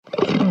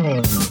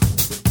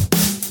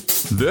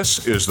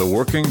This is the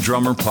Working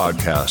Drummer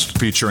Podcast,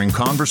 featuring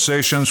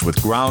conversations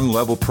with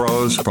ground-level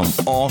pros from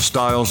all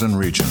styles and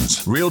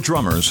regions. Real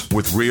drummers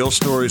with real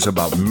stories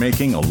about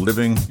making a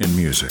living in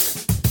music.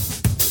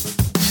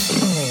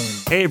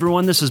 Hey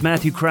everyone, this is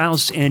Matthew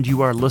Krause, and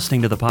you are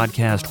listening to the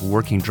podcast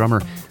Working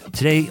Drummer.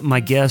 Today, my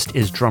guest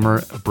is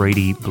drummer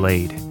Brady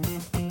Blade.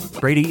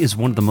 Brady is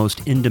one of the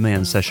most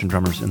in-demand session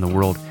drummers in the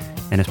world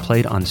and has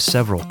played on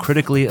several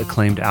critically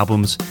acclaimed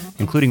albums,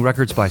 including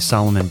records by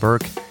Solomon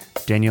Burke,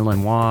 Daniel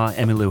Lanois,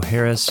 Emmylou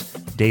Harris,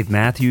 Dave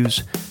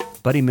Matthews,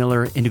 Buddy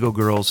Miller, Indigo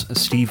Girls,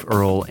 Steve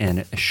Earle,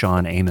 and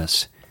Sean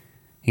Amos.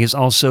 He is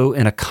also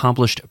an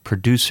accomplished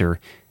producer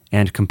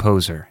and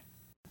composer.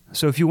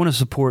 So if you want to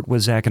support what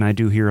Zach and I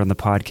do here on the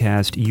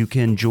podcast, you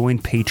can join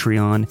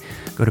Patreon.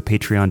 Go to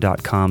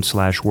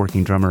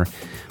patreon.com/workingdrummer,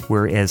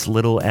 where as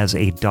little as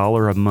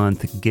 $1 a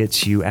month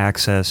gets you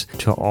access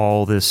to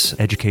all this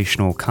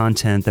educational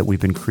content that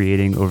we've been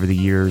creating over the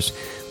years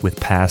with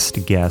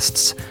past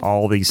guests.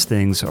 All these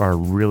things are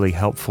really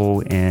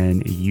helpful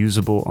and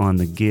usable on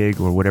the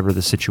gig or whatever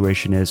the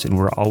situation is, and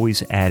we're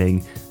always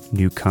adding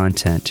new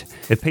content.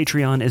 If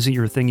Patreon isn't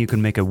your thing, you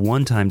can make a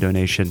one-time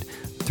donation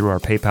through our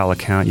PayPal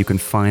account. You can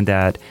find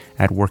that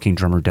at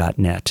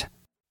workingdrummer.net.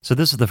 So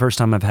this is the first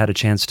time I've had a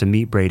chance to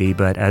meet Brady,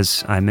 but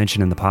as I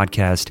mentioned in the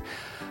podcast,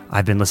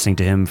 I've been listening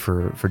to him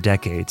for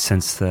decades,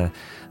 since the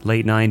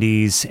late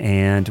 90s,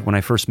 and when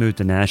I first moved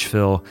to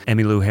Nashville,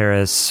 Emmylou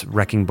Harris,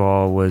 Wrecking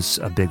Ball was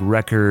a big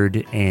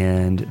record,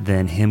 and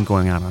then him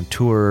going out on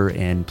tour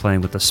and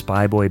playing with the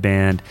Spy Boy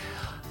band.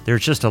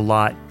 There's just a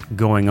lot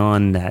going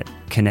on that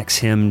connects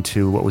him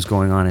to what was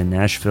going on in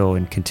Nashville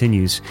and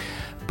continues,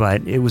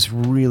 but it was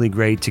really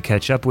great to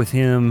catch up with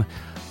him.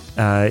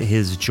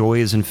 His joy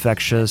is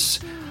infectious,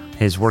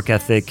 his work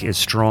ethic is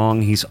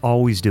strong, he's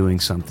always doing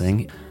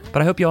something.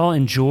 But I hope you all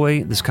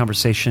enjoy this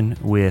conversation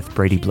with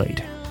Brady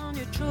Blade.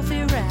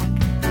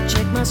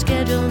 Check my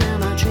schedule, now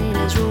my train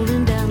is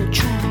rolling down the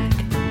track.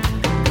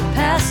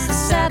 Past the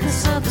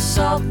sadness of the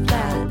salt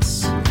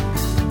flats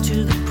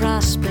to the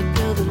prospect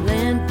of the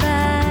land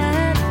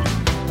pad,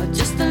 or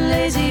just a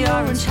lazy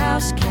orange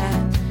house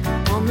cat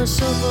on the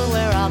sofa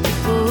where I'll be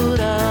put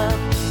up.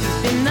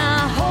 In the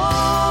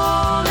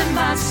hole in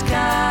my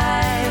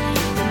sky,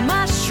 in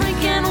my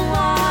shrinking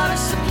water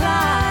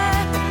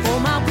supply, for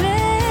my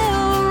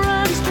well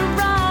runs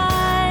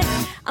dry.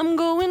 I'm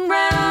going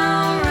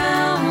round,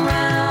 round,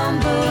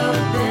 round,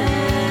 but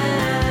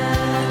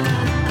then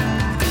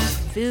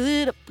fill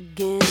it up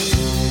again.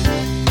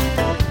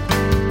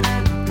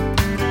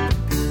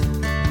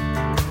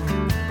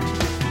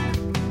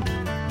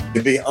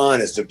 To be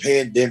honest, the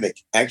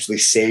pandemic actually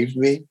saved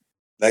me.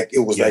 Like, it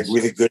was like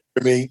really good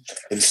for me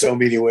in so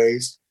many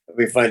ways. I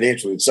mean,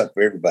 financially, it sucked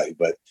for everybody,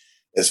 but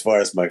as far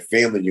as my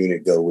family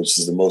unit go, which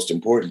is the most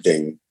important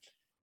thing,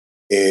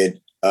 it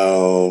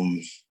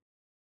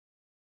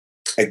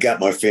got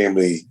my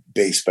family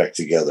base back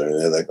together, and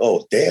they're like,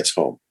 "Oh, Dad's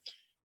home,"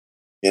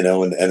 you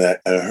know. And I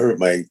heard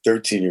my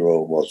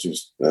 13-year-old, well, she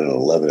was, I don't know,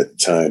 11 at the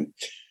time,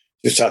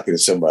 just talking to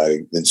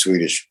somebody in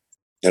Swedish,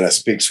 and I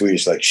speak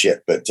Swedish like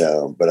shit, but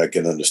I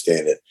can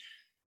understand it.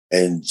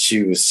 And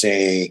she was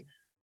saying,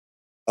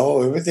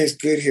 "Oh, everything's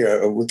good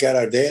here. We got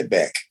our dad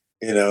back,"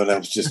 you know. And I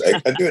was just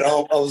like, I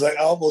was like,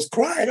 I almost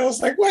cried. I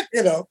was like, "What?"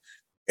 You know,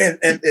 and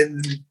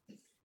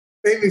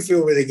made me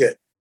feel really good.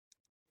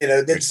 You know,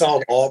 it didn't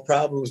solve all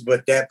problems,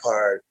 but that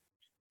part,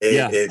 I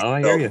hear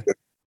you. Good.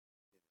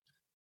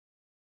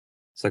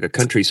 It's like a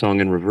country song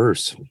in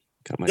reverse.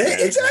 Yeah,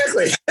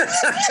 exactly.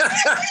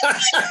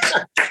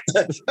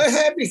 A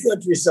happy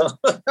country song.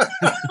 Got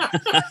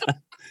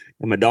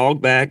my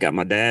dog back, got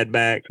my dad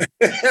back.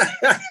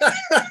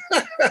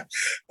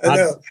 I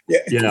know.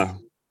 Yeah.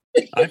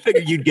 I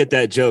figured you'd get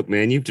that joke,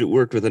 man. You've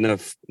worked with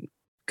enough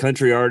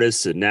country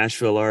artists and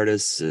Nashville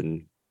artists,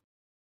 and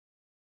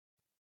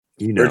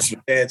you know, heard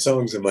some bad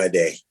songs in my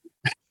day.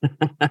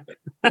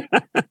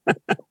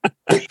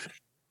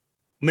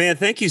 Man,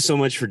 thank you so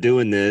much for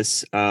doing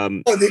this. I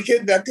was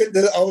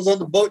on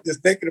the boat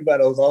just thinking about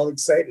it. I was all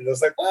excited. I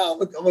was like, wow,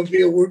 look, I'm going to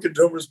be a Working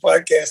Drummers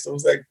podcast. I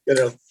was like, you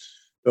know,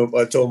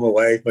 I told my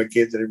wife, my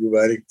kids, and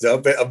everybody. So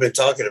I've been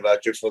talking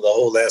about you for the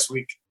whole last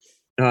week.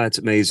 Oh, that's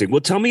amazing. Well,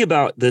 tell me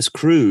about this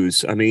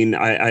cruise. I mean,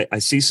 I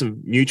see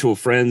some mutual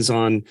friends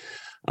on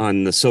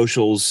the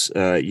socials,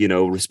 you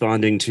know,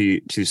 responding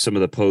to some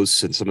of the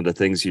posts and some of the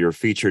things you're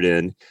featured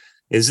in.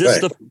 Is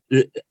this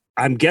right?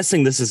 I'm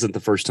guessing this isn't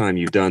the first time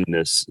you've done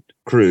this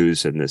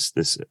cruise and this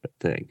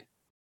thing.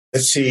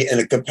 Let's see, in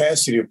the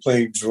capacity of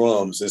playing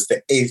drums, it's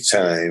the 8th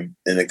time.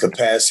 In the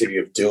capacity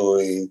of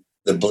doing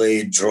the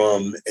Blade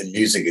Drum and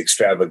Music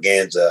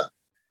Extravaganza,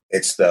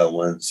 it's the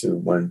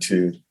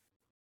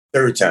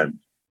 3rd time.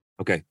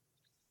 Okay.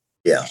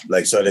 Yeah,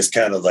 like, so that's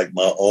kind of like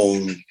my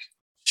own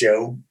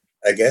show,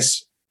 I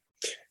guess,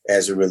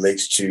 as it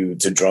relates to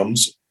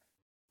drums.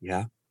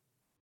 Yeah.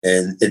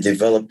 And it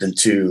developed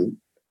into,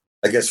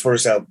 I guess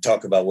first I'll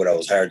talk about what I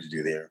was hired to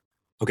do there.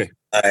 Okay.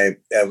 They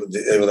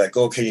were like,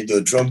 "Oh, can you do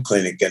a drum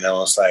clinic?" And I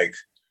was like,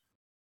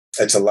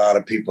 it's a lot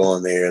of people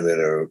on there that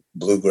are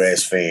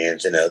bluegrass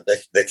fans. You know,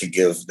 they could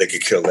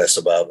care less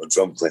about a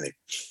drum clinic.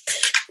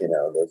 You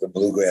know, the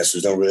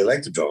bluegrassers don't really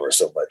like the drummer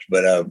so much,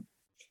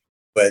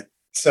 but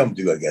some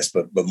do, I guess,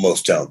 but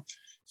most don't.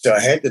 So I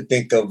had to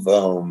think of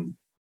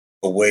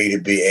a way to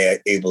be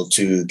able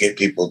to get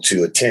people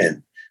to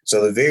attend.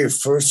 So the very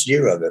first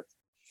year of it,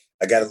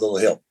 I got a little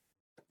help.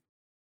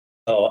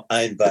 Oh,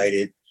 I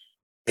invited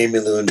Amy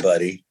Lou and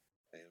Buddy,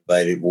 I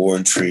invited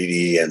Warren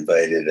Treaty, I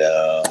invited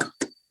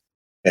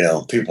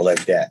people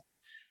like that.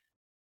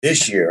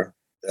 This year,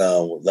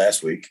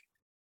 last week,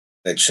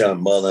 like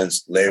Sean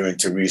Mullins, Larry and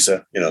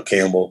Teresa,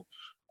 Campbell,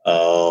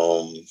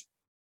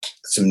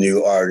 some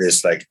new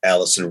artists like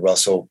Allison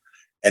Russell,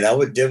 and I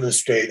would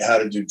demonstrate how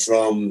to do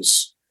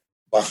drums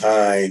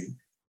behind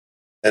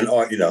an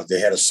art. They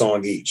had a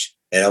song each,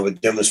 and I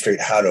would demonstrate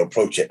how to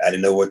approach it. I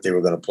didn't know what they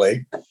were going to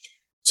play.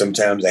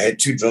 Sometimes I had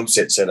 2 drum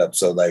sets set up,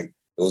 so like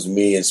it was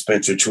me and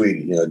Spencer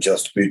Tweedy,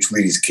 Justin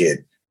Tweedy's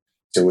kid.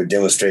 So we'd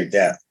demonstrate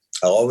that.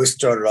 I always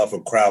started off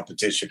with crowd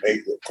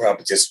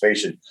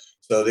participation.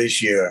 So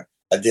this year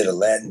I did a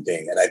Latin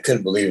thing, and I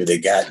couldn't believe it. They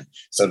got it.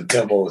 So the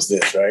tempo was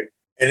this, right?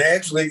 And they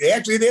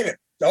actually did it.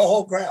 The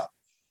whole crowd.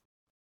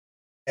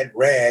 Had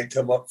Rad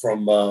come up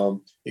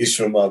from he's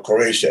from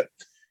Croatia,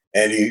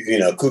 and he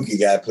kooky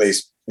guy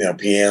plays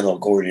piano,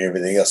 accordion, and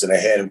everything else, and I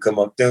had him come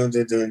up dun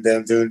dun dun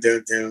dun dun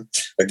dun dun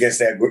against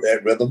that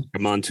rhythm.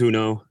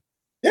 Montuno.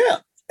 Yeah,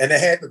 and I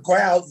had the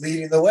crowd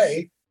leading the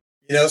way,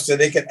 so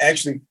they could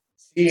actually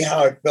see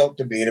how it felt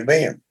to be in a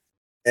band,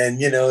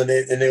 and and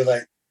they were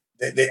like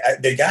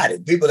they got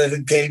it. People that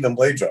can't even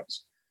play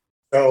drums,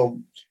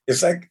 so.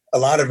 It's like a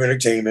lot of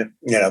entertainment,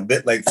 a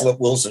bit like Flip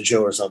Wilson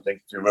show or something,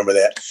 if you remember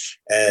that.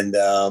 And,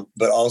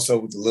 but also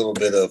with a little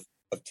bit of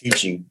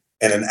teaching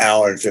in an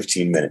hour and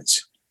 15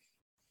 minutes.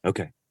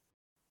 Okay.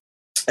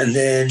 And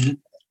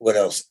then what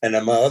else? And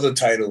then my other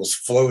title was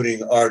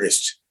Floating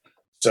Artist.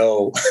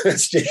 So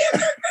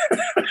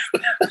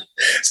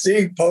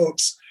Steve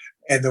Popes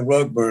and the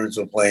Rugburns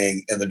were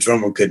playing, and the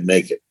drummer couldn't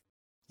make it.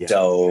 Yeah.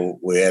 So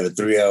we had a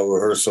 3-hour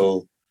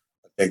rehearsal,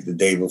 I think the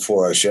day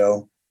before our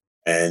show.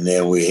 And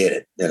then we hit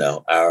it,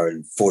 hour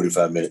and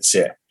 45-minute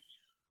set.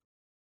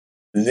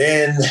 And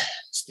then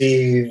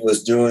Steve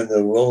was doing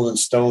the Rolling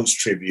Stones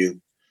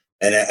tribute,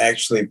 and I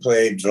actually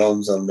played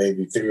drums on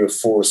maybe 3 or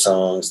 4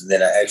 songs. And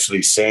then I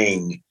actually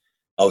sang.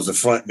 I was the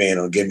front man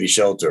on Give Me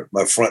Shelter,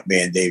 my front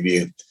man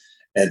debut,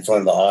 in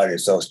front of the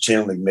audience. I was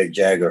channeling Mick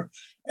Jagger.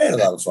 I had a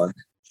lot of fun.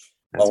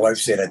 My wife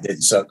said I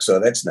didn't suck, so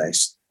that's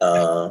nice.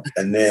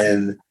 And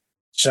then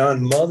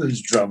Sean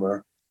Mullins'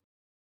 drummer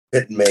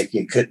couldn't make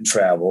it, couldn't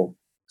travel.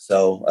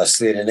 So I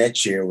slid in that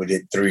chair. We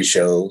did 3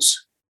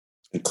 shows,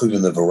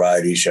 including the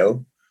variety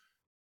show.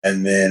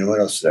 And then what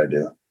else did I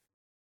do?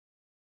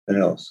 What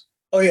else?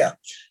 Oh, yeah.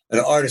 An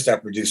artist I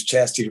produced,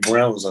 Chastity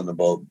Brown, was on the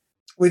boat.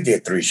 We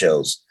did 3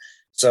 shows.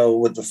 So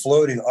with the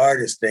floating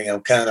artist thing, I'm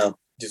kind of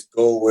just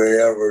go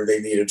wherever they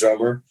need a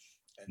drummer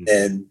and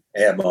then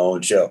have my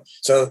own show.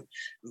 So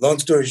long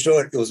story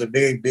short, it was a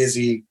very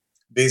busy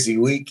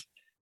week.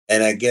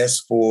 And I guess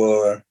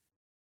for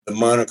the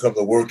moniker of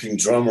the working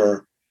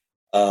drummer,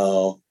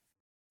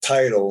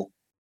 title,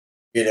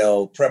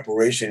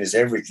 preparation is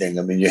everything.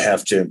 I mean, you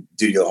have to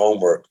do your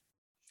homework.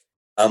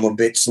 I'm a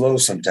bit slow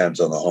sometimes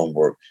on the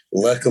homework.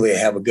 Luckily, I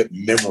have a good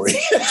memory.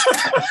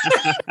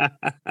 I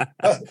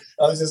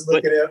was just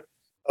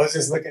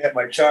looking at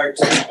my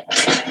charts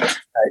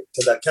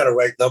because I kind of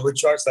write number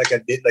charts like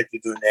I did like to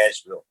do in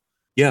Nashville.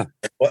 Yeah.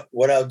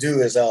 What I'll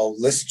do is I'll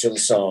listen to the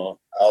song.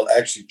 I'll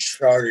actually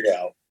chart it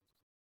out,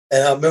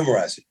 and I'll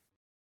memorize it.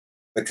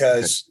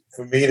 Because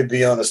for me to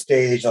be on a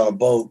stage on a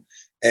boat,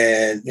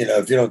 and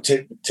if you don't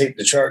take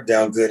the chart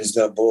down good, it's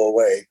gonna blow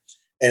away,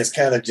 and it's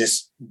kind of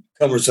just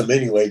cumbersome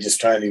anyway.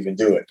 Just trying to even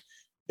do it.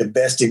 The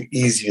best and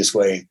easiest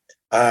way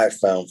I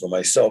found for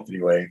myself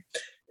anyway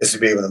is to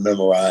be able to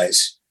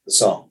memorize the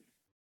song.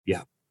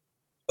 Yeah,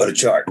 or the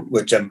chart,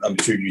 which I'm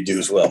sure you do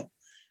as well.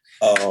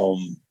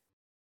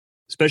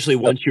 Especially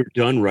once you're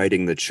done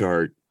writing the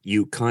chart,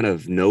 you kind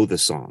of know the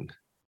song.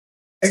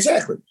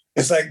 Exactly.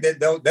 It's like that.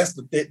 That's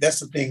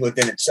the thing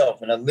within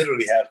itself, and I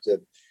literally have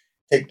to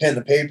take pen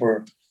to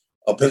paper,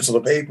 or pencil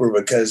to paper,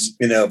 because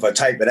if I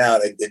type it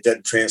out, it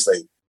doesn't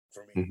translate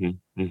for me.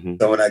 Mm-hmm, mm-hmm.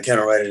 So when I kind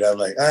of write it out, I'm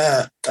like,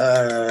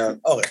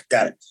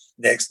 got it.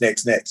 Next,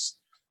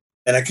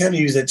 and I kind of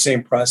use that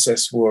same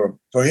process for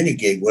any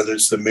gig, whether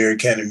it's the Mary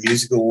County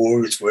Music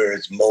Awards, where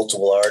it's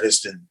multiple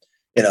artists, and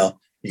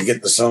you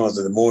get the songs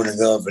in the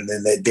morning of, and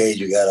then that day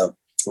you got to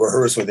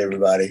rehearse with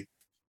everybody.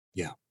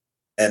 Yeah.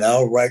 And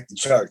I'll write the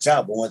charts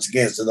out. But once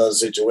again, it's another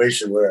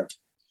situation where,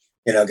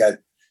 I got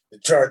the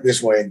chart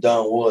this way and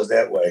Don was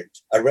that way.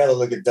 I'd rather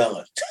look at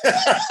Don.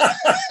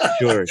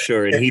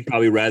 Sure. And he'd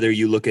probably rather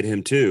you look at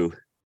him too.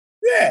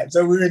 Yeah.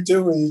 So we were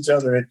two with each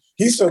other. And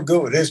he's so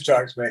good with his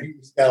charts, man.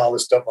 He's got all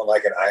this stuff on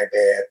like an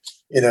iPad,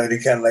 and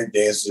he kind of like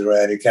dances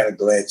around. He kind of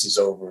glances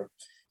over,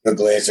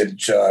 glance at the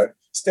chart,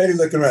 steady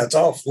looking around. It's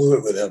all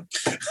fluid with him.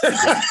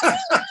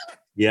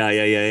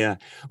 Yeah.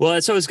 Well,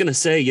 that's what I was going to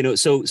say,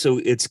 so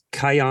it's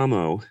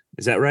Kayamo.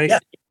 Is that right?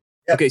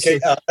 Yeah. Okay, so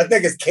I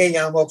think it's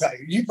Kenyan Mokai.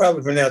 You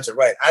probably pronounce it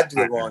right. I do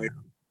it wrong.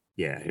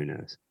 Yeah, who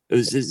knows?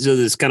 So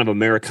this kind of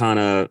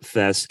Americana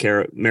fest,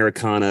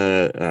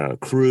 Americana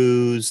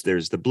cruise.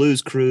 There's the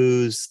blues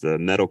cruise, the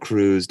metal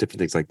cruise, different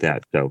things like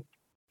that. So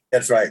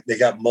that's right. They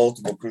got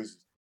multiple cruises.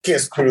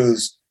 Kiss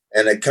Cruise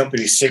and a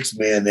company 6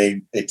 men.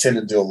 They tend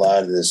to do a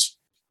lot of this.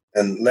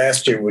 And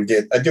last year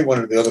I did one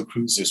of the other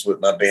cruises with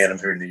my band. I'm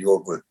here in New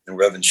York with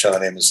Reverend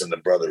Sean Amos and the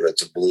Brother.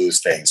 It's a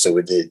blues thing. So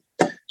we did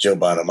Joe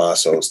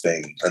Bonamasso's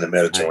thing on the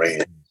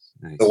Mediterranean.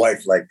 Nice. The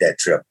wife liked that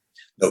trip.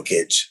 No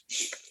kids.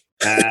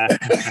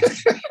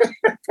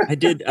 I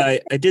did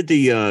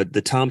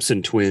the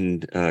Thompson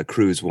twin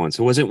cruise once.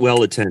 It wasn't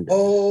well attended.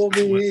 Oh,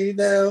 me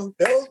now.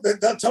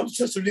 The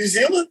Thompson's from New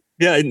Zealand?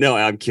 Yeah, no,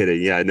 I'm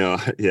kidding. Yeah, no,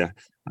 yeah.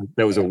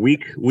 That was a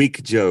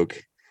weak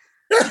joke.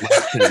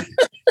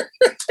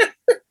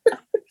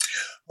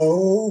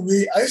 Oh,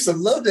 me. I used to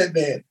love that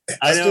band.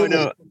 I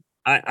know.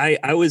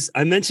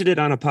 I mentioned it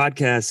on a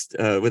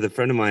podcast with a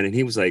friend of mine, and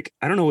he was like,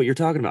 "I don't know what you're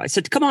talking about." I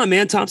said, "Come on,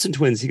 man, Thompson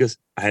Twins." He goes,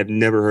 "I have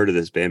never heard of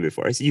this band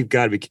before." I said, "You've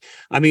got to be."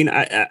 I mean,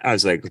 I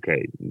was like,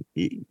 "Okay,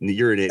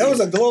 you're an idiot." That was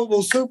a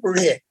global super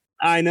hit.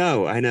 I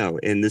know,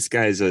 and this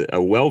guy's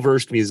a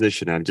well-versed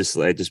musician. I'm just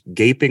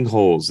gaping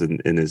holes in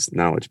his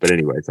knowledge. But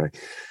anyways,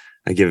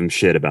 I give him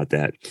shit about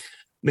that.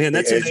 Man,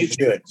 that's amazing.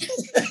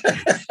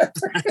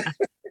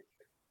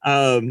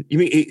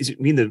 You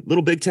mean the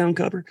Little Big Town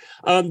cover?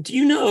 Do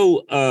you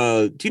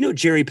know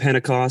Jerry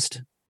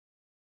Pentecost?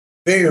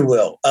 Very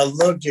well. I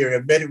love Jerry. I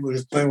bet he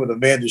was playing with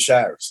Amanda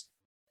Shires.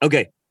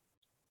 Okay.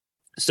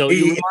 So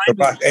and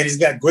he's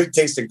got great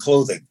taste in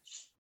clothing.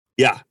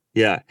 Yeah.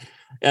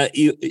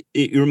 You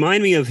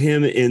remind me of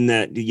him in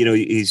that,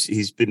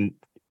 he's been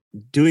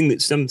doing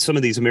some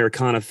of these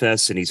Americana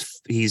fests, and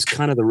he's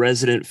kind of the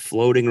resident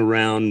floating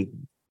around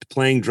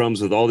playing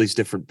drums with all these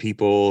different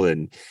people,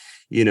 and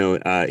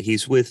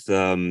he's with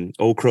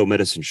Old Crow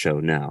Medicine Show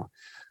now.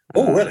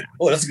 Oh, really?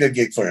 Oh, that's a good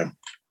gig for him.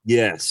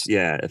 Yes,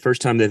 yeah. The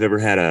first time they've ever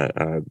had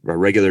a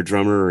regular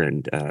drummer,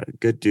 and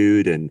good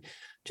dude, and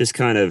just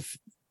kind of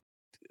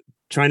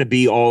trying to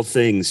be all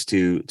things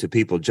to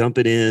people,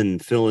 jumping in,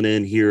 filling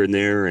in here and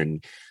there,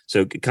 and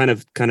so kind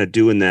of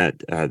doing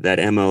that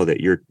MO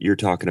that you're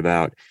talking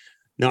about.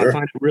 Now, sure. I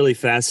find it really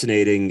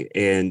fascinating,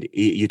 and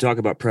you talk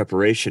about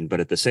preparation, but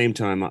at the same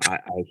time, I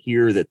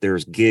hear that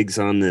there's gigs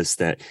on this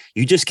that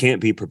you just can't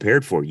be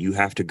prepared for. You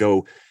have to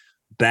go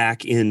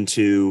back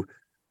into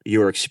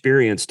your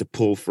experience to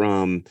pull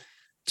from,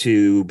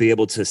 to be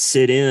able to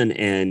sit in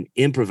and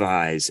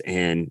improvise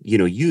and,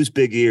 use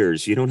big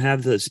ears. You don't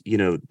have this,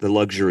 the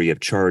luxury of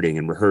charting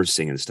and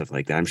rehearsing and stuff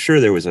like that. I'm sure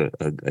there was a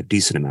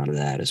decent amount of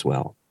that as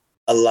well.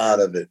 A lot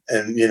of it.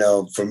 And,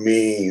 for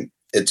me,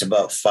 it's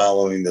about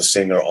following the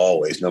singer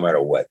always, no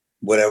matter what.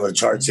 Whatever the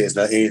chart says,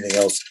 not anything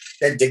else.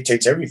 That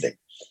dictates everything.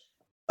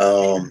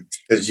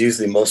 Because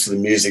usually most of the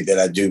music that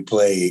I do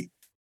play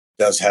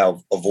does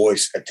have a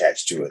voice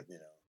attached to it,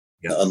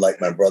 unlike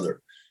my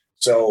brother.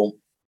 So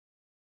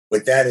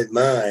with that in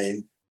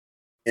mind,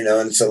 and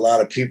it's a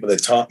lot of people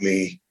that taught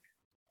me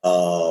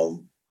a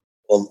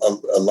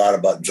lot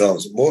about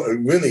drums.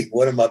 Really,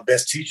 one of my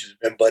best teachers has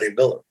been Buddy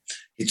Miller.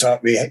 He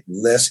taught me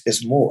less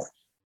is more.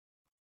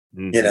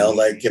 Mm-hmm.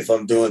 Like if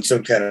I'm doing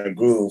some kind of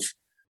groove,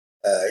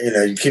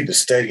 you keep it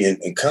steady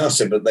and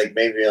constant, but like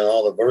maybe on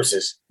all the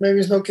verses, maybe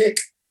there's no kick,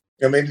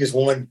 maybe it's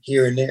one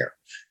here and there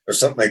or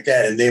something like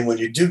that. And then when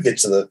you do get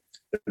to the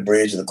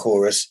bridge and the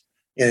chorus,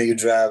 you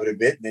drive it a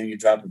bit and then you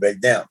drop it back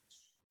down.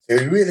 So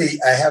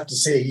I have to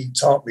say, he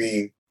taught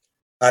me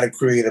how to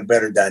create a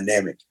better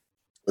dynamic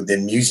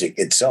within music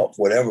itself,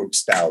 whatever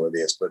style it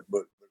is, but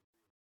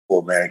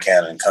for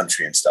Americana and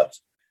country and stuff.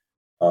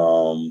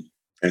 When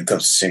it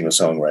comes to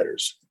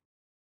singer-songwriters.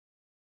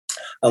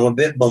 I'm a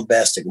bit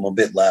bombastic. I'm a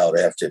bit loud,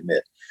 I have to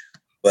admit.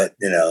 But,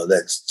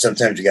 that's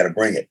sometimes you got to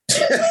bring it.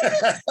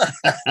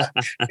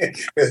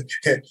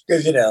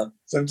 Because,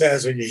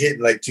 sometimes when you're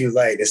hitting like too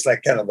light, it's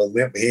like kind of a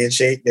limp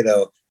handshake.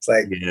 It's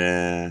like,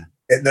 yeah,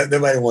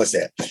 nobody wants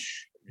that.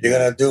 You're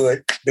going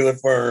to do it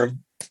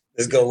firm.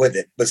 Let's go with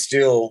it. But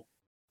still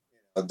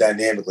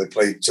dynamically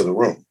play to the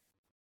room.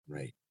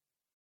 Right.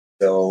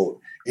 So,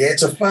 yeah,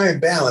 it's a fine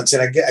balance.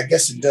 And I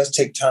guess it does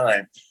take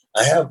time.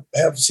 I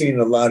have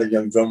seen a lot of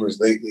young drummers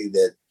lately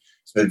that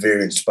it's been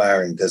very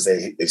inspiring because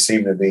they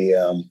seem to be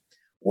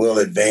well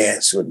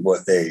advanced with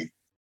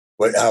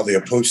how they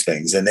approach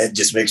things. And that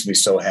just makes me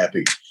so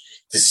happy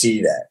to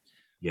see that.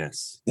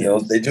 Yes.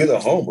 They do the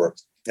homework.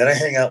 And I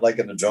hang out like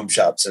in the drum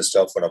shops and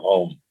stuff when I'm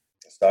home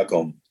in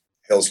Stockholm,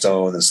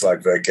 Hillstone and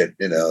Slagverket,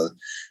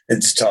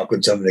 and just talk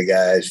with some of the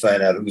guys,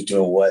 find out who's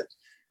doing what,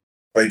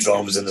 play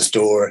drums in the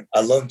store.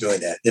 I love doing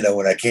that,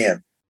 when I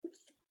can.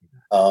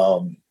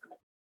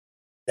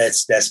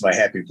 That's my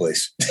happy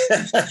place.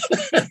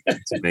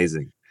 That's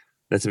amazing.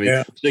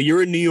 Yeah. So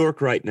you're in New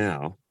York right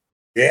now.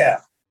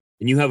 Yeah.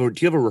 And do you have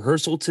a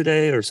rehearsal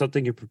today or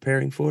something you're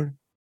preparing for?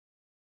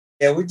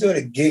 Yeah, we're doing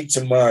a gig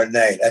tomorrow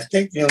night. I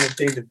think the only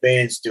thing the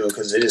band's doing,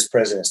 because it is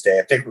President's Day,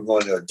 I think we're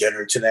going to a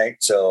dinner tonight.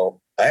 So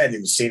I hadn't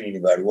even seen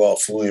anybody. We all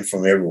flew in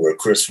from everywhere.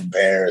 Chris from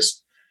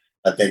Paris,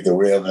 I think the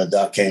Rev and the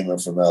Doc came in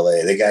from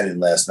LA. They got in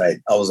last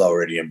night. I was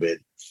already in bed.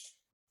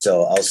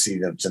 So I'll see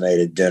them tonight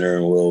at dinner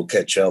and we'll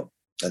catch up.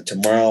 And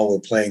tomorrow we're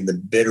playing The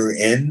Bitter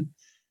End.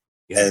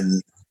 Yeah.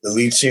 And the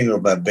lead singer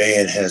of my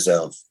band has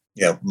a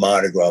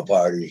Mardi Gras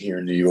party here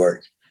in New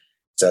York.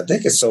 So I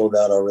think it's sold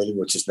out already,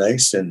 which is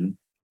nice. And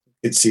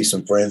get to see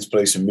some friends,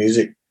 play some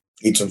music,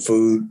 eat some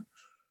food.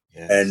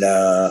 Yes. And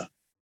I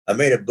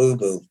made a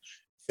boo-boo.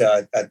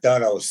 So I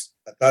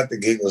thought the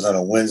gig was on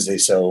a Wednesday.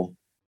 So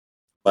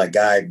my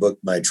guy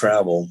booked my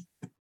travel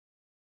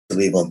to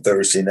leave on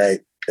Thursday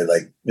night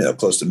at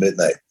close to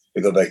midnight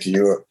to go back to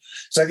Europe.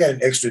 So I got an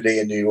extra day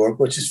in New York,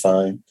 which is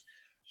fine.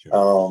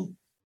 Sure.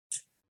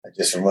 I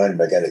just reminded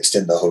me I got to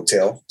extend the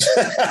hotel.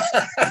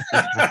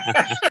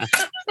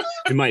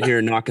 You might hear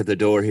a knock at the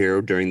door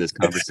here during this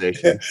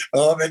conversation.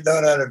 I've been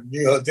done out of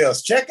new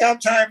hotels. Checkout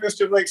time,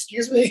 Mr. Blake.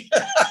 Excuse me.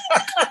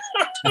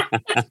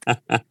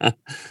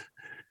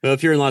 Well,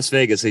 if you're in Las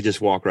Vegas, they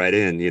just walk right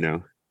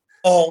in,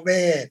 Oh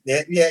man,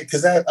 yeah.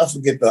 Because I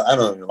forget I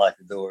don't even like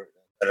the door.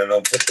 I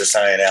don't put the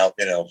sign out,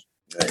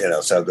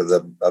 So because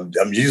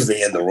I'm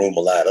usually in the room a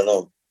lot. I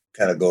don't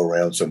kind of go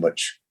around so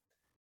much.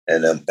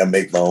 And I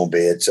make my own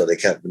bed, so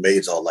the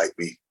maids all like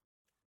me.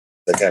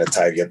 They kind of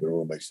tidy up the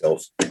room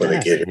myself when they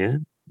get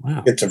here.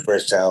 Wow. Get some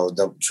fresh towels,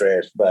 dump the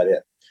trash, about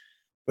it.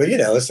 But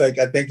it's like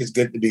I think it's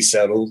good to be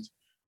settled.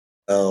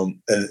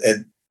 And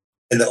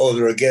the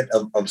older I get,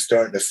 I'm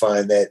starting to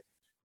find that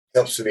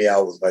helps me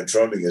out with my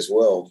drumming as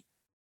well.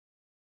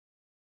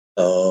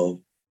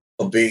 Of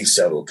being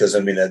settled, because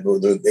with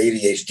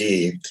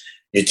ADHD,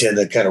 you tend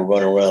to kind of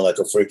run around like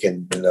a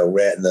freaking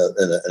rat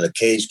in a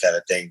cage kind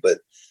of thing, but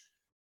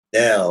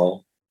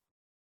now,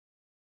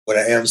 when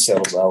I am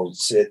settled, I'll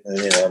sit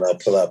and I'll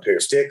pull out a pair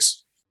of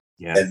sticks,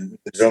 and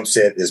the drum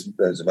set is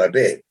my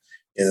bed,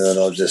 and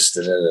I'll just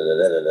for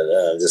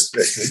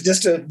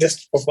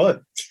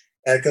fun,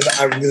 because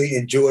I really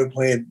enjoy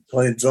playing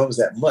drums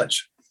that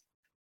much,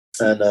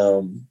 and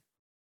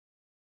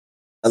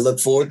I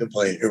look forward to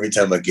playing every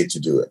time I get to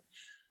do it,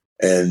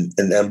 and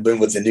I've been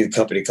with a new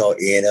company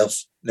called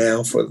A&F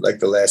now for like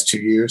the last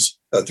 3 years,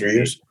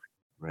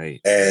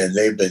 right, and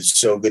they've been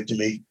so good to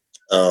me.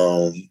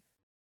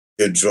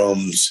 Your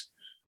drums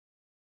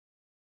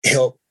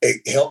help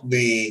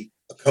me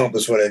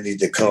accomplish what I need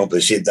to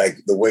accomplish. Like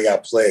the way I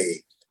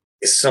play,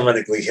 it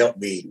sonically helped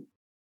me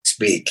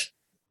speak.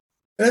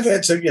 And I've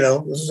had some, this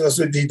was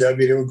also DW,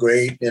 they were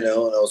great, and I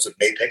was with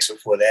Apex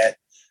before that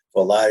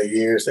for a lot of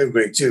years. They were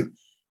great too.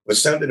 But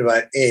something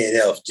about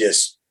A&F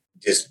just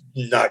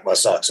knocked my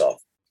socks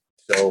off.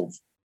 So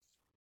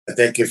I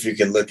think if you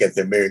can look at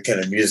the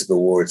American Music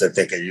Awards, I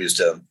think I used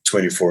a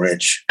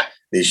 24-inch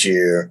this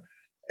year.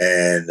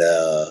 And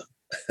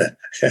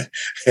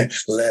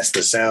less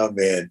the sound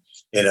man,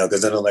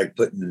 because I don't like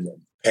putting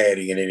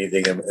padding in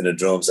anything in the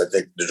drums. I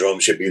think the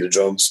drums should be the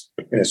drums.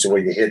 So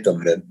when you hit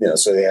them, then,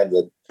 so they have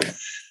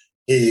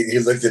he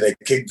looked at that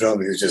kick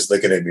drum. He was just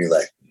looking at me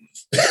like.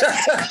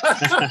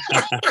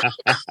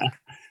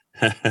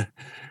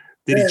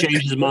 Did he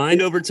change his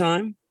mind over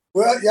time?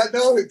 Well, yeah,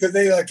 no, because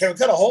they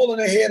cut a hole in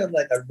their head. I'm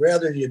like, I'd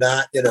rather you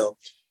not,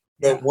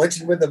 But once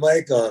he put the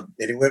mic on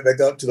and he went back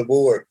up to the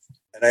board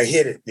and I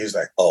hit it, he was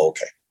like, oh,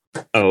 okay.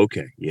 Oh,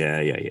 okay. Yeah.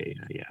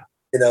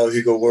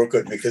 You go work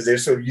with me because they're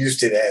so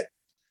used to that,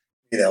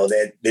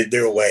 that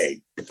their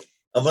way.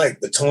 I'm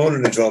like, the tone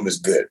of the drum is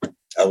good.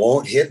 I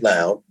won't hit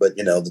loud, but,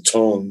 the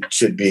tone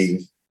should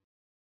be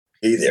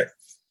there.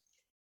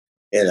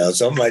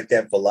 So I'm like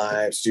that for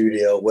live,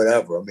 studio,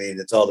 whatever. I mean,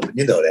 it's all, that.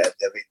 You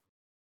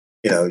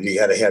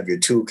got to have your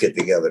toolkit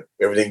together.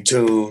 Everything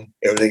tuned,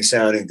 everything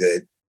sounding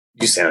good.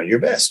 You sound your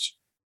best,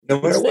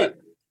 no matter what.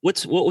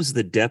 What was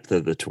the depth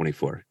of the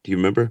 24? Do you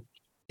remember?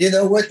 You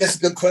know what? That's a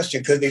good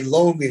question because they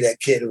loaned me that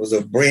kit. It was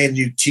a brand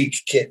new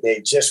teak kit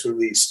they just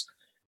released.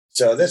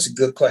 So that's a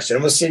good question.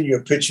 I'm going to send you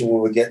a picture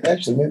when we get.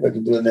 Actually, maybe I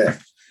can do it now.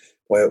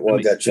 I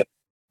got you.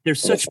 They're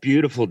such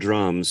beautiful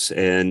drums,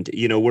 and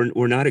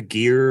we're not a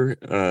gear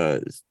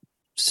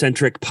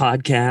centric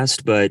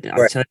podcast, but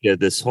I'll tell you,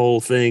 this whole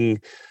thing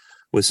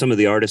with some of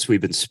the artists we've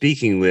been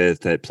speaking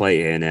with that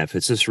play A&F,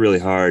 it's just really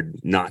hard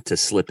not to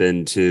slip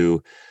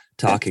into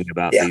talking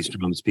about these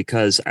drums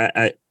because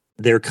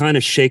they're kind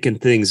of shaking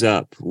things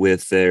up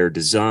with their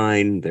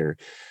design, their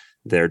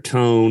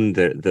tone,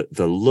 the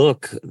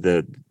look,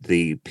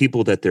 the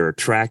people that they're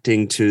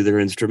attracting to their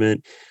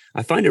instrument.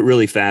 I find it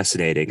really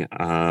fascinating.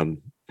 I'd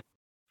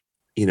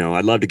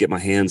love to get my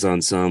hands on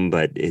some,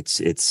 but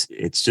it's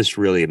just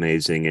really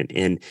amazing.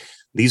 And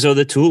these are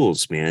the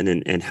tools, man.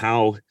 And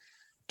how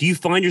do you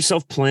find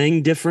yourself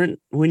playing different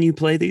when you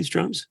play these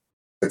drums?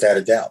 Without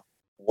a doubt,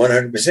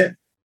 100%.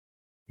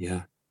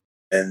 Yeah.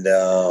 And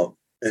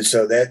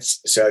so I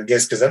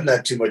guess because I'm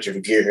not too much of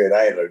a gearhead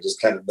either, I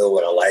just kind of know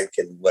what I like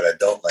and what I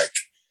don't like.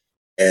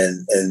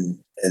 And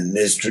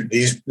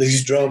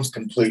these drums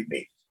complete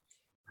me.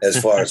 As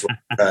far as what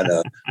I'm trying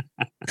to,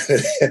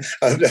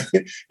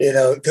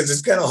 because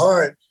it's kind of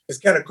hard. It's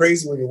kind of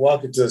crazy when you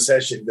walk into a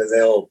session because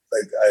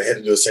I had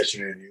to do a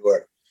session in New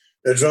York.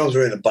 The drums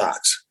were in a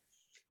box.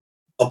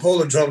 I pull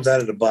the drums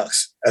out of the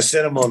box. I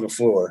set them on the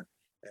floor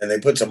and they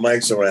put some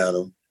mics around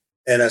them.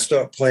 And I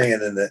start playing,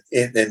 and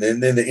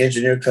then the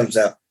engineer comes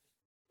out.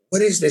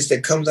 What is this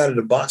that comes out of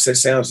the box that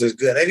sounds this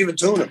good? I didn't even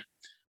tune them.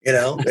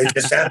 They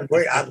just sounded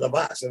great out of the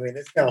box. I mean,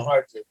 it's kind of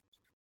hard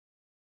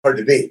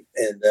to beat.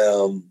 And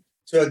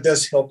so it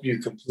does help you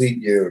complete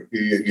your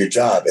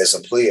job as a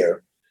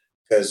player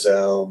because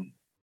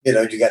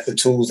you got the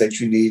tools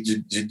that you need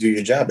to do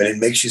your job, and it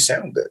makes you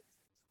sound good.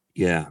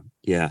 Yeah.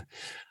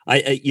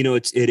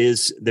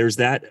 There's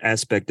that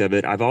aspect of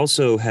it. I've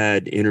also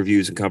had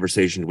interviews and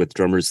conversations with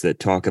drummers that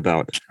talk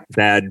about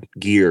bad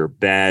gear,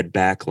 bad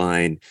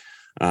backline,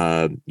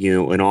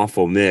 an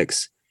awful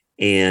mix.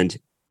 And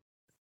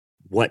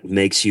what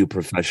makes you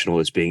professional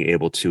is being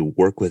able to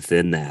work with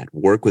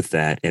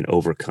that and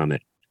overcome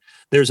it.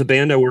 There's a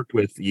band I worked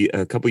with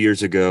a couple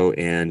years ago,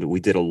 and we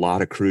did a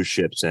lot of cruise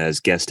ships as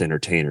guest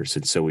entertainers.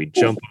 And so we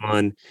jump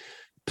on,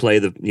 play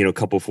the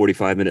couple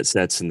 45-minute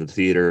sets in the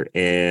theater,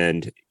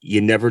 and you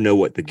never know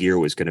what the gear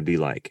was going to be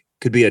like.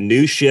 Could be a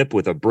new ship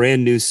with a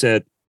brand new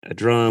set of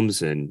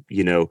drums and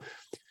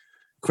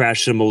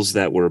crash cymbals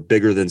that were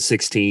bigger than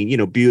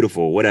 16,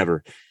 beautiful,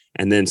 whatever.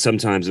 And then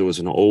sometimes it was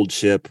an old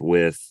ship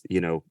with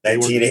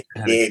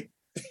 1988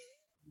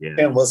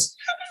 cameras,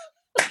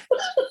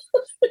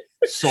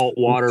 salt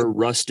water,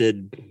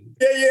 rusted.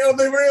 Yeah,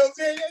 the rails.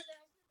 Yeah.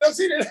 I've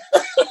seen it.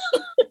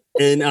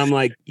 And I'm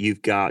like,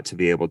 you've got to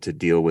be able to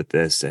deal with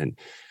this and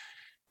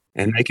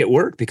make it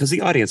work, because the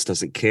audience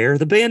doesn't care.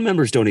 The band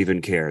members don't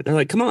even care. They're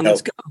like, come on,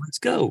 let's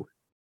go.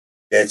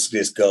 Let's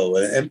just go.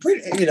 And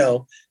pretty,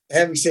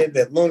 having said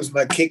that, as long as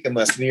my kick and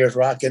my snare is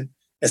rocking,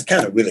 that's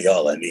kind of really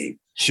all I need.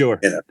 Sure.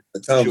 The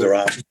tones are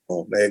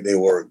optional. They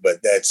work,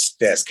 but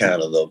that's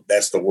kind of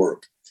the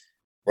work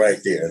right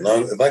there.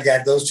 If I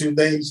got those two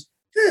things,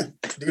 do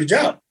the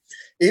job.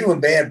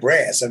 Even bad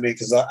brass. I mean,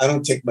 because I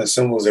don't take my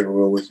cymbals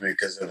everywhere with me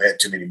because I've had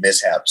too many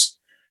mishaps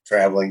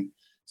traveling.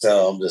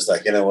 So I'm just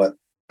like, you know what?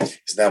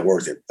 It's not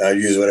worth it. I'll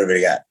use whatever they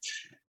got.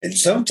 And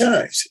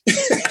sometimes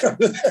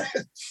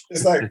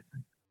it's like,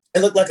 it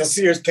looked like a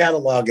Sears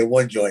catalog at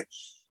one joint.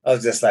 I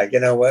was just like, you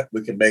know what?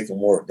 We can make them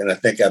work. And I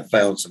think I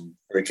found some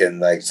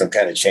freaking some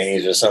kind of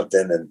change or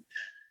something, and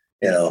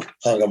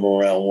hung them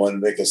around one,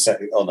 making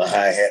something on the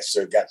hi-hat,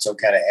 so it got some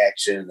kind of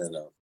action and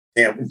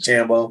a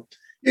tambo.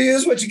 You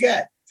use what you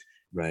got.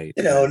 Right.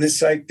 And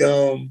it's like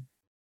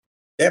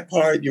that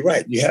part, you're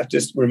right. You have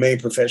to remain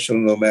professional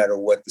no matter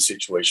what the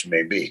situation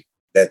may be.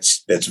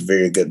 That's a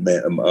very good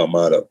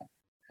motto.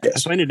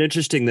 Yes. I find it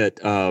interesting that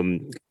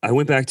I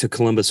went back to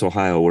Columbus,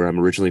 Ohio, where I'm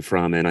originally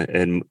from, and I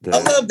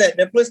love that.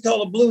 That place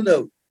called a Blue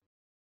Note.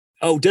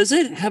 Oh, does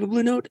it have a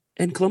Blue Note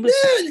in Columbus?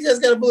 Yeah, you guys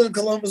got a Blue Note in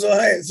Columbus,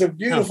 Ohio. It's a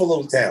beautiful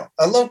little town.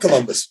 I love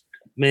Columbus.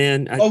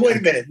 Man. Wait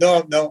a minute.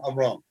 No, I'm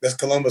wrong. That's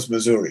Columbus,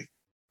 Missouri.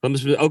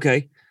 Columbus,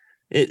 okay.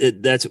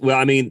 There's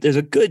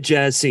a good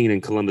jazz scene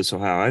in Columbus,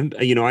 Ohio.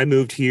 I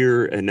moved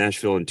here in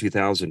Nashville in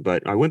 2000,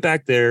 but I went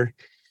back there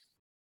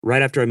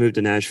right after I moved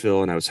to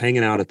Nashville, and I was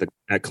hanging out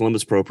at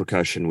Columbus Pro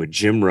Percussion with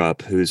Jim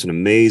Rupp, who's an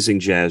amazing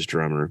jazz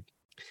drummer.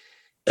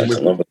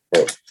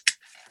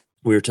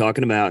 We were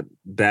talking about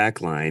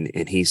backline,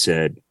 and he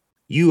said,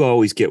 "You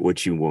always get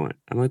what you want."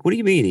 I'm like, "What do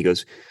you mean?" He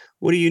goes,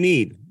 "What do you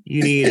need?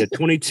 You need a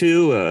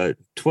 22, a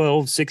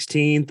 12,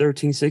 16,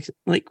 13, 6. I'm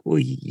like, well,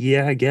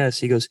 yeah, I guess.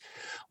 He goes,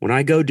 "When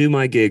I go do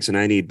my gigs and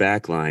I need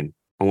backline,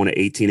 I want an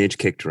 18-inch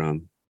kick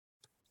drum.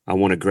 I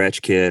want a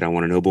Gretsch kit. I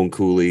want an oboe and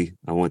Cooley.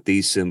 I want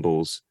these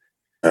cymbals."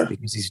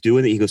 Because he's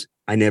doing it. He goes,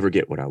 "I never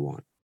get what I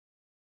want."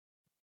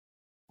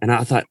 And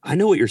I thought, I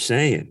know what you're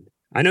saying.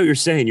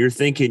 You're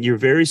thinking, you're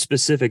very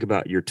specific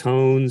about your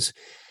tones,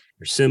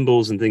 your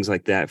cymbals and things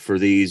like that for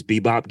these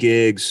bebop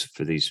gigs,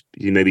 for these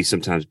maybe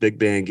sometimes big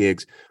band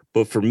gigs.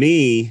 But for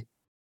me,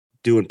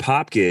 doing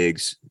pop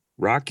gigs,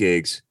 rock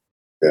gigs,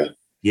 I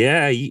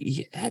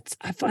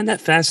find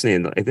that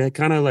fascinating. Like that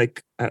kind of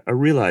I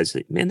realize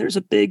that, man, there's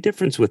a big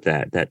difference with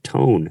that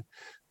tone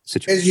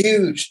situation. It's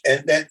huge.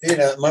 And that,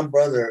 my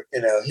brother,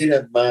 he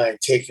doesn't mind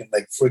taking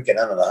freaking,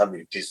 I don't know how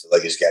many pieces of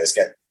luggage he's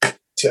got.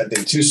 I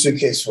think 2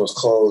 suitcases full of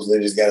clothes.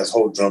 Then he's got his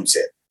whole drum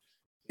set.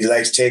 He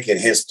likes taking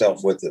his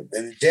stuff with him.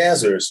 And the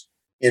jazzers,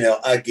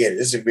 I get it.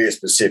 It's a very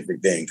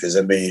specific thing because,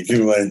 if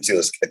you run into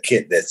a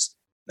kit that's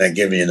not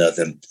giving you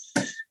nothing,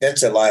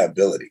 that's a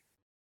liability.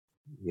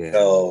 Yeah.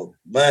 So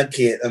my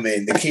kid,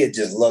 the kid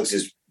just lugs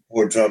his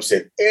poor drum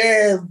set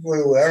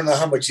everywhere. I don't know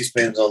how much he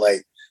spends on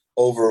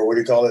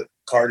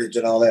cartage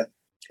and all that.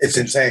 It's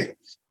insane.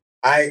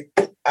 I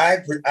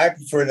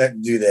prefer not to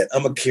do that.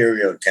 I'm a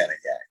carry-on kind of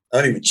guy. I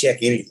don't even check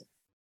anything.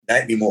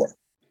 Not anymore.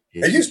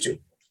 Yeah. I used to.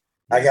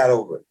 I got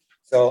over it.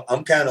 So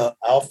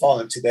I'll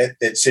fall into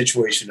that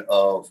situation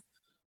of,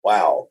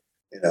 wow,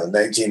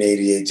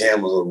 1988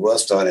 jam with a little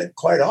rust on it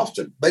quite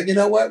often. But you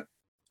know what?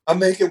 I'll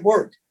make it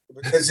work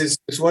because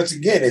it's once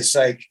again, it's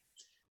like,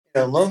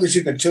 as long as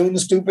you can tune the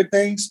stupid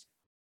things.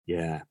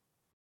 Yeah.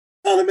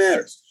 All that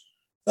matters.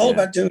 It's all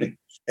about tuning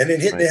and then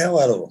hitting the hell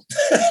out of them.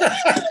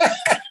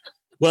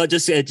 Well,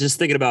 just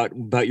thinking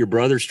about your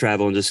brother's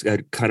travel and just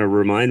kind of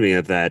remind me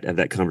of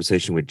that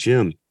conversation with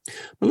Jim.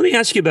 But let me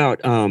ask you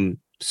about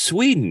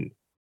Sweden.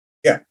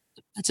 Yeah.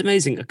 That's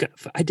amazing. Okay,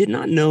 I did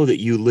not know that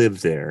you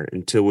lived there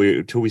until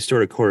we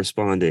started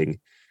corresponding.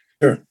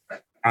 Sure.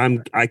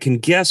 I can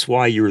guess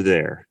why you're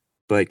there,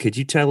 but could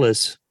you tell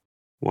us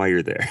why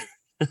you're there?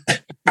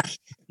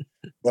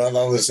 Well,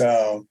 I was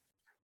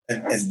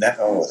and that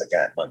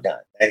my God,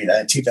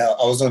 99, 2000.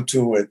 I was on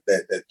tour with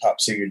that pop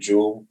singer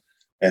Jewel,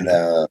 and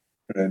the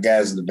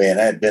guys in the band.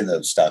 I had been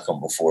to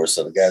Stockholm before,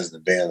 so the guys in the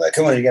band were like,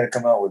 "Come on, you got to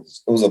come out with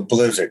this." It was a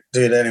blizzard,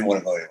 dude. I didn't want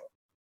to go anywhere.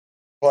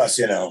 Plus,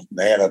 they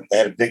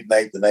had a big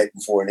night the night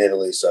before in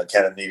Italy, so I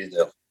kind of needed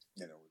to,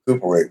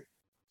 recuperate.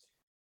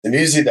 The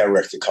music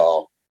director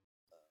called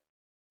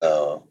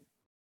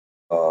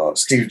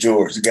Steve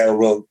George, the guy who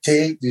wrote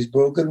 "Take These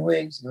Broken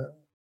Wings."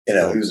 He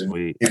was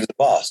the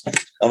boss.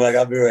 I'm like,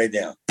 I'll be right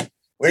down.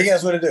 What do you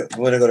guys want to do?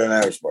 We want to go to an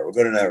Irish bar. We'll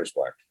go to an Irish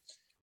bar.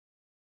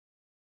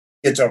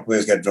 Guitar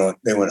players got drunk.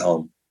 They went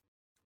home.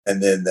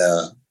 And then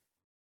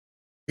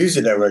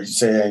music director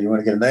said, "Hey, you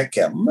want to get a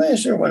nightcap?" Man,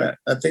 sure, why not?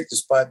 I think the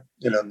spot,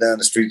 down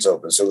the street's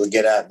open. So we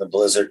get out in the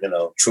blizzard,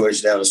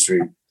 trudge down the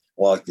street,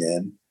 walked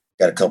in,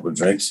 got a couple of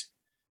drinks.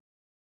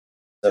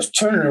 I was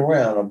turning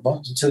around and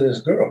bumped into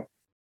this girl.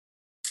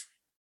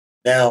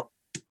 Now,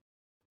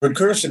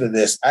 precursor to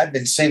this, I'd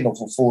been single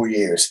for 4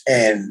 years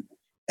and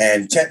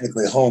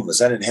technically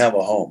homeless. I didn't have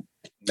a home.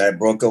 I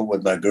broke up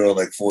with my girl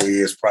like 4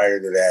 years prior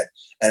to that,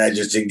 and I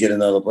just didn't get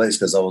another place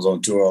because I was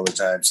on tour all the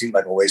time. It seemed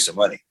like a waste of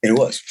money. It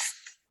was.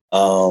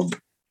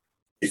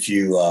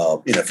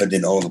 If I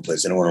didn't own the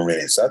place, I didn't want to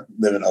rent it. So I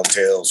live in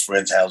hotels,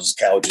 friends' houses,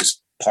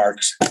 couches,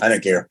 parks. I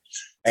didn't care.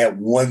 I had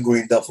one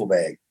green duffel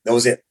bag. That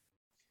was it.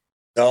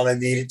 That's all I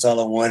needed. That's all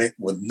I wanted.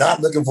 Was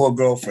not looking for a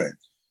girlfriend.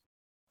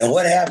 And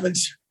what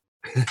happens?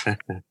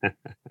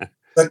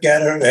 Look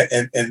at her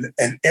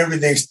and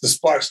everything, the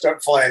sparks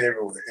start flying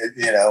everywhere.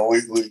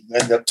 We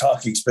end up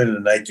talking, spending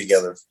the night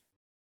together,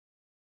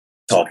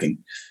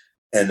 talking.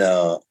 And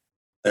the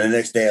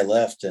next day I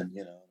left and,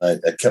 I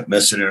kept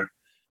missing her.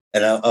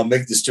 And I'll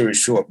make the story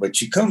short, but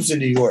she comes to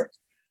New York.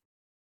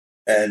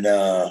 And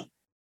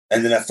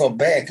then I felt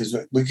bad because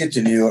we get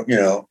to New York,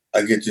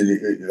 I get to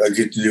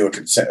New York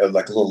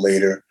like a little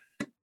later.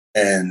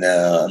 And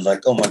I'm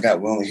like, oh my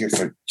God, we're only here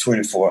for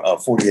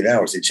 48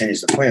 hours. They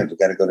changed the plans. We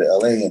got to go to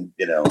LA. And,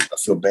 I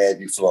feel bad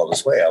you flew all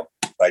this way. I'll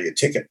buy you a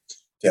ticket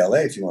to LA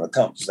if you want to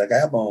come. She's like, I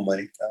have my own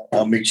money.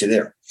 I'll meet you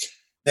there.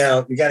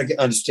 Now, you got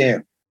to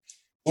understand,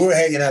 we were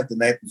hanging out the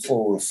night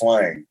before we were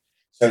flying.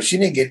 So she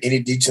didn't get any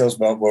details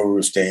about where we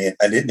were staying.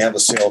 I didn't have a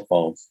cell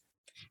phone.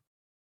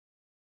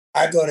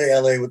 I go to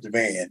LA with the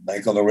van,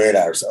 like on the red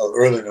hour, so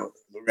early in the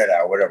red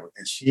hour, whatever.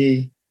 And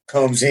she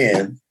comes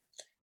in.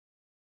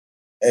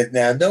 And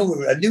now I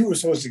knew we were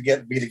supposed to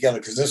be together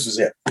because this was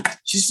it.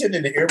 She's sitting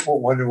in the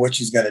airport wondering what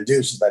she's going to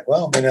do. She's like,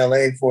 well, I'm in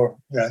LA for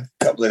a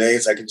couple of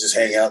days. I can just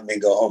hang out and then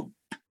go home.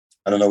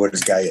 I don't know where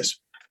this guy is.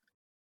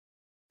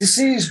 She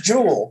sees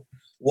Jewel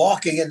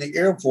walking in the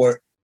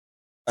airport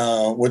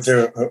with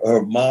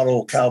her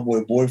model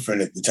cowboy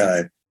boyfriend at the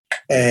time.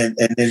 And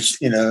then,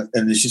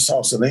 she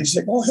saw Celine. She's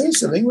like, oh, hey,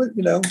 Celine,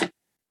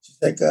 she's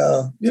like,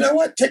 you know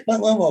what? Take my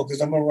limo because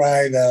I'm going to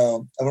ride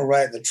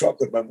in the truck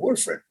with my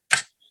boyfriend.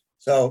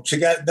 So she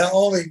got, not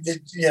only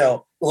did,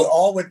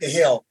 all went to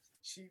hell,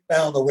 she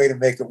found a way to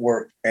make it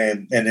work.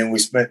 And then we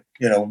spent,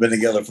 we've been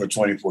together for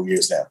 24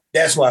 years now.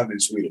 That's why I'm in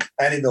Sweden.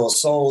 I didn't know a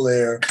soul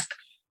there.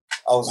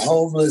 I was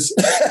homeless.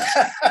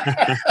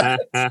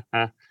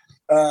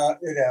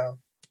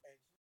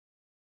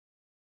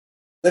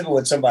 Living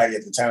with somebody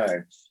at the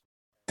time.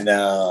 And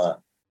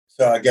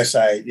so I guess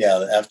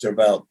after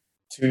about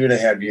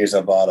 2.5 years, I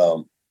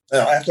bought,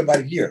 after about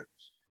a year,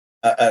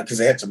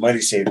 because I had some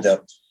money saved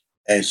up.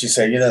 And she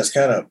said, it's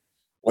kind of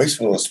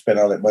wasteful to spend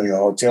all that money on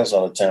hotels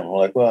all the time. I'm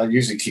like, well, I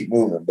usually keep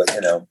moving, but,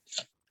 if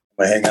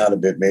I hang out a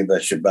bit, maybe I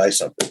should buy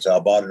something. So I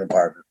bought an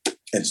apartment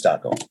in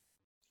Stockholm.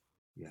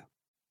 Yeah.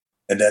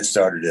 And that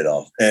started it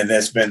off. And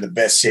that's been the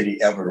best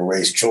city ever to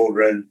raise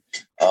children.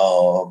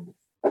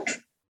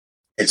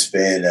 It's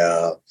been,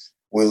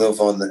 we live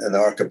in the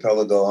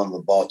archipelago on the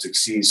Baltic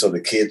Sea. So the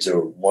kids are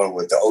one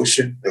with the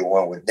ocean. They're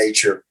one with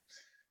nature.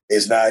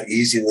 It's not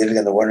easy living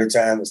in the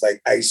wintertime. It's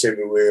like ice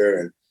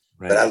everywhere.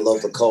 But I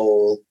love the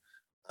cold.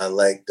 I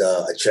like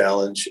a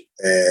challenge.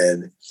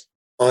 And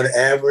on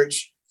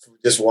average,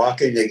 just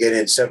walking, you get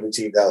in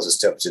 17,000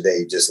 steps a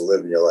day just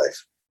living your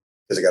life.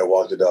 Because you got to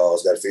walk the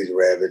dogs, got to feed the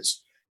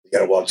rabbits, you got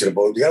to walk to the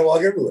boat, you got to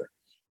walk everywhere.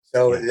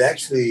 So it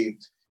actually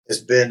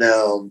has been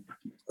a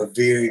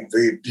very,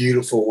 very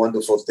beautiful,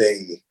 wonderful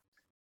thing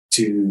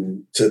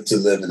to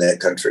live in that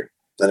country.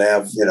 And I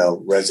have,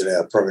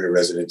 permanent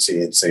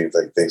residency and things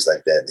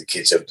like that. The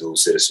kids have dual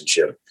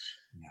citizenship.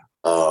 Yeah.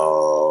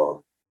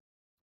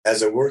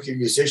 As a working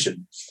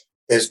musician,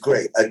 it's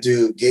great. I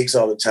do gigs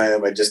all the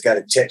time. I just got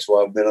a text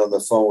while I've been on the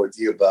phone with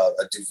you about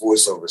I do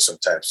voiceover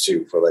sometimes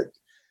too for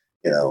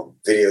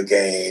video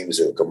games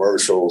or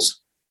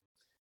commercials.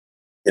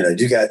 I'm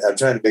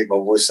trying to make my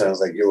voice sound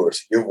like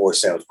yours. Your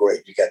voice sounds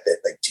great. You got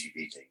that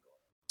TV thing.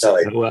 So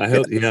I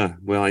hope. Yeah.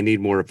 Well, I need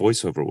more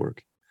voiceover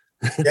work.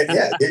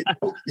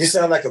 You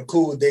sound like a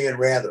cool Dan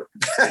Rather.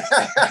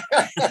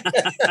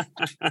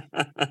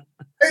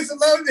 I used to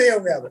love Dale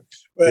Rather.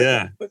 But,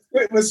 Yeah.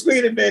 But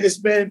Sweden, man, it's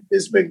been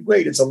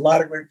great. It's a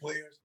lot of great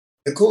players.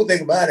 The cool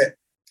thing about it,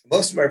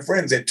 most of my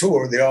friends that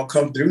tour, they all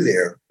come through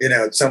there,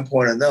 at some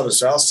point or another.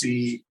 So I'll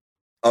see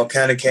all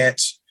kind of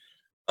cats.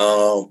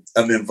 I'm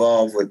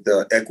involved with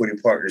the Equity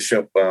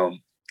Partnership and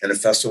a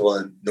festival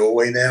in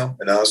Norway now,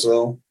 in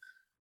Oslo.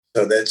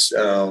 So that's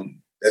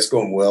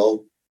going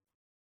well.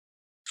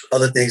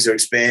 Other things are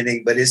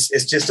expanding, but it's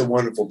just a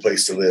wonderful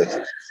place to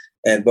live.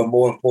 But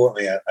more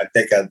importantly, I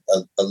think I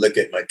look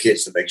at my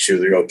kids to make sure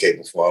they're okay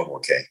before I'm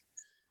okay.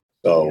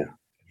 So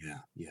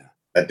yeah.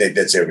 I think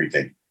that's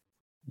everything.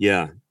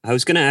 Yeah. I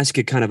was going to ask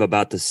you kind of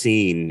about the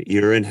scene.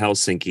 You're in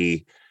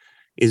Helsinki.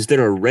 Is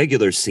there a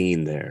regular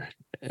scene there?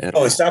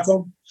 In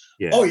Stockholm?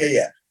 Yeah. Oh,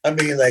 yeah. I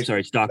mean,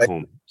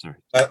 Stockholm. Sorry.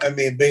 I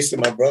mean,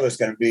 basically, my brother's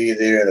going to be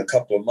there in a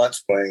couple of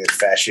months playing at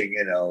Fasching.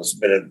 It's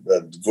been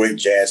a great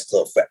jazz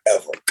club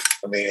forever.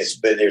 I mean, it's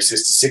been there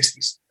since the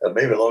 60s,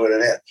 maybe longer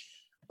than that.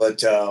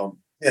 But,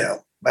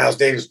 Miles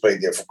Davis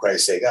played there, for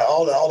Christ's sake.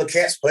 All the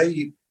cats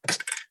played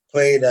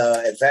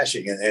at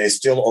Fasching, and it's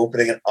still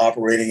opening and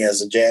operating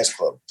as a jazz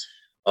club.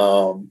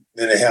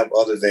 Then they have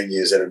other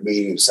venues that are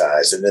medium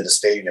sized, and then the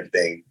stadium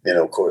thing,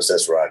 of course,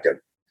 that's rocking.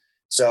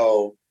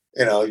 So,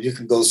 you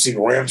can go see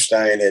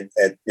Rammstein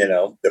at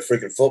the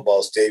freaking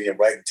football stadium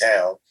right in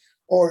town,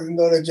 or you can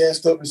go to a jazz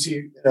club and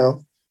see,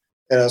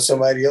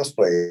 somebody else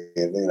play,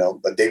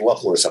 a Dave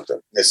Weckl or something.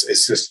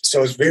 It's just,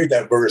 so it's very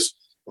diverse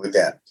with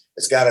that.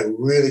 It's got a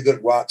really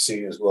good rock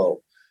scene as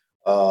well.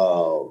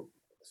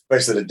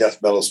 Especially the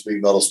death metal,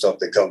 speed metal stuff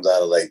that comes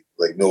out of like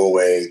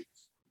Norway,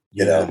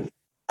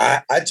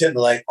 I tend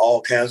to like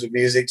all kinds of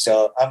music,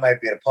 so I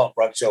might be at a punk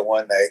rock show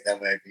one night, and I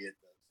might be at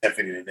the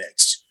symphony the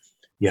next.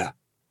 Yeah.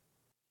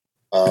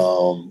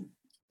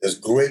 There's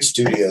great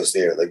studios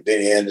there. Like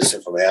Benny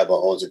Anderson from ABBA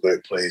owns a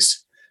great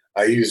place.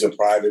 I use a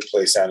private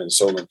place out in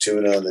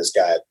Sollentuna that's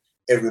got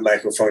every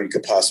microphone you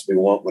could possibly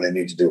want when I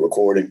need to do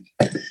recording.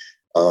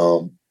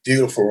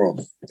 Beautiful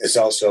room. It's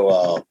also,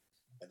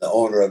 and the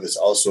owner of it's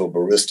also a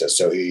barista,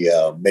 so he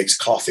makes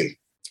coffee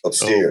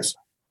upstairs.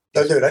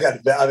 So, dude,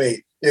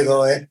 you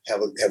go in,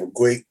 have a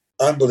great,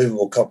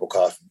 unbelievable cup of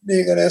coffee. Then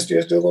you got to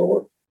downstairs, do a little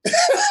work.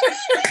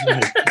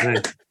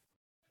 Nice.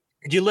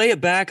 Could you lay it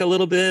back a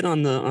little bit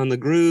on the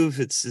groove?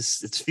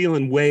 It's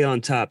feeling way on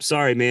top.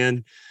 Sorry,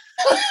 man.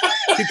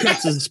 2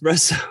 cups of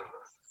espresso.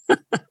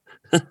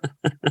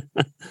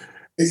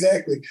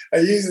 Exactly. I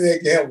usually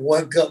have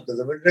 1 cup because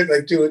I'm gonna drink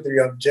like 2 or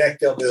 3. I'm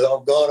jacked up.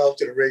 I'm gone off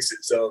to the races.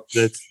 So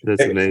that's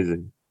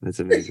amazing. That's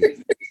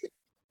amazing.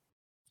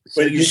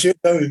 But you should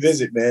come and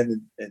visit,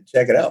 man, and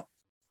check it out.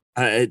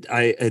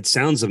 It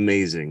sounds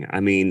amazing.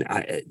 I mean,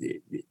 I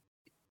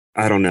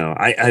don't know.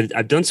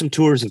 I've done some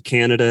tours of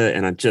Canada,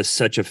 and I'm just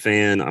such a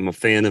fan. I'm a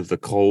fan of the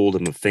cold.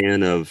 I'm a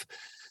fan of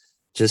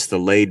just the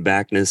laid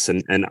backness,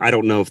 and I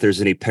don't know if there's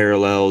any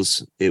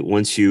parallels.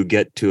 Once you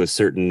get to a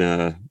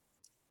certain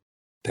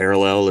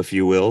parallel, if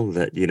you will,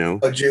 that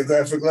a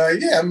geographic line.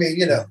 Yeah, I mean,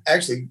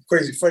 actually,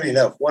 funny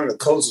enough, one of the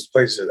coldest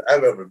places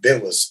I've ever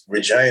been was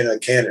Regina,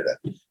 Canada.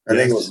 I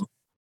think it was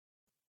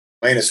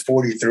minus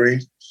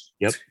 43.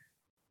 Yep.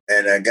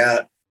 And I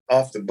got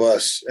off the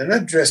bus, and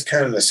I'm dressed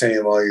kind of the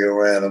same all year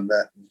round.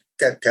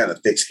 Got kind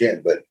of thick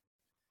skin, but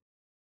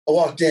I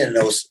walked in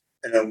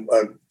and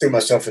I threw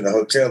myself in the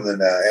hotel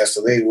and asked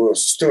the lady where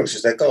was the store.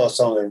 She's like, "Oh, it's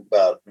only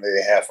about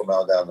maybe half a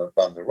mile down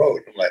the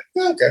road." I'm like,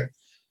 "Oh, okay."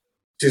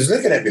 She was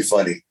looking at me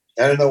funny.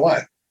 I don't know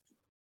why.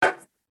 I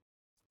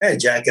had a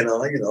jacket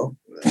on,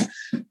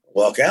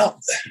 walk out.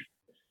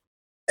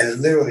 And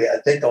literally,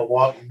 I think I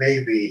walked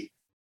maybe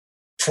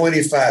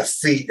 25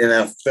 feet and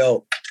I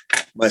felt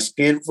my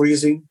skin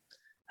freezing.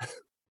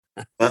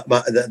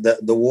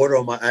 The water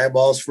on my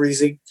eyeballs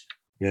freezing.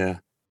 Yeah.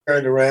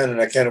 Turned around and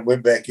I kind of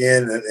went back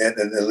in and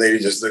the lady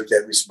just looked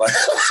at me smiling.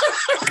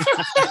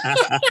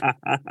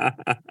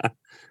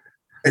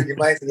 And you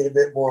might get a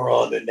bit more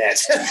on than that.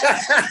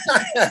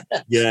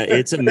 Yeah,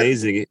 it's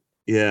amazing.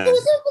 Yeah. It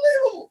was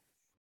unbelievable.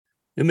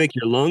 It'll make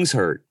your lungs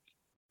hurt.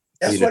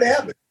 That's what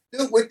happened.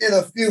 Dude, within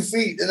a few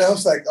feet. And I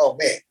was like, oh,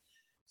 man.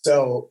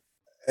 So,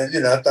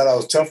 and, I thought I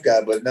was a tough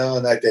guy, but no,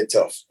 not that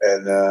tough.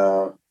 And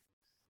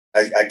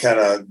I kind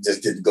of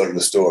just didn't go to the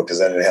store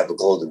because I didn't have the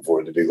clothing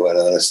for it, to be quite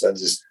honest. I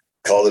just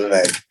called it a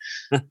night.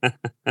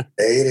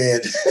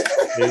 Ate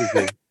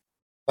it.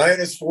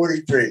 Minus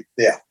 43.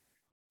 Yeah.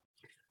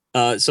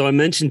 So I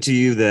mentioned to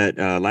you that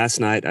last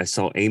night I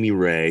saw Amy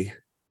Ray.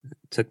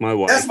 Took my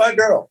wife. That's my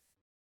girl.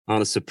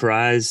 On a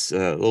surprise,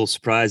 little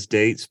surprise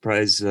date,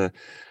 surprise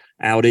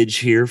outage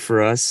here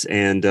for us,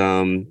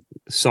 and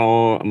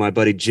saw my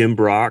buddy Jim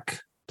Brock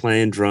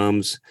playing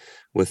drums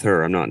with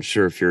her. I'm not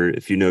sure if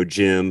you know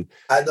Jim.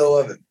 I know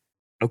of him.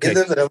 Okay. He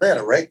lives in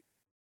Atlanta, right?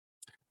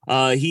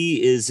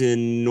 He is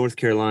in North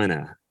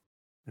Carolina,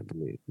 I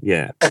believe.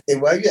 Yeah. Okay,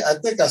 well, yeah, I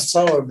think I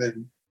saw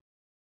him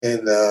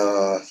in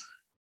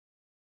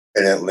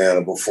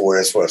Atlanta before.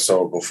 That's where I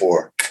saw him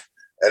before.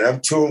 And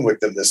I'm touring with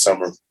them this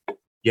summer.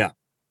 Yeah.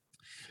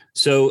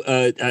 So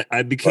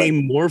I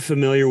became more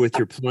familiar with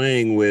your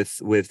playing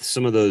with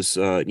some of those,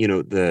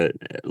 the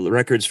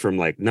records from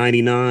like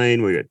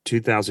 99, we got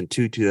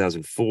 2002,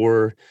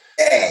 2004.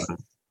 Yeah,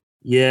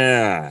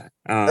 Yeah.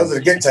 those are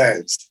the good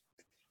times.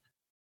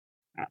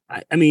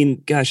 I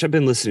mean, gosh, I've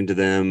been listening to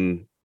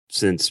them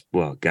since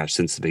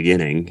the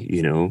beginning,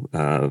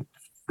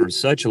 for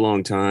such a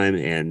long time.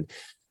 And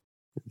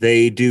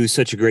they do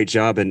such a great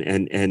job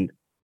and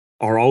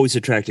are always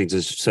attracting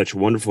to such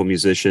wonderful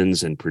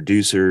musicians and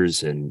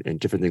producers and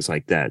different things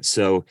like that.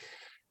 So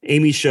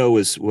Amy's show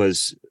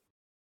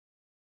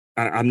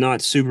I'm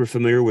not super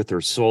familiar with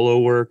her solo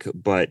work,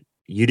 but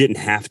you didn't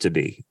have to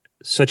be.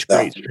 Such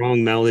great,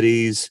 strong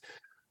melodies,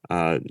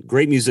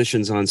 great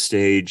musicians on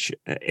stage,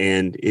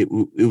 and it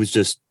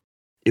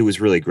was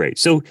really great.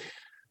 So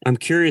I'm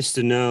curious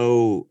to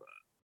know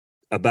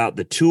about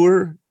the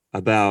tour,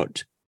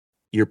 about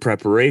your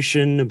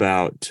preparation,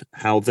 about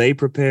how they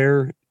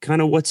prepare,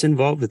 kind of what's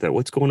involved with that.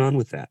 What's going on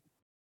with that?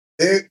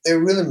 They're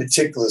really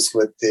meticulous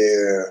with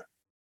their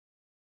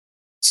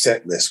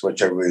set list,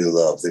 which I really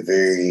love. They're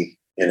very,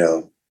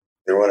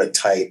 they're on a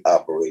tight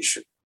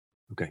operation.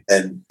 Okay.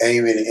 And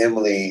Amy and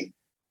Emily,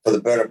 for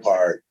the better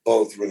part,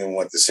 both really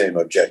want the same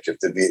objective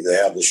to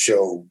have the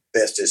show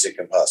best as it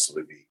can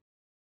possibly be.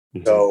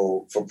 Mm-hmm.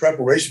 So for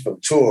preparation for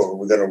the tour,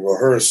 we're going to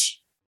rehearse,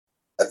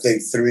 I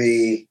think,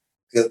 3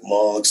 good,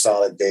 long,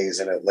 solid days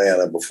in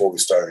Atlanta before we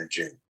start in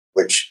June,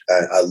 which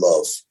I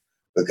love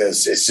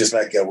because it's just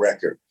like a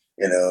record.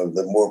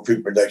 The more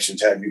pre-production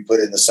time you put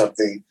into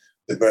something,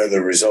 the better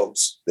the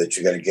results that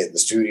you're going to get in the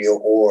studio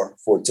or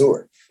for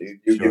tour.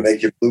 You can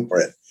make your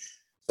blueprint.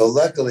 So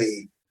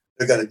luckily,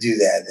 they're going to do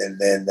that. And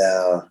then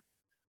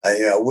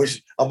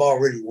I'm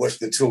already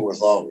wishing the tour was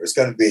longer. It's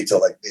going to be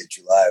until like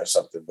mid-July or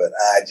something, but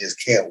I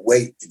just can't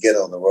wait to get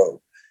on the road.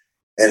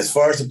 And as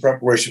far as the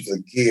preparation for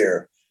the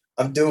gear,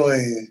 I'm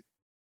doing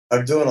a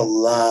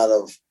lot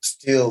of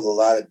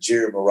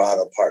Jerry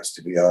Marotta parts,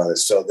 to be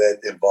honest. So that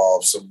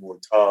involves some more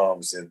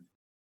toms and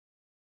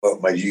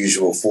what my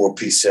usual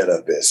 4-piece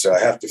setup is. So I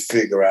have to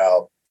figure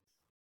out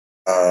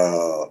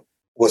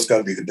what's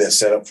going to be the best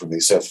setup for me.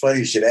 So funny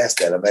you should ask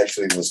that. I'm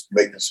actually was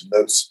making some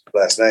notes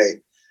last night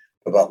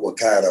about what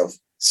kind of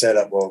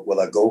setup will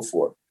I go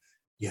for.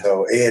 Yeah.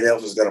 So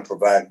A&F is going to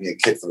provide me a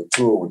kit for the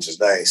tour, which is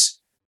nice.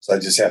 So I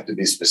just have to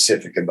be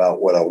specific about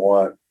what I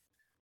want.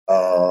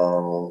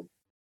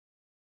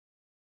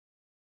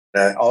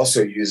 And I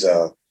also use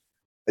a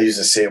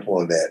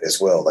sample in that as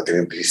well, like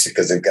an MPC,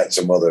 because they've got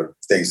some other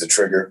things to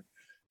trigger.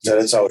 So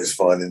that's always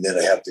fun. And then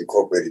I have to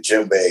incorporate a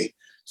djembe.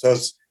 So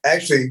it's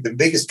actually the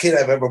biggest kit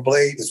I've ever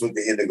played is with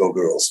the Indigo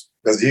Girls,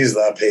 because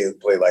usually I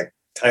play like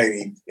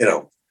tiny,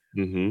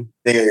 mm-hmm.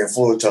 They are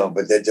full tone,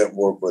 but that doesn't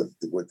work with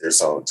their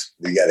songs.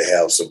 You got to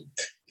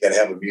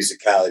have a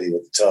musicality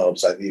with the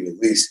toms. I need at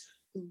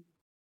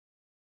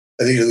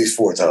least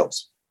 4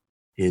 toms.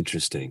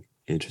 Interesting.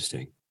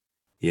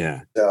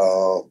 Yeah.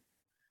 So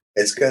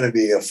it's going to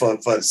be a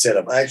fun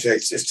setup. Actually,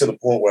 it's to the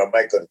point where I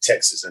might go to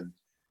Texas and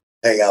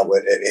hang out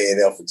at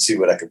A&F and see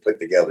what I can put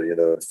together, in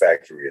the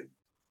factory. And,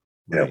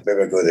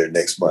 maybe I'll go there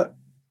next month.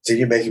 So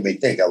you're making me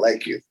think. I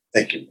like you.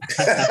 Thank you.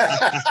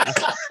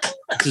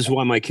 This is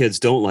why my kids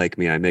don't like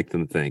me. I make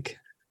them think.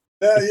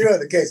 No, you're on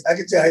the case. I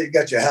can tell how you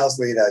got your house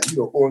laid out.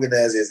 You are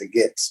organized as it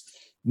gets.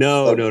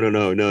 No.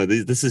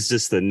 This is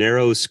just the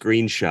narrow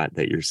screenshot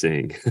that you're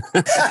seeing.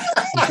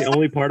 It's the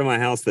only part of my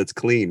house that's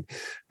clean.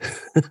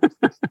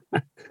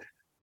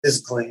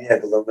 It's clean. Yeah,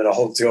 because I'm in a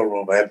hotel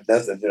room. I have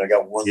nothing. I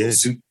got one little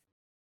suit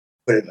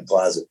put in the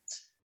closet.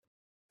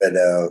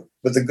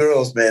 But the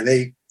girls, man,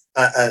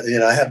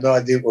 I have no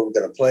idea what we're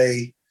going to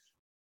play.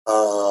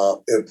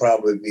 It'll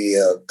probably be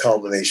a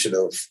combination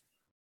of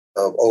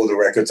older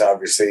records,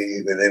 obviously,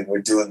 and then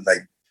we're doing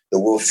like the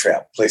Wolf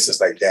Trap, places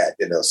like that,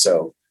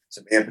 so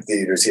some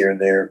amphitheaters here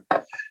and there.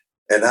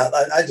 And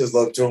I just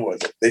love touring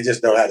with it. They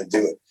just know how to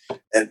do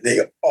it. And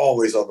they're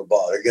always on the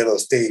ball. They get on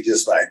stage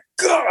just like,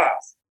 God.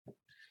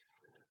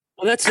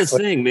 Well, that's the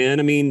thing,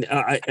 man. I mean,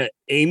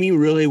 Amy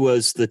really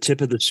was the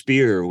tip of the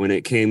spear when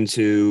it came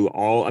to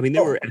all. I mean,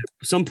 there were at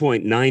some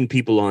point 9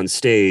 people on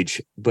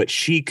stage, but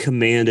she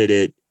commanded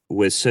it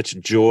with such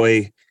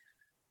joy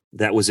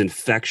that was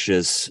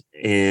infectious.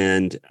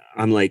 And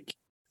I'm like,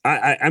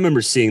 I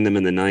remember seeing them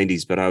in the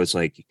 90s, but I was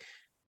like,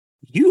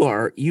 you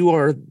are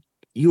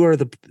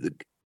the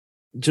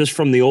just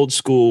from the old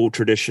school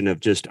tradition of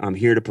just, I'm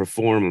here to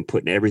perform. I'm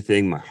putting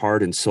everything, my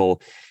heart and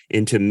soul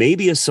into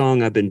maybe a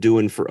song I've been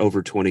doing for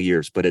over 20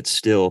 years, but it's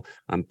still,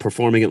 I'm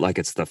performing it like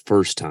it's the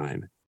first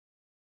time.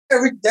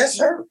 That's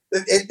her.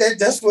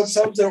 That's what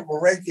sums it up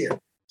right there.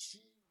 She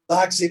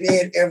locks it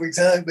in every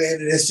time, man.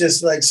 And it's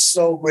just like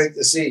so great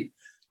to see.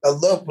 I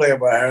love playing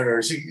behind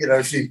her. She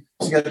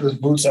got those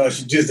boots on.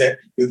 She does that,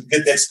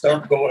 get that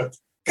stump going.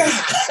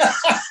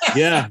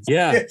 Yeah.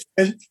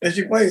 And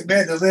she plays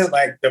mandolin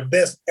like the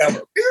best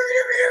ever.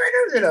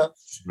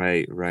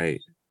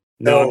 Right.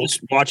 No, I'm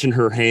just watching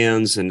her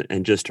hands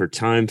and just her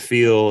time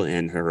feel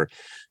and her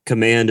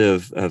command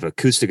of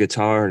acoustic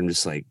guitar, and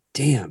just like,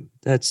 damn,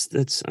 that's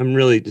I'm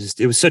really just,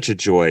 it was such a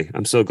joy.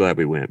 I'm so glad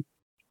we went.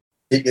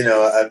 You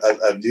know,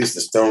 I've used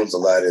the Stones a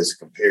lot as a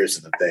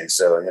comparison of things.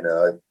 So, you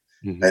know,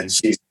 and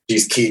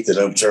she's Keith and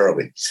I'm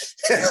Charlie.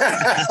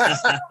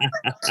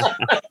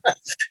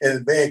 And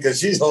the band, because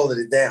she's holding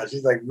it down.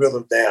 She's like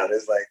rhythm down.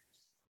 It's like,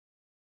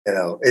 you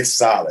know, it's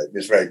solid.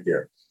 It's right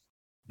there.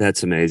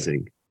 That's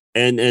amazing.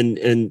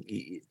 And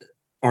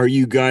are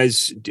you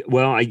guys,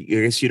 well, I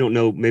guess you don't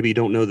know, maybe you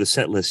don't know the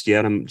set list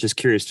yet. I'm just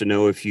curious to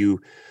know if you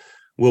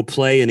will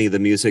play any of the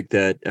music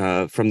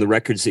that from the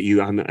records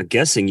that I'm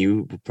guessing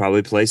you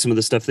probably play some of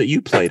the stuff that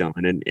you played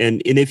on.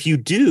 And if you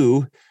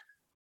do,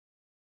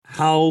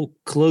 how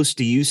close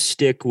do you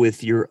stick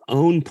with your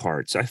own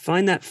parts? I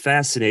find that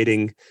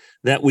fascinating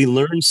that we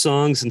learn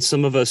songs and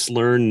some of us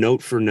learn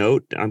note for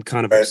note. I'm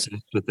kind of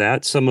obsessed with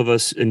that. Some of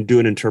us do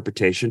an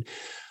interpretation.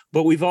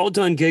 But we've all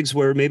done gigs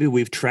where maybe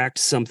we've tracked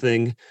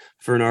something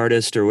for an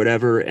artist or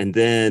whatever, and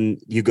then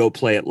you go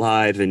play it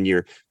live and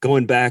you're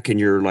going back and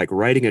you're like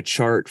writing a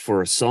chart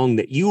for a song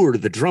that you were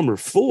the drummer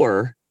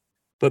for,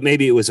 but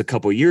maybe it was a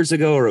couple years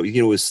ago, or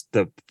it was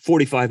the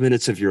 45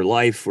 minutes of your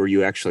life where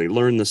you actually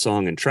learned the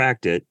song and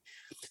tracked it.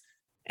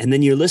 And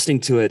then you're listening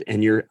to it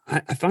and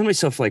I find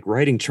myself like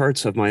writing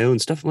charts of my own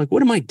stuff. I'm like,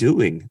 what am I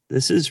doing?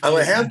 This is. I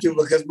would have to,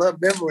 because my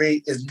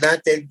memory is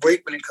not that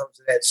great when it comes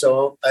to that.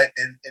 So,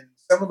 and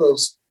some of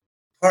those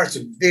parts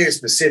are very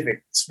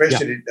specific,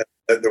 especially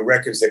the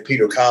records that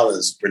Peter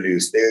Collins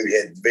produced. They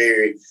had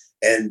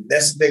and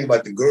that's the thing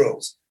about the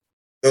girls.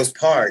 Those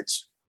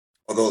parts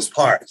are those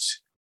parts.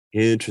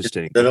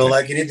 Interesting. They don't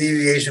like any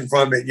deviation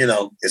from it. You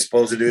know, it's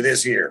supposed to do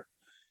this here.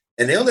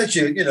 And they'll let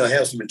you,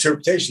 have some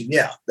interpretation.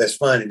 Yeah, that's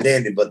fine and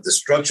dandy. But the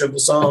structure of the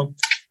song,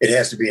 it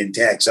has to be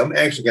intact. So I'm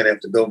actually going to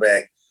have to go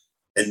back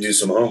and do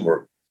some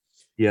homework.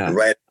 Yeah. And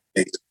write,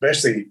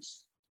 especially,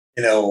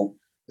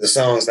 the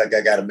songs like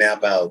I got to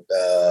map out.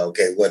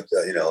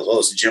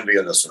 It's a Jimmy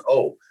on this one.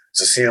 Oh,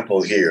 it's a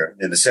sample here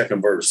in the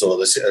second verse. So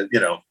let's, at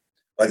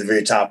the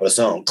very top of the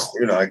song,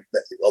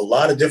 a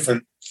lot of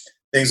different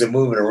things are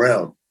moving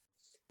around.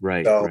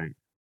 Right. So, right.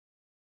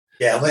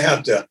 Yeah, I'm gonna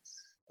have to. I'm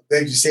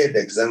glad you said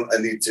that because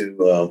I need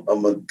to.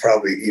 I'm gonna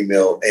probably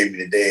email Amy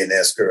today and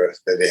ask her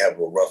that they have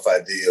a rough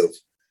idea of,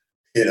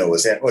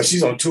 what's that. Well,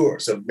 she's on tour,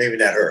 so maybe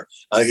not her.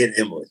 I'll get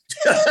Emily.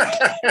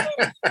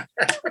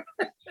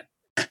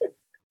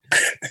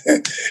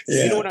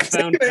 You know what I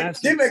found?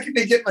 You're making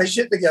me get my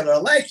shit together. I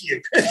like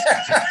you.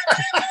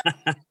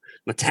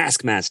 My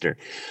taskmaster.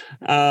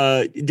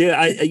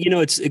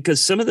 It's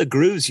because some of the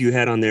grooves you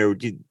had on there,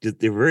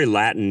 they're very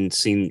Latin,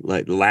 seem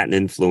like Latin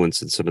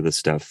influence in some of the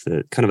stuff,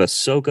 the kind of a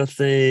soca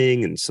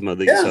thing and some of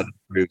these other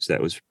groups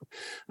that was,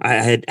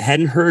 I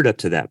hadn't heard up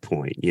to that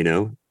point,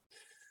 And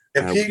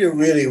Peter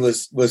really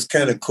was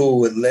kind of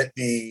cool and let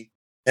me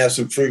have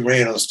some free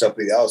reign on stuff.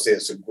 He also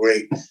had some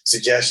great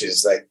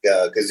suggestions, like,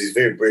 because he's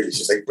very British.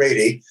 He's like,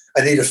 Brady,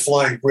 I need a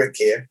flying brick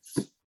here.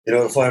 You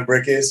know what a flying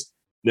brick is?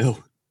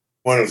 No.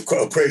 One of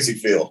a crazy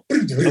feel.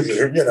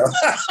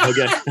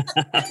 Okay.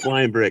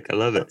 Flying brick. I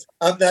love it.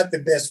 I'm not the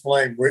best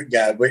flying brick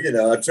guy, but,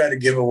 I tried to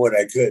give him what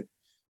I could.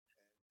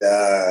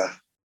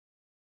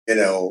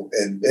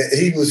 And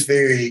he was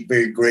very,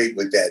 very great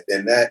with that.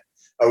 And that,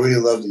 I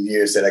really loved the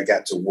years that I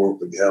got to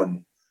work with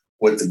him,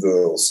 with the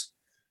girls.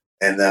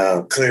 And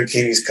Claire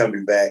Kinney's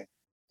coming back,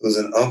 who's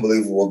an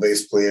unbelievable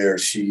bass player.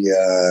 She,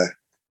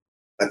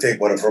 I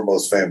think one of her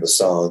most famous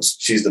songs,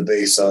 she's the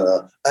bass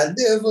on I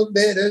Never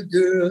Met a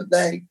Girl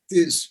Like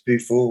This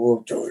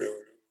Before.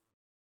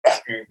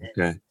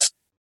 Okay.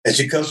 And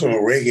she comes from a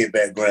reggae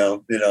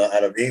background,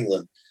 out of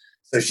England.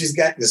 So she's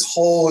got this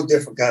whole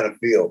different kind of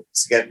feel.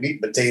 She's got meat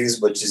and potatoes,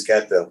 but she's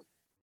got the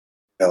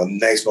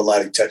nice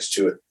melodic touch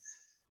to it.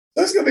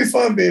 So it's gonna be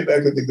fun being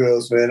back with the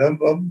girls, man. I'm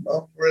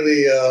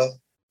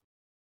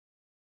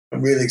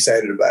really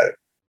excited about it.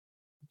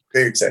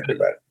 Very excited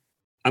about it.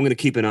 I'm going to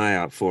keep an eye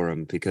out for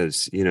him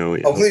because,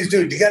 Oh, please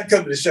do. You got to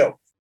come to the show.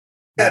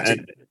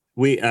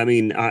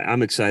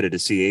 I'm excited to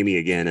see Amy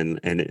again,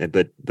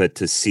 but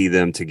to see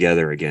them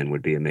together again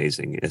would be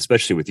amazing,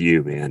 especially with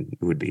you, man.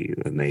 It would be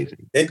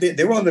amazing.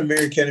 They won the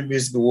American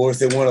Music Awards.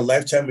 They won a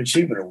Lifetime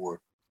Achievement Award.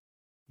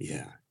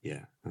 Yeah.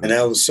 And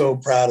I was so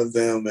proud of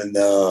them. And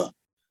so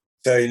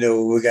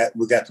we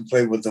got to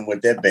play with them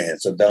with that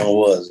band. So Don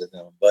was and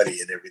Buddy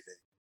and everything.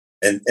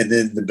 And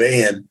then the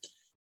band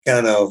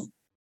kind of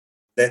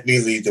let me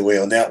lead the way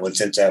on that one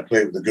since I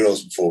played with the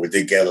girls before. We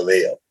did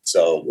Galileo.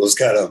 So it was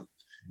kind of,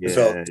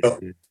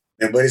 and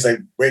Buddy's like,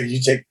 Brady, you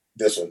take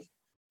this one.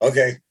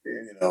 Okay.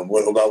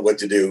 What about what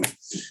to do?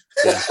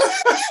 Yeah.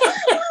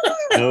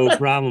 No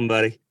problem,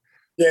 buddy.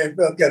 Yeah, it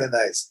felt kind of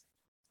nice.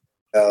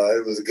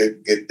 It was a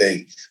good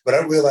thing. But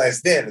I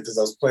realized then, because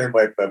I was playing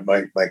my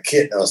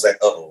kit, and I was like,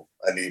 I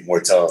need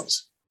more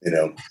toms,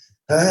 Yeah,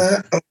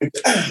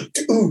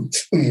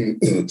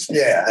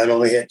 I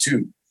only had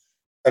two.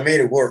 I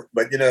made it work,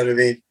 but you know what I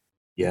mean?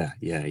 Yeah.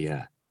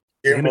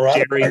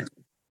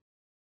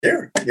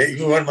 Jerry,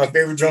 he's one of my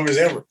favorite drummers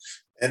ever.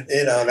 And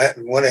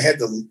when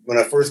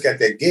I first got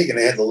that gig and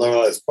I had to learn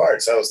all his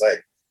parts, I was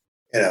like,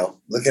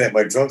 looking at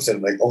my drum set,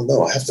 I'm like, oh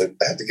no, I have to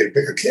get a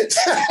bigger kit.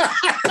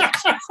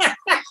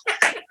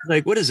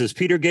 Like, what is this,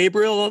 Peter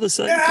Gabriel all of a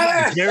sudden?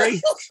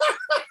 Jerry?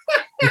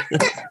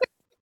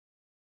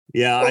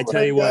 Yeah, I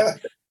tell you what.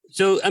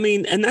 So, I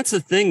mean, and that's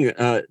the thing.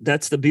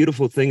 That's the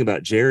beautiful thing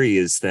about Jerry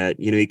is that,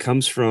 he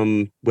comes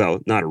from, well,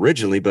 not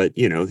originally, but,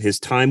 his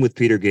time with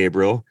Peter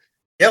Gabriel.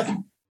 Yep.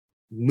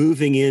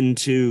 Moving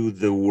into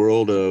the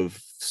world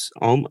of,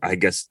 I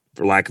guess,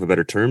 for lack of a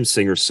better term,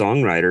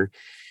 singer-songwriter.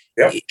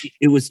 Yep.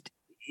 It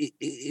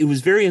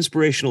was very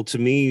inspirational to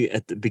me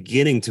at the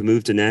beginning to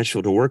move to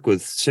Nashville to work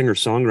with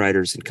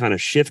singer-songwriters and kind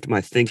of shift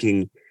my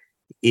thinking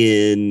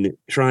in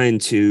trying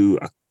to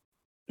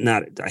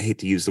I hate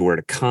to use the word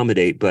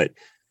accommodate, but,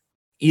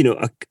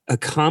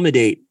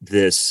 accommodate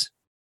this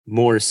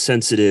more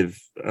sensitive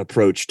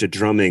approach to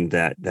drumming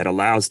that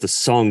allows the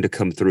song to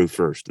come through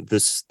first, the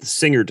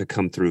singer to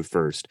come through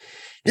first.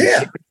 And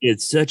yeah.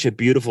 It's such a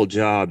beautiful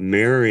job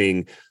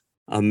marrying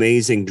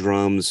amazing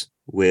drums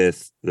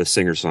with the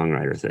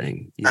singer-songwriter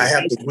thing. I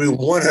have to agree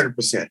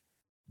 100%.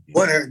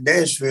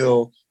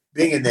 Nashville,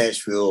 being in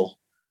Nashville,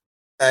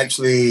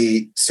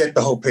 actually set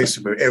the whole pace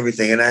for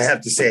everything. And I have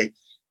to say,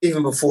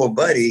 even before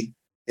Buddy,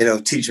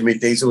 teaching me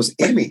things, it was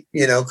Emmy,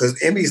 because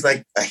Emmy's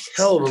like a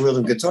hell of a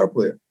rhythm guitar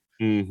player.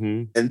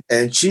 Mm-hmm.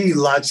 And she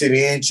locks it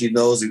in. She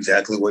knows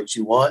exactly what she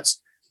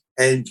wants.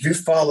 And you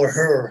follow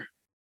her,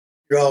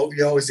 you're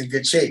always in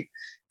good shape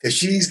because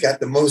she's got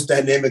the most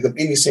dynamic of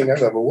any singer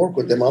I've ever worked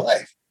with in my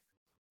life.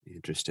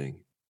 Interesting.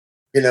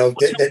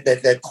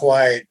 That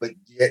quiet, but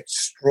yet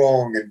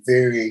strong and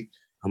very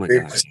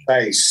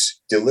precise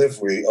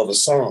delivery of a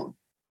song.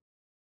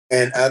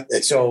 And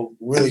so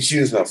really she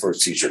was my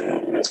first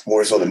teacher,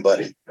 more so than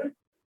Buddy.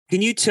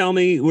 Can you tell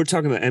me, we're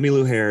talking about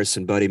Emmylou Harris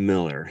and Buddy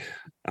Miller.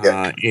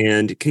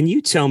 And can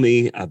you tell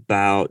me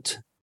about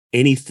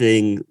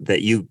anything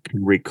that you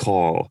can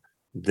recall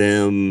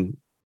them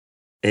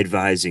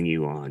advising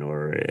you on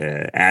or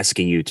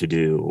asking you to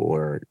do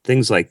or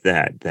things like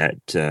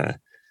that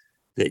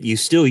you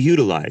still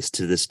utilize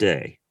to this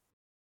day?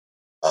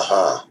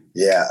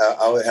 Yeah,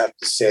 I would have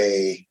to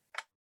say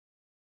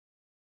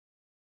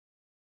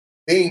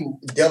being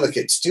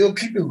delicate, still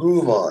keep your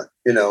groove on.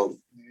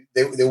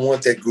 They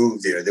want that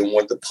groove there. They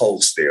want the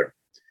pulse there.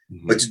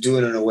 Mm-hmm. But to do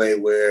it in a way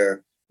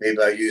where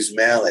maybe I use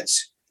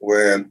mallets,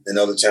 where in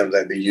other times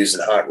I'd be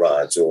using hot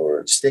rods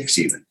or sticks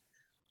even.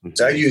 Mm-hmm.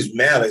 So I use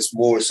mallets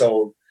more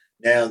so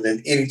now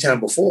than any time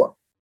before.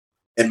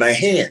 And my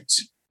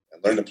hands. I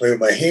learned to play with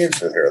my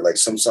hands with her. Like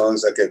some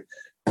songs I could,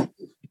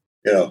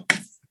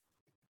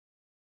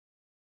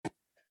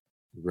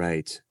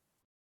 Right.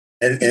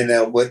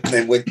 And what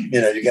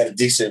you got a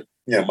decent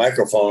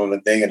microphone on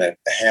the thing and a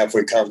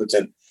halfway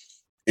competent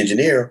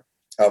engineer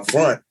up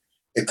front,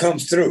 it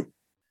comes through.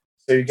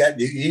 So you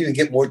even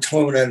get more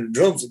tone out of the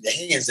drums with the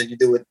hands than you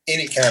do with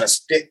any kind of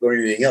stick or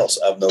anything else,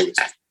 I've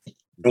noticed.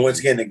 And once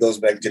again, it goes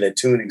back to that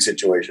tuning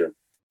situation.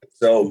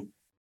 So,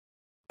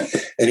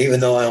 and even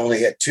though I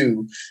only had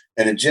two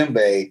and a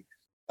djembe,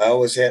 I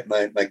always had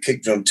my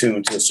kick drum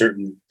tuned to a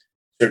certain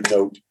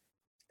note,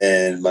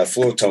 and my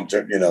floor tom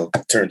turned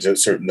to a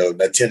certain note.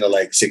 And I tend to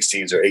like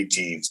 16s or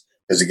 18s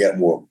because it got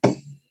more,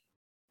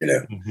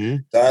 Mm-hmm.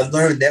 So I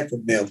learned that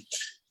from them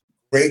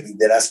greatly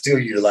that I still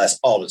utilize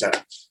all the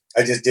time.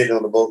 I just did it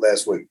on the boat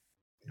last week.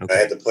 Okay. I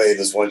had to play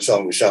this one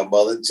song with Sean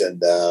Mullins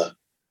and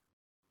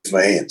use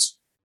my hands.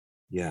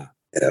 Yeah.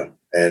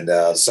 And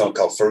a song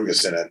called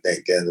Ferguson, I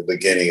think, in the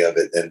beginning of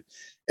it. And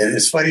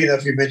it's funny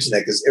enough you mentioned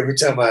that because every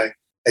time I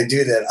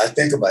do that, I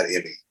think about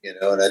Emmy,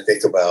 and I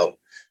think about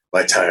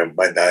my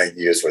 9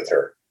 years with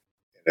her,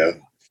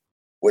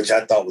 which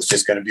I thought was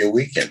just going to be a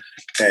weekend.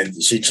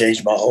 And she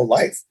changed my whole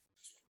life.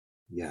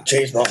 Yeah.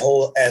 Changed my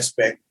whole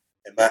aspect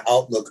and my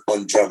outlook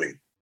on drumming.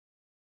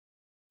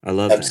 I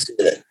love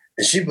that.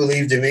 And she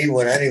believed in me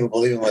when I didn't even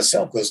believe in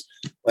myself. Because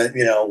when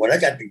I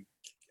got the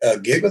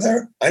gig with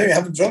her, I didn't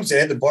have a drum set. I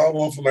had to borrow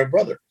one from my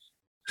brother.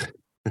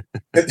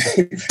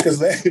 Because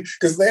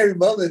Larry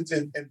Mullins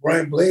and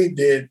Brian Blade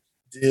did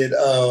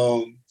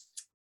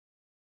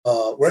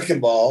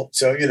Wrecking Ball.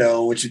 So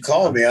when you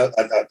called me, I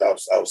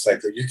was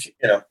like,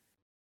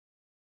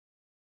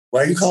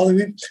 why are you calling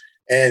me?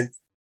 And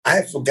I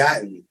had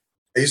forgotten.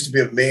 I used to be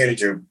a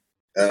manager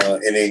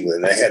in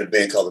England. I had a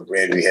band called the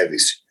Brand New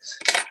Heavies.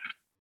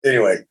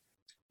 Anyway,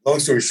 long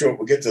story short,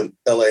 we'll get to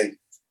LA.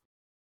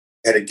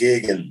 Had a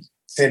gig in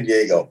San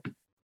Diego.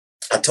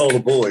 I told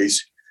the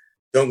boys,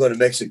 don't go to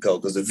Mexico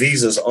because the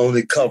visas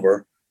only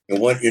cover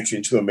one entry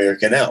into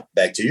America and out,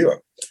 back to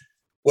Europe.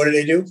 What do?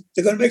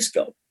 They go to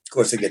Mexico. Of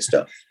course, they get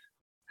stuff.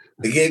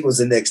 The gig was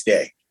the next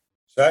day.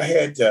 So I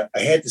had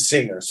to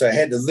sing her. So I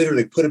had to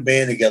literally put a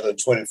band together in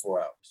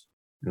 24 hours.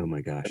 Oh,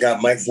 my gosh. I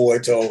got Mike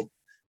Boito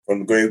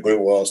from the Great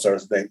Wall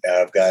Stars thing.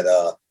 I've got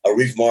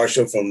Arif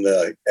Marshall from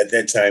at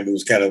that time, he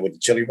was kind of with the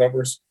Chili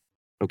Peppers.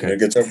 Okay.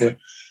 Guitar player.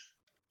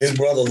 His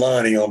brother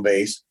Lonnie on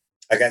bass.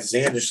 I got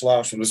Xander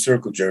Schloss from the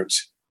Circle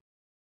Jerks.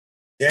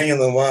 Daniel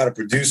Lamar, the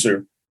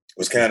producer,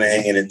 was kind of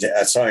hanging. And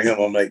I saw him.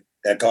 I'm like,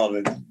 I called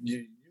him.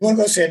 You want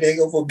to go to San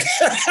Diego for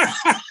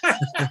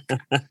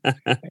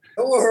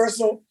no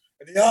rehearsal?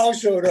 And they all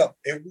showed up.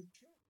 And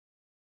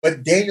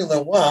But Daniel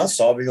Lanois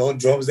saw me on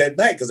drums that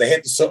night because I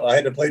had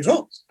to play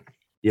drums.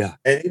 Yeah.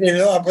 And he didn't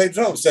know I played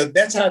drums. So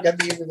that's how I got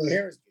the Emmylou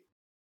Harris gig.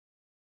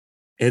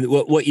 And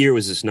what year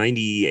was this?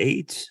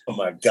 98? Oh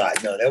my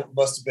God. No, that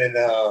must have been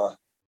no.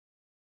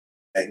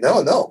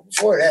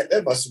 Before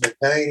that must have been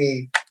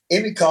 90.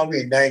 Emmy called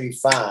me in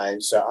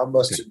 95. So that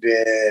must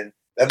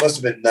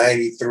have been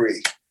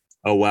 93.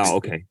 Oh wow.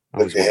 Okay.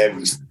 But they had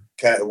me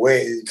kind of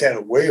way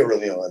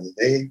early on.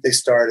 They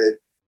started,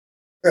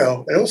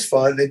 and it was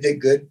fun. They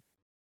did good.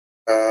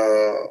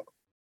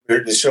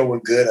 The show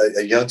went good.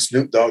 A young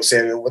Snoop Dogg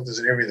sang with us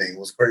and everything. It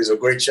was crazy. It was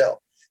a great show.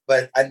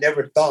 But I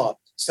never thought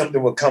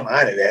something would come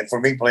out of that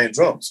for me playing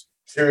drums.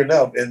 Sure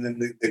enough, and then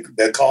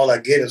the call I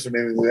get is from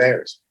Emmylou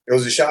Harris. It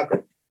was a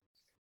shocker.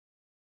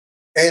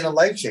 And a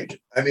life changer.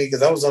 I mean,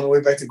 because I was on the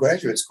way back to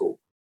graduate school.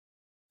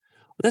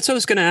 That's what I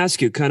was going to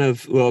ask you. Kind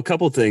of, well, a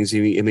couple of things. I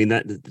mean,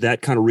 that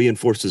kind of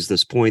reinforces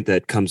this point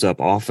that comes up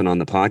often on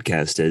the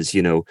podcast is,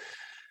 you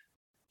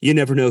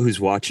never know who's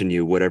watching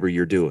you, whatever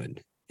you're doing.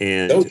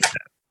 And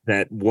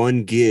that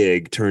one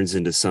gig turns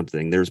into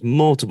something. There's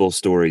multiple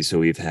stories that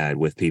we've had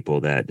with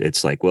people that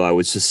it's like, well, I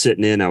was just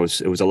sitting in, it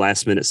was a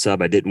last minute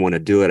sub. I didn't want to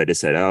do it. I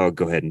just said, oh,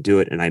 go ahead and do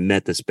it. And I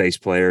met this bass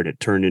player and it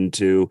turned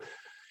into,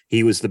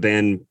 he was the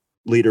band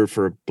leader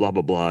for blah,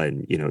 blah, blah.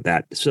 And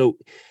that, so,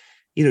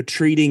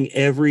 treating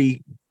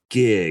every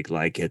gig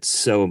like it's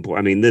so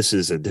important. I mean, this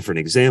is a different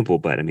example,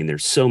 but I mean,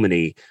 there's so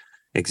many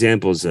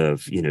examples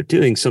of,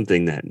 doing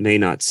something that may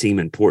not seem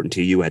important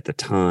to you at the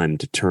time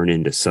to turn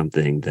into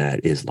something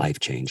that is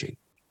life-changing.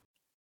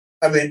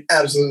 I mean,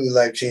 absolutely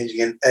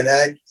life-changing.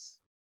 And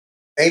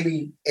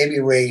Amy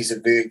Ray is a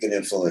very good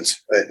influence.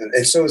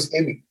 And so is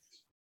Amy.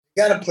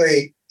 You got to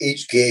play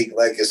each gig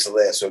like it's the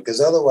last one,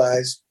 because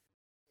otherwise,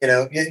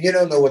 you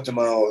don't know what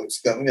tomorrow is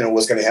going,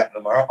 what's going to happen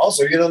tomorrow.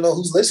 Also, you don't know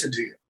who's listening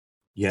to you.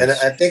 Yes. And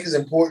I think it's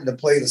important to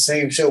play the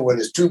same show, whether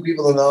it's 2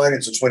 people in the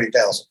audience or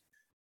 20,000.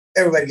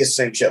 Everybody gets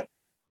the same show.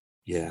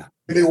 Yeah.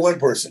 Maybe one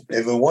person.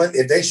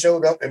 If they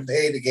showed up and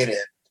paid to get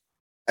in,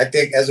 I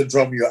think as a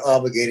drummer, you're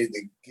obligated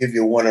to give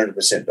your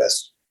 100%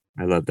 best.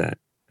 I love that.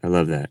 And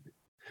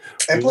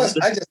plus,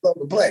 I just love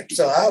to play.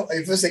 So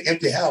if it's an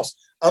empty house,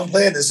 I'm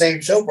playing the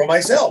same show for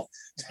myself.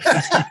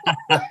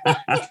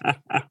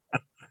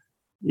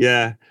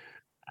 Yeah.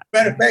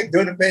 Matter of fact,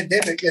 during the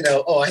pandemic,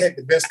 I had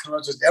the best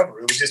concerts ever.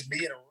 It was just me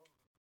in a room.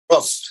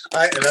 Well,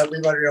 and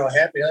everybody all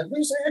happy. What are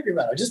you so happy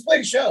about? I just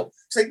played a show.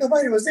 It's like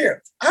nobody was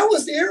there. I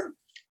was there.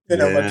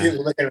 My kids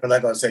were looking at me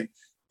like I was saying,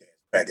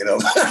 back it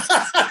up.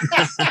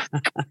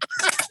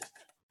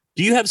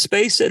 Do you have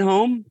space at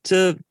home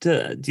do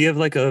you have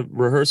like a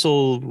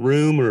rehearsal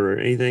room or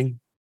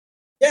anything?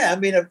 Yeah, I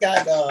mean, I've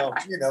got,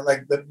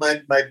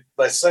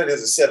 my son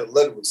has a set of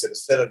living rooms, a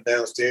set up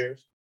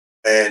downstairs.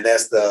 And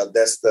that's the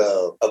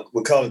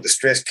we call it the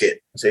stress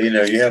kit. So,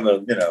 you have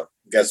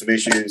got some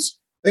issues.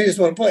 They just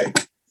want to play,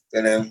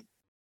 for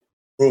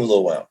a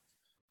little while.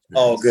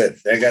 All good.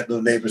 I got no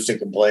neighbors to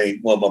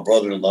complain. Well, my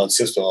brother-in-law and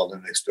sister-in-law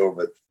live next door,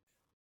 but,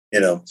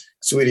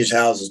 Swedish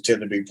houses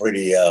tend to be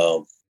pretty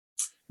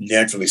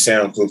naturally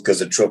soundproof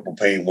because of triple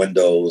pane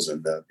windows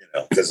and,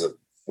 because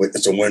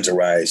it's a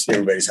winterized.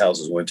 Everybody's house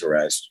is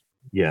winterized.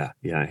 Yeah,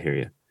 I hear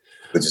you.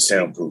 Which is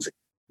soundproof.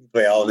 You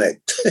play all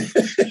night.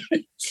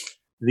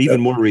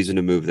 Even more reason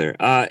to move there.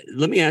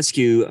 Let me ask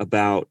you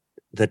about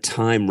the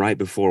time right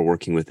before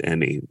working with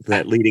Emmy,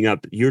 that leading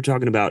up. You're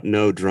talking about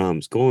no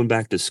drums, going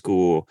back to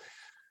school.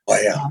 Oh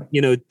yeah.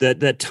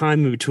 That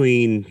time in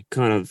between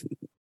kind of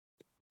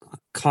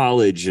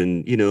college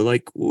and,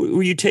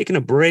 were you taking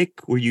a break?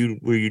 Were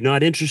you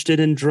not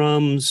interested in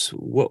drums?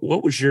 Where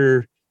was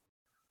your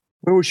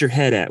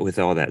head at with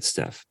all that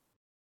stuff?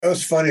 It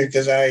was funny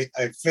because when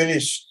I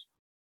finished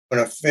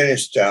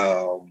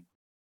high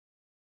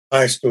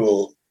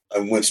school, I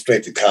went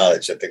straight to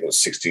college. I think it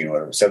was 16 or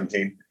whatever,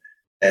 17.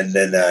 And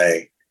then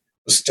I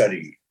was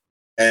studying.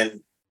 And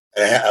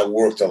I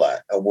worked a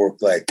lot. I worked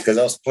because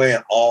I was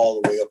playing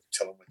all the way up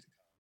until I went to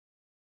college.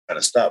 Kind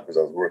of stopped because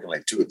I was working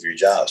 2 or 3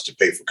 jobs to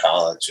pay for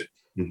college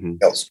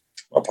and else,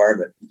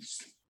 apartment.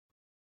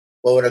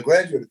 Well, when I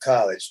graduated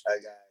college, I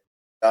got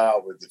a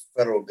job with the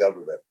federal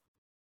government.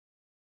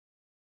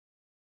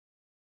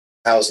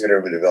 Housing and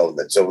Urban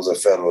Development. So it was a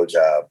federal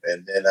job.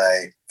 And then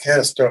I kind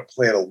of started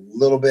playing a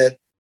little bit.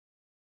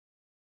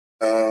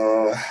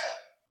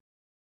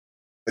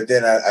 But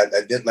then I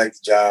didn't like the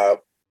job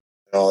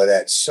and all of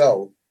that.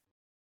 So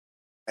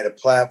I had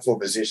applied for a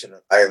position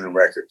at Island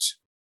Records.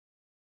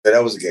 So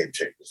that was a game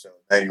changer. So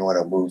in 91,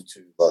 I moved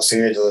to Los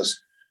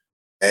Angeles,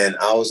 and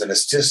I was an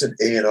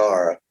assistant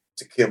A&R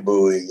to Kim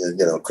Bowie,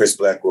 and Chris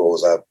Blackwell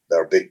was our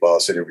big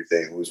boss and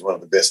everything, who was one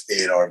of the best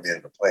A&R men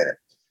on the planet.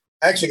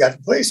 I actually got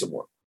to play some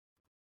more.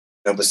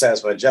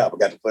 Besides my job, I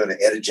got to play on an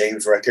Etta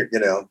James record. I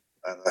don't know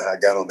how I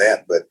got on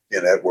that, but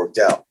that worked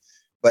out.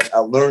 But I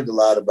learned a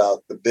lot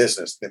about the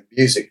business, the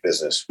music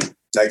business.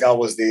 I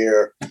was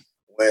there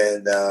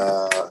when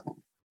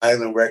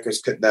Island Records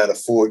could not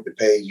afford to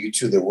pay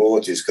U2 the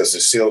royalties because the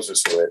sales were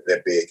so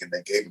that big, and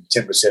they gave them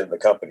 10% of the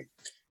company.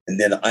 And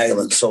then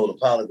Island sold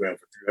Apollogram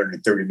for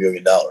 $330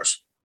 million.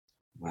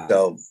 Wow.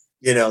 So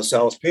So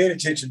I was paying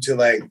attention to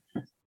like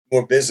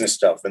more business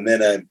stuff. And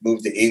then I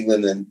moved to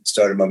England and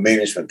started my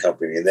management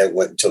company, and that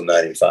went until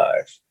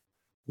 95.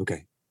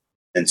 Okay.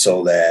 And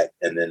sold that.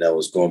 And then I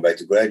was going back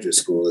to graduate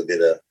school and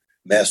did a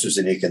master's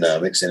in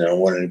economics, and I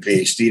wanted a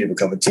PhD to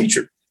become a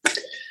teacher.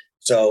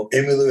 So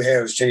Emmylou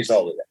Harris changed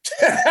all of that.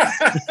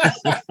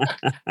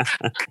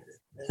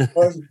 As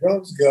far as the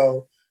drums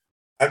go,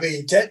 I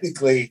mean,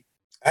 technically,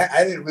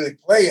 I didn't really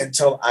play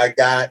until I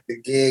got the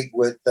gig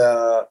with,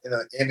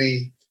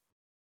 Emmy.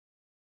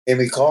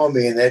 Emmy called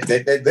me, and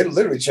they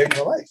literally changed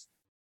my life.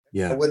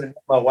 Yeah. I wouldn't have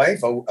met my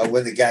wife. I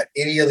wouldn't have got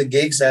any other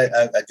gigs I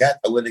got.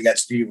 I wouldn't have got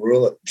Steve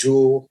Earle,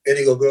 Jewel,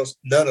 Indigo Girls,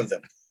 none of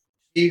them.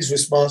 She's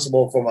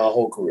responsible for my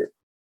whole career.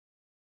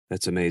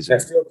 That's amazing. I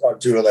still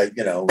talk to her like,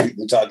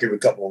 we talk every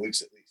couple of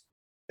weeks at least.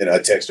 I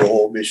text her,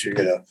 oh, miss you,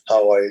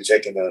 how are you?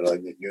 Checking on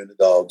like you and the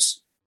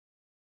dogs.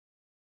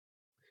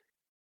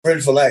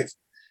 Friend for life.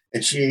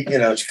 And she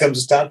comes to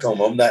Stockholm.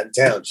 I'm not in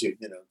town. She'll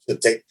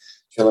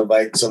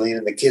invite Celine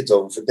and the kids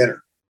over for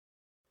dinner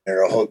at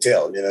her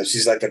hotel.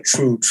 She's like a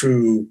true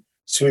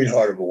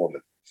sweetheart of a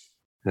woman.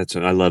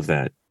 I love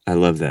that. I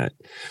love that.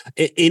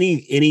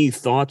 Any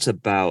thoughts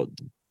about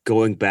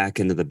going back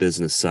into the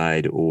business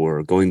side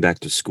or going back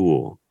to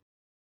school?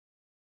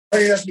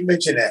 Funny enough you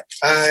mention that.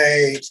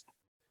 I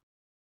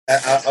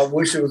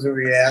wish it was a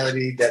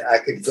reality that I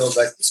could go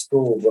back to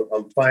school, but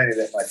I'm finding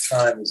that my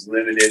time is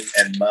limited,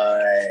 and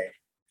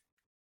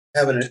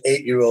having an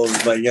 8-year-old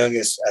is my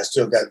youngest. I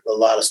still got a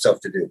lot of stuff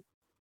to do.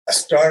 I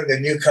started a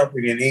new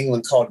company in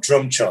England called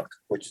Drum Chunk,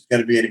 which is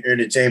going to be an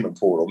entertainment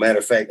portal. Matter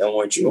of fact, I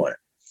want you on it.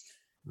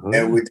 Oh.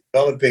 And we're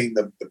developing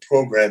the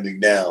programming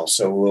now.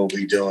 So we'll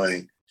be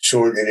doing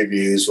short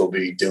interviews. We'll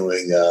be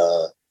doing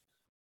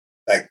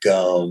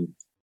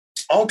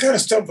all kind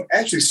of stuff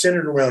actually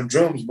centered around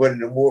drums, but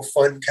in a more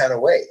fun kind of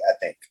way, I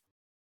think.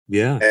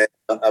 Yeah. And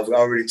I've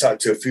already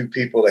talked to a few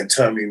people like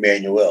Tommy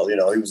Emmanuel. He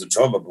was a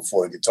drummer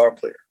before a guitar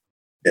player.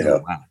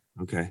 Oh, wow.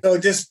 Okay. So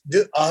just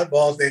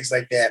oddball things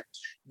like that.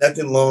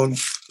 Nothing long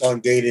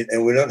dated.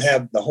 And we don't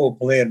have the whole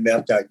plan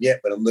mapped out yet,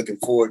 but I'm looking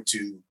forward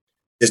to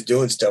just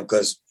doing stuff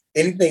because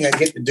anything I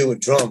get to do with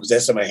drums,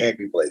 that's my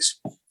happy place.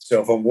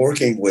 So if I'm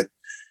working with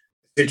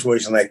a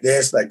situation like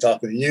this, like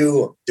talking to you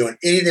or doing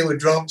anything with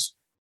drums,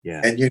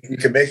 and you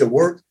can make it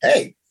work,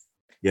 hey.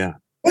 Yeah.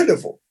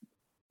 Wonderful.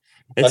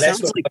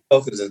 That's what my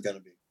focus is going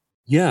to be.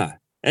 Yeah.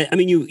 I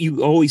mean,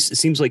 you always, it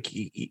seems like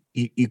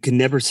you can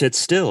never sit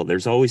still.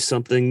 There's always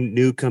something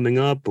new coming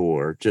up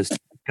or just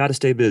got to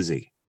stay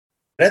busy.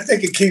 And I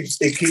think it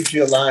keeps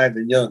you alive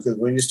and young, because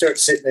when you start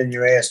sitting in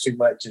your ass too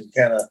much and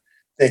kind of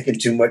thinking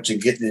too much and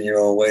getting in your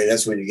own way,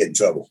 that's when you get in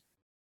trouble.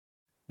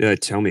 Yeah,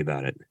 tell me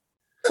about it.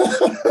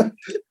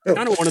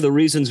 Kind of one of the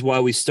reasons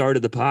why we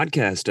started the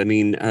podcast. I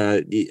mean,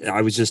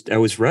 I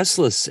was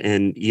restless,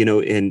 and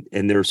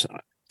and there's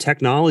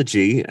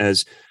technology,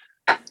 as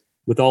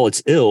with all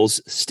its ills,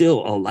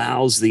 still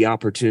allows the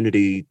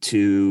opportunity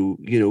to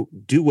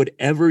do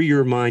whatever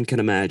your mind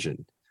can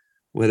imagine,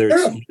 whether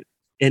it's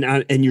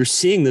and you're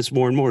seeing this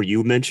more and more.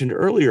 You mentioned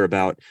earlier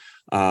about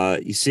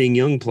you seeing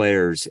young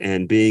players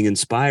and being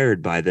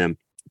inspired by them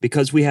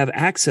because we have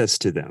access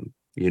to them.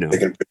 They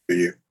can picture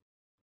you.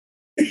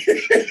 We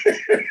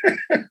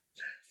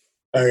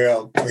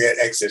had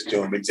access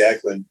to them,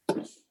 exactly.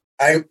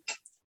 I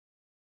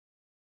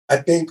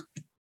think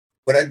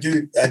what I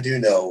do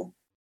know,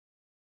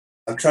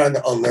 I'm trying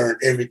to unlearn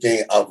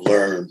everything I've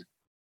learned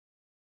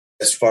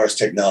as far as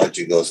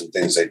technology goes and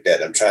things like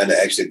that. I'm trying to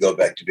actually go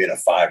back to being a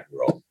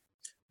 5-year-old.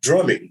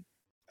 Drumming,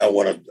 I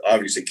want to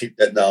obviously keep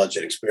that knowledge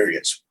and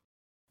experience.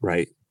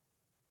 Right.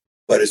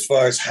 But as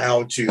far as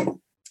how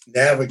to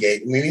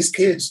navigate, I mean, these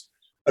kids,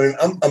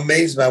 I'm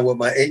amazed by what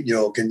my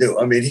 8-year-old can do.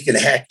 I mean, he can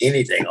hack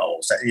anything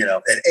almost, at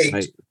 8.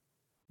 Right.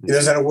 He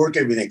knows how to work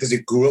everything because he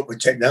grew up with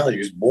technology.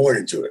 He was born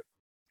into it.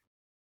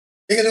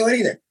 He can do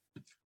anything.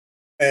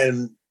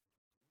 And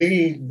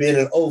me being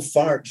an old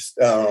fart,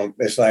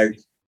 it's like,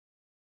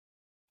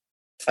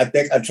 I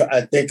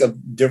think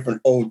of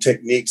different old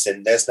techniques,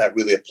 and that's not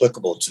really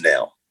applicable to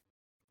now.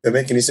 Does that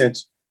make any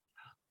sense?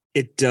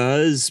 It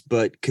does,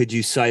 but could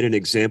you cite an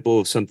example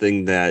of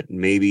something that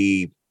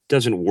maybe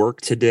doesn't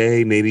work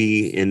today,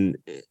 maybe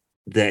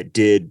that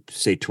did,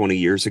 say, 20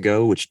 years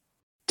ago, which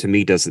to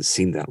me doesn't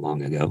seem that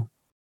long ago?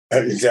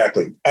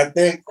 Exactly. I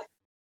think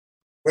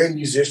when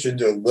musicians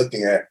are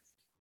looking at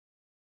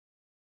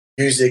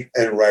music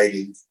and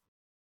writing,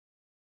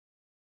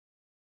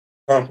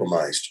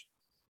 compromised.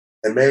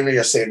 And mainly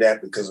I say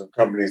that because of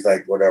companies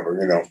like whatever,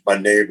 my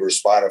neighbor,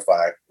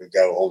 Spotify, the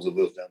guy who owns the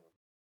wheels down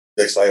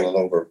the next island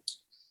over.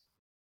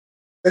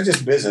 They're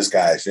just business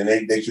guys, and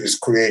they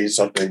just created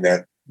something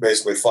that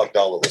basically fucked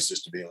all of us,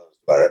 just to be honest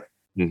about it.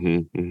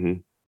 Mm-hmm, mm-hmm.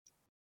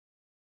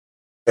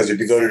 Because if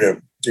you go to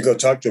them, you go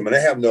talk to them, and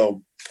they have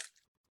no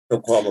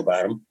qualm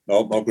about them.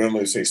 My grandmother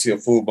would say, see a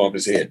fool bump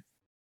his head.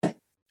 They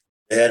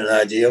had an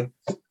idea,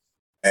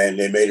 and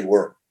they made it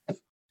work.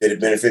 Did it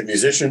benefit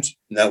musicians?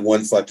 Not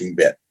one fucking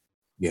bit.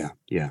 Yeah,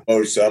 yeah.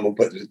 Oh, so I'm going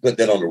to put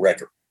that on the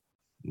record.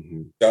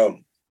 Mm-hmm. So,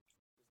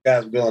 this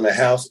guy's building a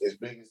house as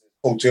big as the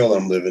hotel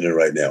I'm living in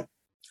right now.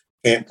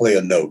 can't play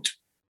a note.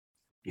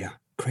 Yeah,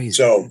 crazy.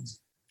 So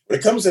when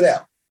it comes to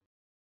that,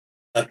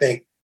 I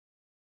think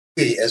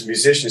we as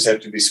musicians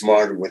have to be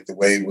smarter with the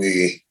way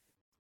we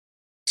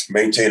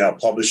maintain our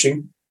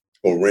publishing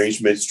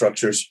arrangement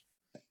structures,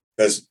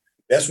 because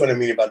that's what I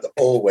mean about the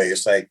old way.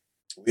 It's like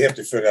we have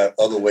to figure out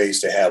other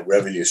ways to have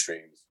revenue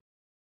streams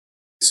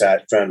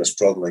besides trying to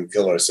struggle and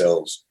kill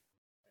ourselves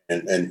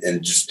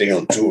and just stay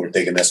on tour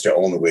thinking that's the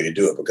only way to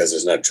do it, because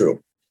it's not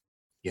true.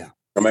 Yeah.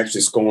 I'm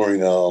actually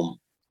scoring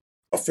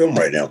a film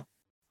right now.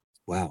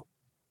 Wow.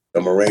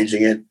 I'm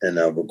arranging it, and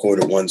I've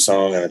recorded one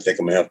song, and I think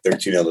I'm going to have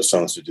 13 other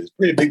songs to do. It's a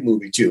pretty big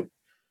movie, too.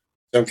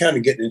 So I'm kind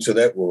of getting into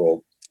that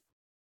world.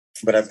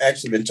 But I've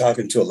actually been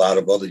talking to a lot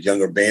of other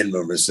younger band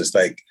members. It's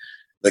like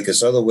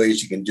there's other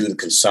ways you can do to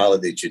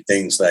consolidate your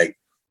things, like,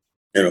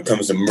 you know, it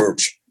comes to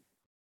merch.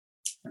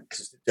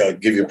 I'll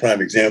give you a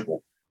prime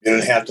example. You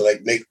don't have to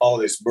like make all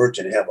this merch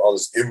and have all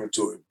this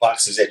inventory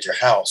boxes at your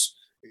house.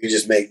 You can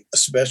just make a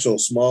special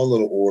small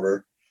little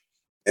order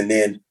and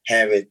then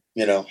have it,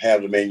 you know,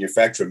 have the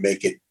manufacturer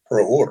make it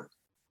per order.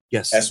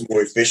 Yes. That's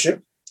more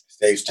efficient,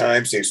 saves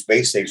time, saves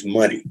space, saves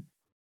money.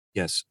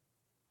 Yes.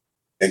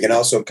 They can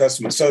also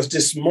customize. So it's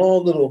just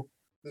small little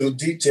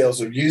details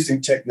of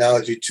using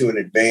technology to an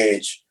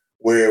advantage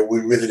where we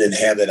really didn't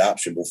have that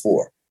option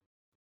before.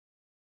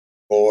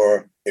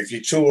 Or if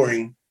you're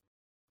touring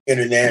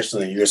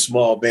internationally, you're a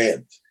small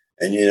band,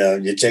 and you know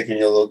you're taking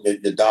your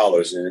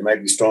dollars, and it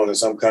might be strong in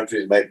some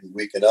countries, it might be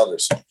weak in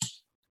others.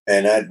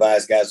 And I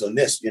advise guys on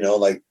this, you know,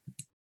 like,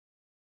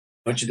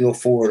 why don't you do a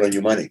forward on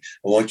your money?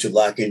 Or why don't you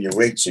lock in your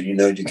rate so you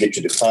know you get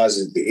your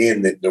deposit at the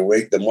end, that the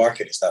rate, the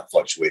market is not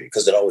fluctuating,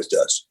 because it always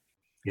does.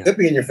 Yeah. Could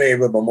be in your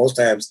favor, but most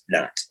times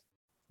not.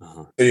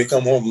 Uh-huh. So you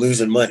come home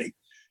losing money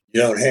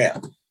you don't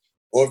have.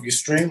 Or if you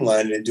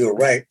streamline it and do it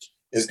right,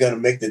 it's going to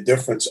make the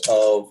difference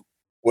of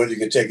whether you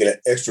can take an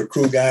extra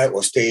crew guy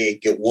or stay,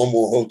 get one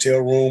more hotel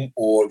room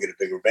or get a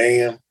bigger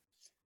van.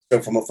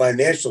 So from a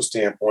financial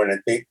standpoint, I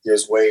think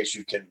there's ways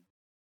you can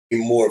be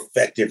more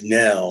effective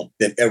now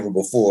than ever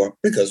before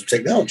because of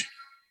technology.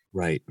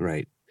 Right,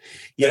 right.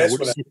 Yeah,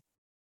 Yeah,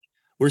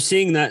 we're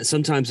seeing that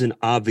sometimes in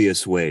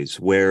obvious ways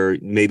where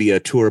maybe a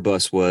tour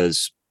bus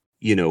was,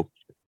 you know,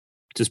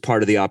 just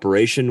part of the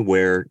operation,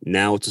 where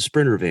now it's a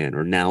Sprinter van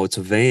or now it's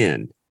a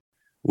van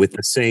with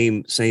the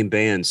same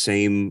band,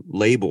 same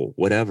label,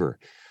 whatever.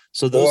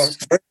 So those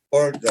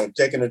or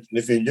taking it,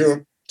 if you're in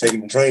Europe,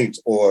 taking the trains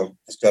or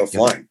instead of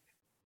flying.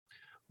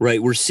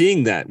 Right, we're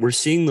seeing that. We're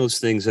seeing those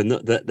things, and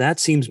that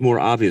seems more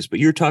obvious. But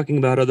you're talking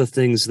about other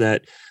things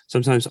that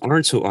sometimes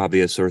aren't so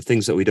obvious, or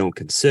things that we don't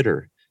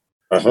consider.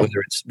 Uh-huh.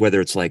 Whether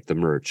it's like the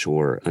merch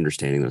or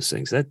understanding those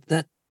things.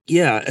 That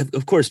yeah,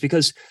 of course,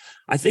 because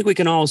I think we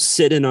can all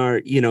sit in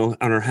our, you know,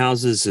 on our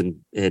houses and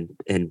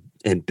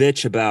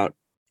bitch about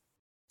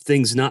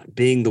things not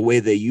being the way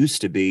they used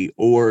to be,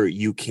 or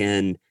you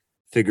can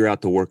figure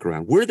out the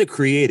workaround. We're the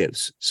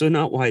creatives, so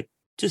not why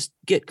just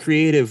get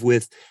creative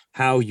with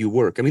how you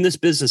work. I mean, this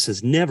business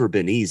has never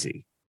been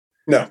easy.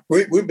 No,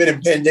 we've been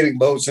in pandemic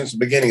mode since the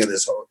beginning of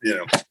this whole, you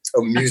know,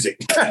 of music.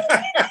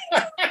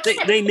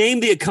 They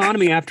named the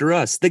economy after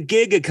us, the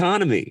gig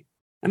economy.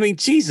 I mean,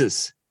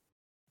 Jesus,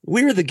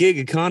 we're the gig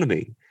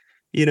economy.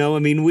 You know, I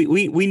mean,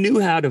 we knew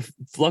how to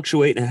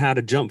fluctuate and how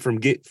to jump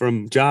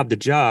from job to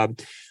job.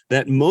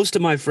 That most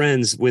of my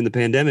friends, when the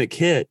pandemic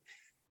hit,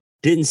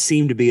 didn't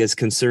seem to be as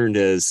concerned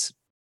as,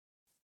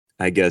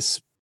 I guess,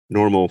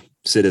 normal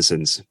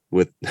citizens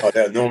with. Oh,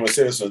 that normal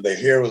citizens, their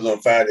hair was on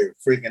fire. They were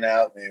freaking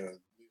out. They were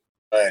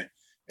fine.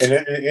 And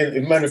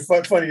it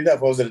funny enough,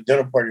 I was at a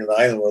dinner party on the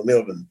island where I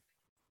live, and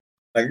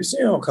like, you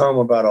see how calm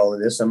about all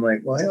of this. I'm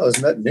like, well, hell, it's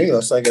nothing new.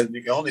 It's like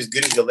all these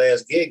good as your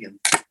last gig, and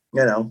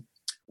you know,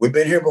 we've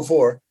been here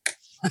before.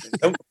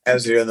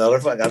 As here another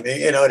fun. I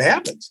mean, you know, it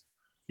happens.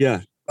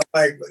 Yeah.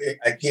 I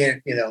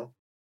can't, you know.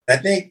 I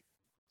think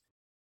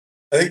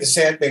the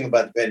sad thing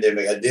about the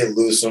pandemic, I did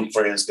lose some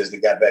friends because they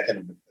got back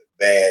into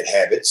bad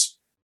habits.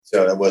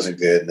 So that wasn't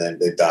good. And then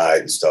they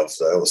died and stuff.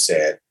 So it was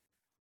sad.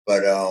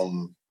 But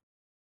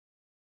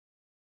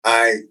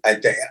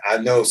I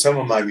know some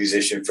of my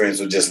musician friends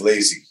were just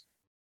lazy.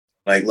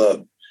 Like,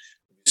 look,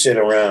 sit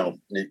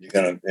around, you're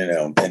gonna, you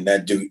know, and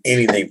not do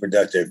anything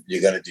productive,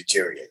 you're gonna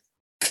deteriorate.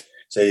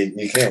 So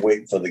you can't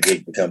wait for the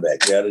gig to come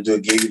back. You got to do a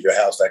gig at your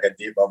house like I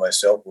did by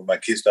myself when my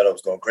kids thought I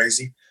was going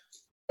crazy.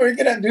 Or you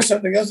get out and do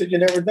something else that you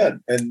never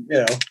done. And, you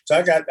know, so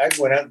I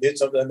went out and did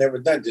something I never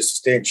done just to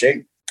stay in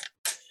shape.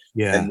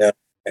 Yeah.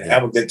 And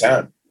have a good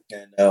time.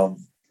 And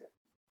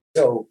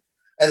so,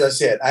 as I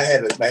said, I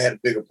had a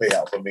bigger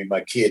payout. I mean,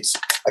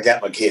 I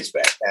got my kids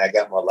back. And I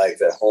got my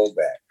life at home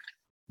back.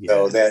 Yeah.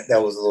 So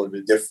that was a little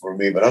bit different for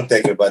me. But I'm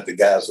thinking about the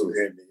guys who were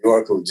here in New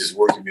York who were just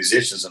working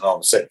musicians and all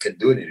of a sudden couldn't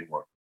do it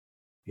anymore.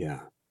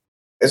 Yeah.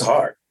 It's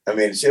hard. I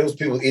mean, there was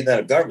people eating out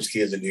of garbage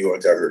cans in New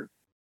York, I heard.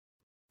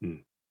 And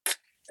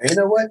you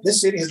know what?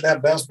 This city has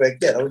not bounced back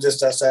yet. I was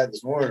just outside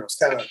this morning.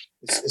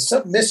 It's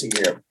something missing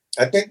here.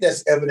 I think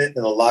that's evident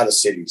in a lot of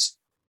cities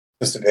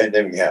since the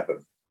pandemic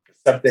happened.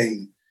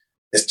 Something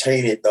has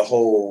tainted the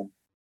whole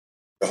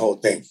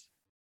thing.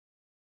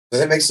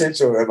 Does that make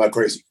sense, or am I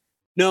crazy?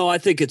 No, I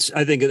think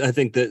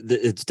that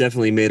it's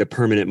definitely made a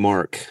permanent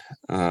mark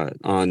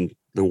on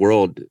the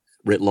world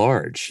writ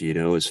large,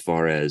 as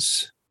far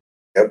as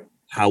Yep.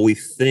 how we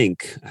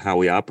think, how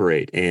we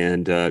operate.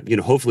 And,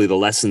 hopefully the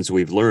lessons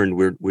we've learned,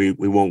 we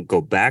won't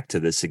go back to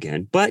this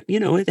again, but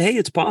hey,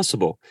 it's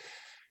possible.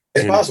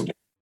 It's possible.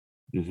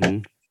 Mm-hmm.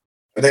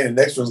 I think the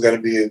next one's going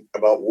to be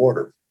about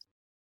water.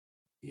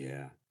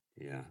 Yeah.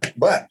 Yeah.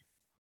 But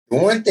the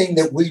one thing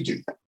that we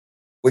do,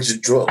 which is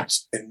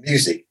drums and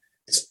music,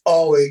 it's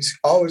always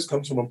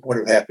comes from a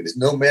point of happiness.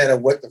 No matter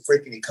what the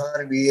freaking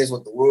economy is,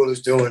 what the world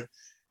is doing,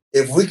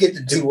 if we get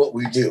to do what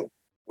we do,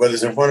 whether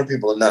it's in front of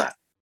people or not,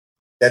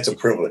 that's a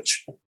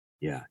privilege.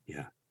 Yeah,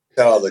 yeah.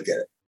 That's how I look at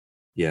it.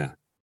 Yeah.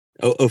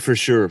 Oh, for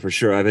sure, for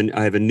sure.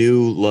 I have a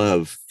new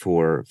love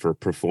for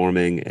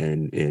performing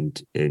and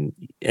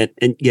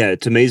yeah,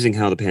 it's amazing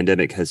how the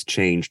pandemic has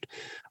changed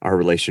our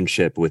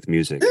relationship with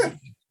music. Yeah.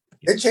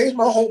 It changed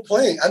my whole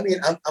playing. I mean,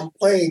 I'm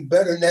playing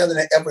better now than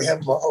I ever have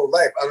in my whole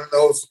life. I don't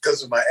know if it's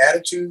because of my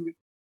attitude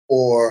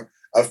or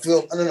I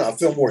feel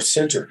more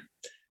centered.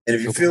 And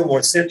if you feel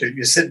more centered,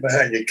 you're sitting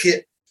behind your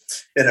kit,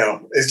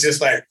 it's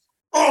just like,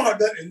 oh, I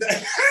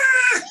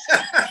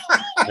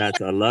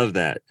love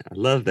that. I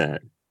love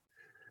that.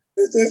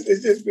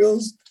 It just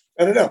feels,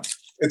 I don't know.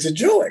 It's a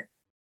joy.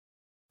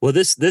 Well,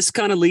 this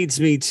kind of leads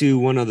me to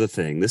one other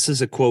thing. This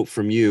is a quote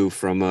from you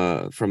from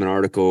an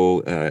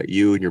article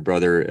you and your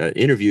brother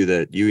interview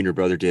that you and your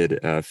brother did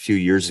a few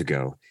years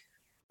ago.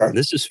 Right.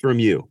 This is from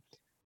you.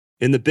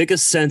 In the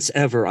biggest sense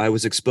ever, I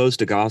was exposed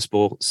to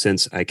gospel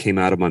since I came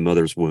out of my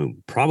mother's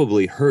womb.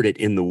 Probably heard it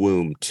in the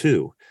womb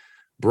too.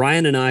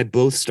 Brian and I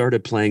both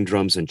started playing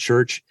drums in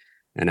church,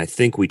 and I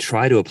think we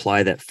try to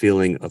apply that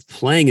feeling of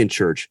playing in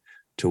church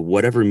to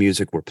whatever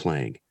music we're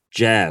playing.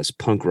 Jazz,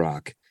 punk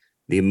rock.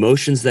 The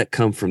emotions that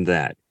come from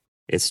that,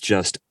 it's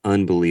just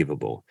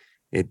unbelievable.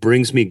 It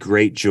brings me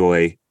great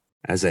joy,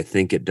 as I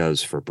think it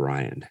does for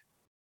Brian.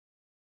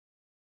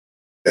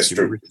 That's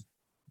true.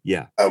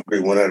 Yeah. I agree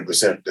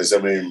 100%. Does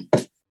that mean...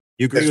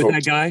 You agree with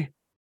that guy?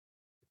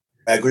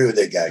 I agree with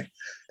that guy.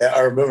 I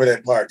remember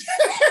that part.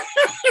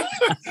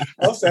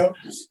 Also,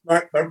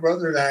 my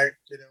brother and I,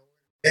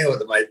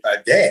 with my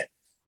dad,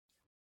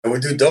 and we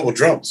do double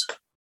drums.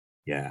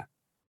 Yeah.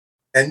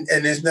 And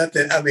there's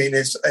nothing, I mean,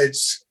 it's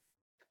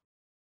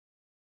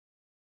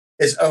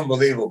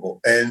unbelievable.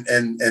 And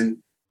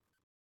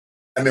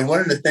I mean,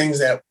 one of the things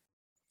that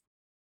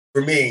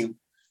for me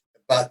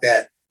about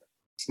that,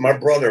 my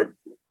brother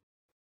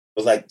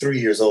was like 3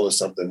 years old or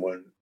something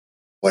when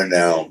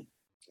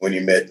he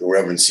met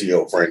Reverend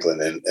C.O.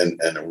 Franklin and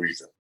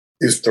Aretha.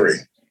 He was 3.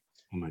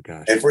 Oh my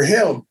gosh. And for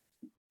him,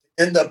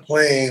 end up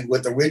playing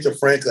with Aretha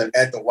Franklin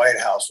at the White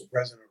House with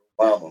President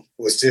Obama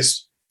was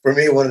just, for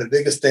me, one of the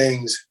biggest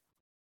things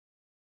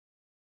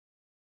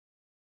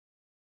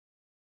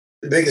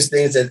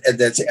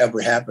that's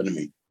ever happened to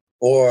me.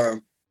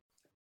 Or,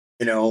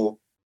 or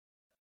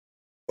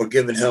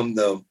giving him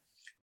the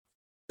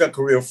Chuck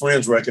Corea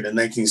Friends record in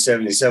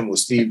 1977 with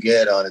Steve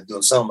Gadd on it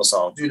doing Summer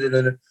Song.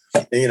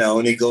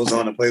 And he goes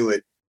on to play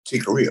with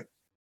Chick Corea.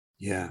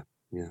 Yeah,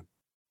 yeah.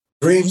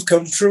 Dreams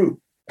come true.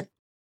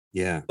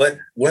 Yeah. But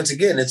once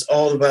again, it's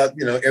all about,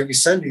 every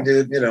Sunday,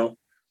 dude,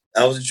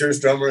 I was a church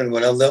drummer, and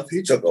when I left,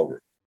 he took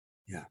over.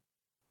 Yeah.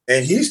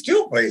 And he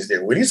still plays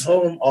there. When he's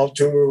home off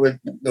tour with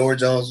Norah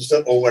Jones and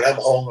stuff, or when I'm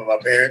home with my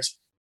parents,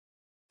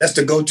 that's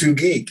the go-to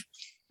gig.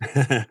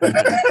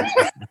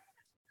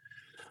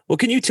 Well,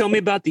 can you tell me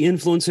about the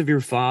influence of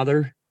your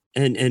father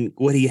and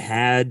what he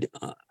had,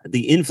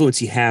 the influence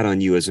he had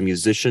on you as a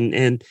musician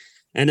and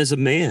as a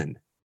man?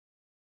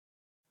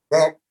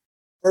 Well,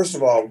 first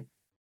of all,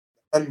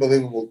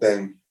 unbelievable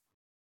thing.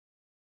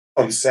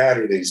 On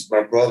Saturdays,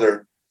 my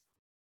brother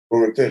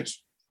would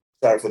pitch.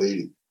 Sorry for the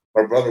eating.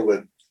 My brother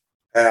would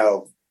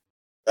have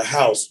the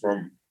house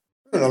from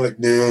like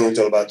noon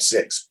until about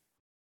 6.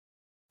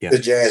 Yeah. The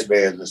jazz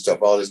bands and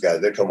stuff, all these guys,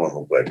 they come on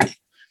and play.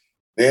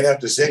 Then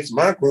after 6,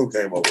 my crew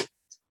came over.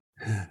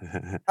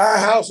 Our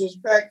house was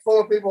packed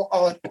full of people.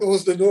 It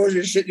was the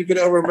noisiest shit you could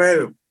ever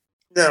imagine.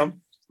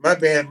 My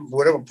band,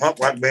 whatever punk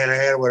rock band I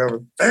had,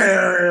 whatever,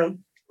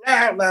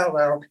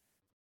 loud.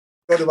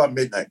 Go to about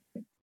midnight.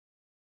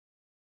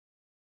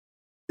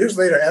 Years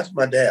later, I asked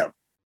my dad,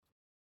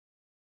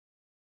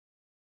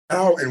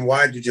 how and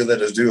why did you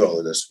let us do all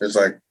of this? It's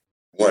like,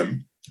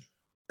 1,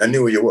 I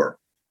knew where you were.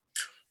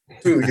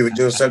 2, you were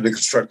doing something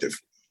constructive.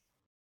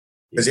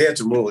 Because he had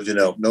some rules,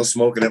 no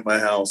smoking at my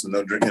house and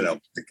no drinking,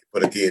 for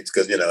the kids,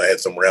 because, I had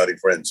some rowdy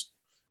friends.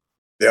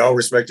 They all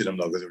respected him,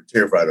 though, because they were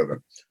terrified of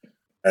him.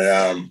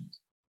 And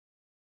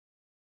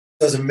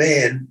as a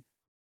man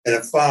and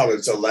a father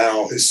to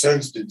allow his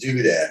sons to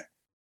do that,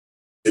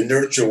 to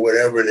nurture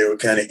whatever they were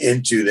kind of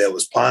into that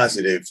was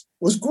positive,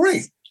 was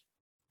great.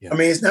 Yeah. I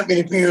mean, it's not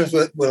many parents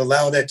would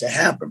allow that to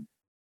happen.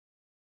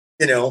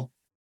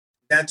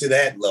 Not to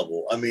that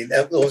level. I mean,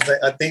 that was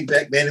like, I think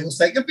back then it was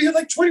like, it'd be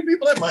like 20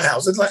 people at my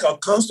house. It's like a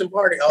constant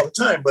party all the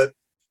time, but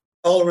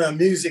all around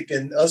music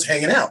and us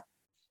hanging out.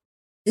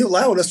 He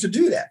allowed us to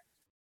do that.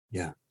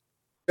 Yeah.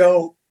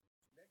 So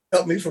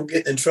helped me from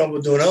getting in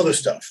trouble doing other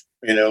stuff,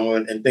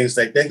 and things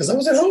like that, because I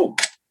was at home.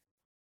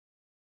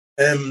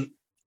 And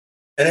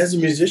as a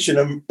musician,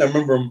 I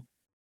remember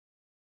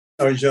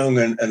I was young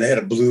and they had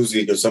a blues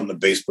league or something. The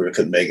bass player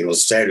couldn't make it. It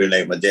was Saturday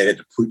night. My dad had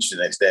to preach the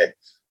next day.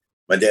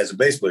 My dad's a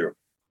bass player.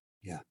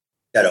 Yeah.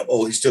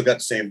 He still got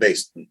the same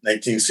bass.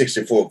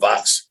 1964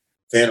 Vox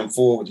Phantom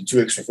 4 with the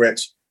 2 extra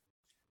frets.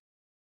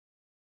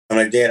 I'm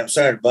like, Dad, I'm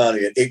sorry to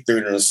bother you at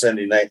 8:30 on a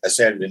Saturday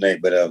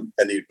night, but I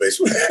need a bass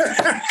player.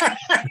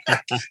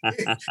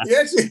 he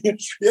actually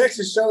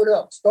showed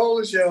up, stole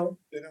the show,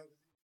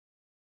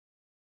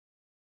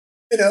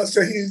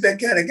 so he's that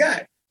kind of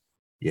guy.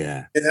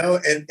 Yeah.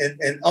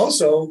 And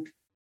also,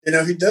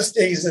 he does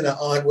things in an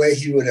odd way.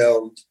 He would,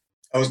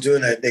 I was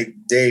doing a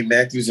Dave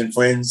Matthews and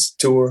Friends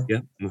tour. Yeah.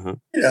 Uh-huh.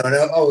 And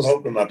I was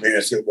hoping my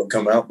parents would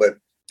come out, but,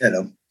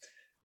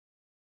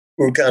 we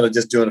were kind of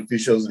just doing a few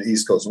shows on the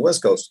East Coast and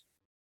West Coast.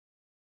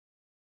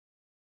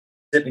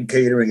 Sitting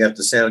catering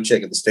after sound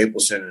check at the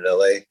Staples Center in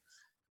LA.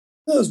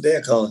 I was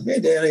Dad calling. Hey,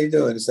 Dad, how you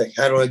doing? It's like,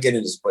 how do I get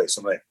in this place?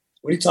 I'm like,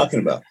 what are you talking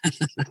about?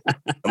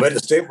 I'm at the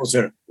Staples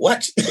Center.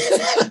 What?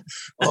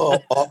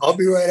 I'll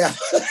be right out.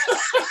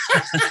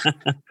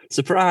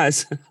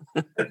 Surprise.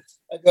 I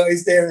go,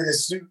 he's there in a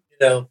suit,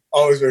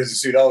 always wears a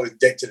suit, always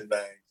decked to the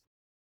nines.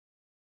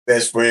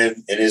 Best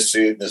friend in his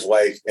suit and his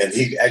wife. And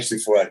he actually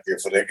flew out there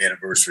for their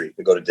anniversary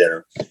to go to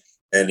dinner.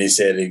 And he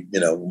said, we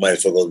might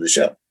as well go to the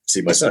show,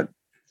 see my son.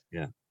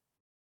 Yeah.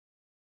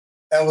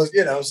 That was,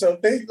 so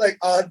things like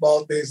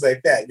oddball things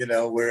like that,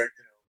 where,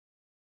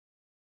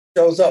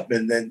 shows up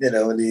and then,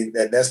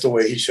 and that's the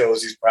way he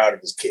shows he's proud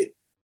of his kid.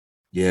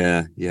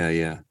 Yeah.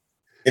 He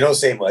don't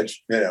say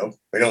much, we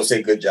don't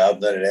say good job,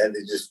 none of that.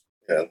 He just,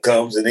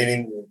 comes and then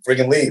he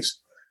freaking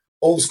leaves.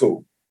 Old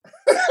school.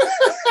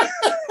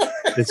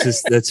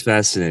 That's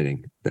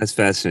fascinating. That's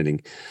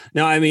fascinating.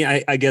 Now, I mean,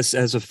 I guess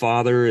as a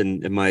father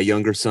and my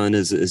younger son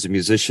is a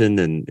musician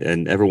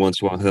and every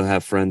once in a while he'll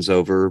have friends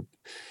over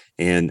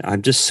and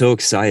I'm just so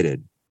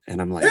excited.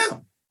 And I'm like,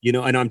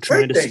 and I'm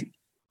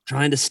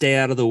trying to stay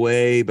out of the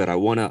way, but I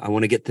want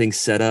to get things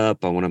set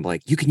up. I want to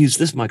like, you can use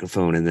this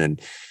microphone. And then,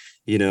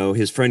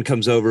 his friend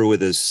comes over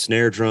with his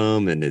snare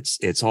drum and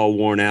it's all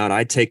worn out.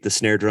 I take the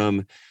snare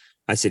drum.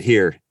 I said,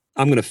 here,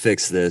 I'm going to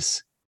fix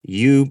this.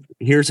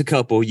 Here's a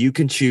couple, you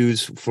can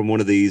choose from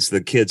one of these.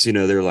 The kids,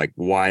 they're like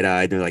wide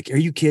eyed. They're like, are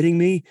you kidding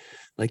me?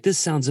 Like, this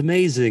sounds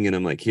amazing. And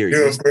I'm like, here,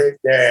 you're a great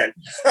dad.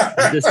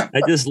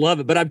 I just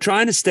love it, but I'm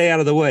trying to stay out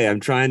of the way. I'm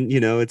trying,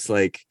 it's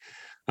like,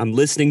 I'm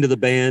listening to the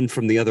band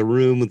from the other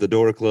room with the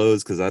door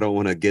closed because I don't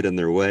want to get in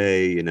their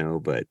way,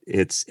 but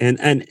it's,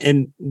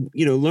 and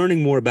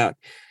learning more about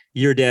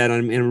your dad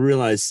and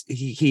realize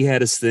he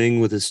had his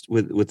thing with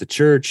the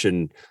church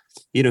and,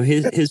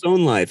 his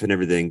own life and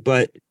everything.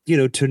 But,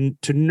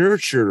 to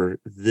nurture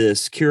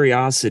this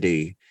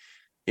curiosity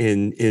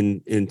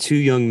in two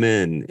young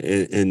men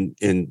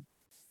and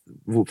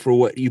for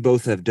what you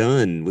both have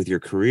done with your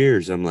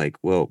careers, I'm like,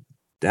 well,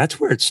 that's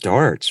where it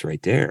starts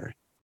right there.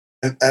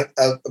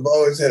 I've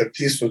always had a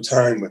peaceful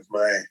time with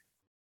my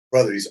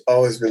brother. He's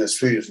always been the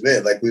sweetest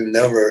man. Like we've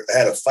never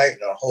had a fight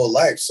in our whole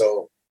life.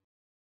 So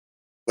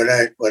when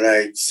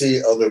I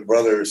see other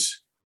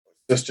brothers,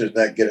 sisters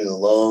not getting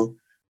along,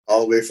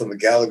 all the way from the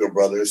Gallagher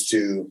brothers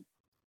to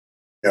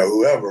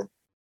whoever,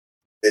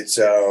 it's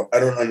I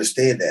don't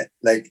understand that.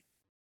 Like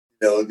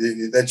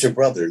that's your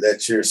brother,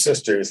 that's your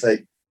sister. It's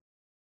like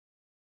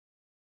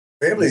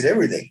family's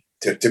everything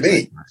to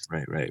me.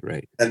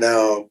 Right. And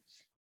now.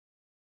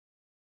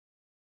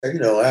 I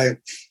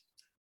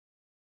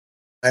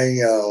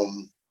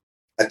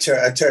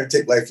try to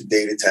take life a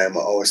day at a time. I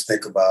always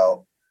think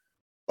about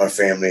my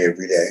family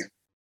every day,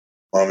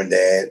 mom and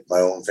dad,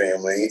 my own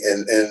family,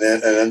 and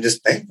I'm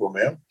just thankful,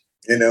 man.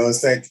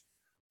 It's like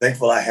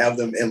thankful I have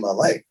them in my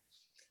life.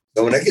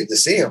 So when I get to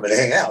see them and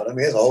hang out, I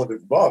mean, it's a whole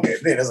different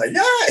ballgame. It's like,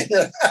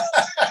 yeah.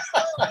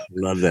 I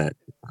love that.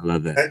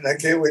 And I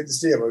can't wait to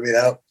see them. I mean,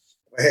 I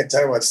had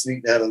time about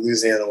sneak down to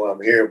Louisiana while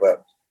I'm here, but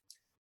I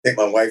think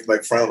my wife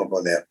might frown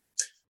upon that.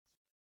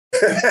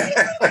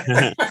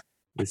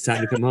 It's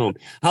time to come home.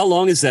 How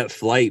long is that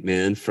flight,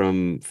 man,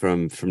 from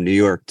New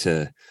York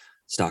to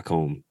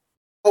Stockholm?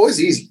 Oh, it's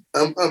easy.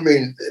 I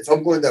mean, if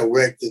I'm going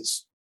direct,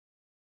 it's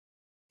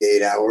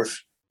 8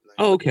 hours.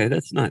 Oh, okay.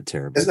 That's not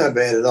terrible. It's not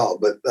bad at all.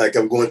 But like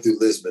I'm going through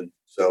Lisbon,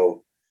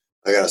 so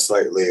I got a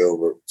slight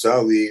layover. So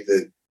I'll leave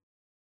at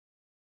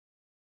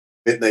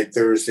midnight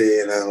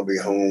Thursday, and I'll be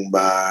home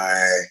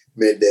by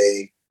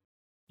midday.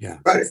 Yeah.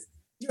 Friday.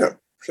 Yeah,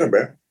 it's not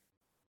bad.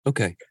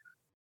 Okay.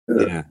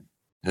 Yeah.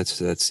 That's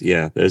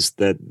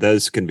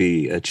those can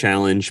be a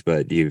challenge,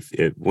 but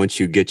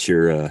once you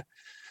figure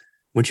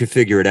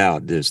it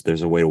out,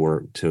 there's a way to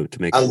work to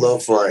make. I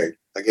love flying.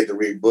 I get to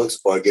read books,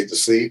 or I get to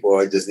sleep,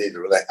 or I just need to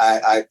relax.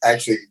 I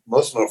actually,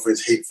 most of my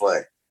friends hate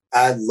flying.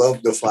 I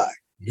love to fly.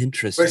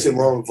 Interesting. Especially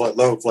long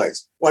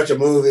flights. Watch a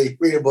movie,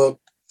 read a book.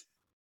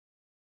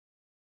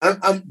 But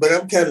I'm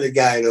kind of the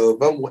guy though.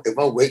 If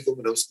I wake up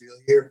and I'm still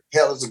here,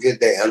 hell, it's a good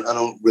day. I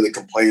don't really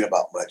complain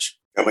about much.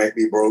 I might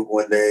be broke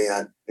one day.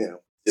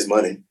 His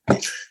money.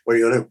 What are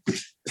you gonna do?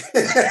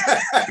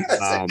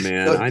 Oh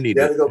man, no, I need you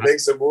gotta go make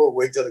some more.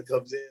 Wait till it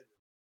comes in.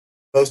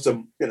 Post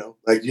them,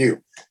 like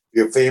you.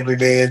 You're a family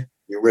man.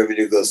 Your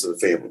revenue goes to the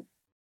family.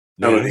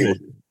 Man,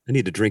 I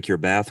need to drink your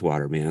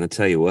bathwater, man. I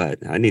tell you what,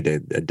 I need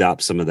to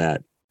adopt some of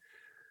that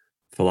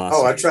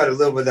philosophy. Oh, I try to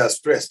live without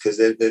stress because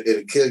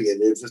it'll kill you.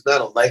 And if it's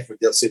not a life or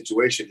death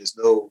situation, there's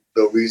no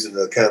reason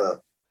to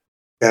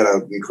kind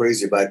of be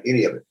crazy about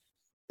any of it.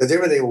 Because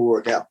everything will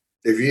work out.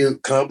 If you're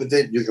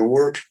competent, you can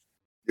work,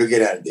 you'll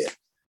get out of debt.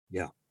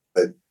 Yeah.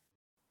 But,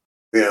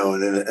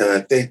 and I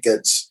think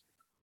that's,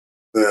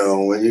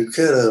 when you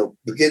kind of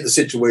get in a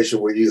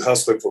situation where you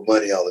hustling for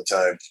money all the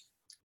time,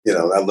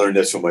 I learned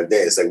this from my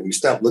dad. It's like, when you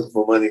stop looking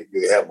for money,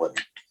 you have money.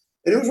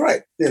 And it was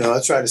right.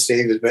 I try to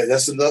save as much.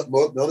 That's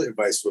another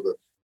advice for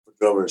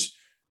drummers,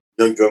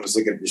 young drummers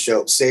looking at the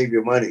show. Save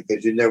your money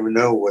because you never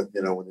know what,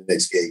 when the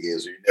next gig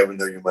is, or you never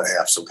know you might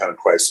have some kind of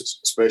crisis,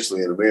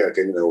 especially in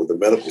America, with the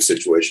medical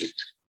situation.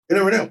 You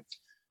never know.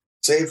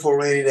 Save for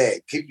a rainy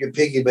day. Keep your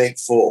piggy bank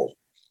full.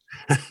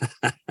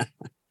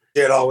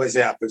 It always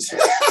happens.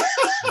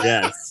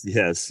 Yes.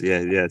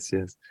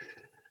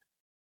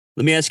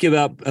 Let me ask you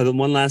about the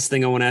one last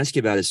thing I want to ask you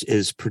about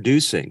is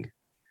producing.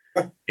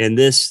 And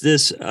this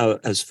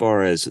as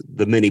far as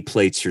the many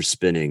plates you're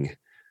spinning,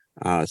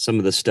 some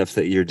of the stuff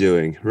that you're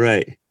doing,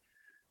 right?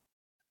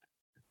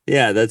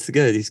 Yeah, that's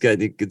good. He's got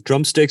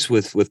drumsticks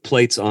with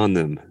plates on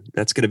them.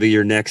 That's going to be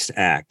your next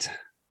act.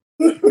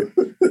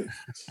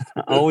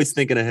 Always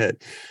thinking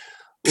ahead.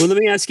 Well, let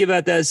me ask you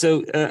about that.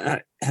 So,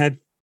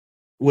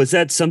 was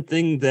that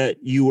something that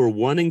you were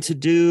wanting to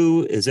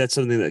do? Is that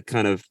something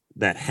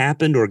that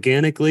happened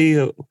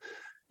organically?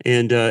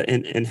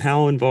 And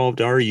how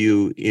involved are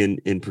you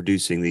in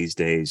producing these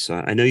days?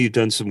 I know you've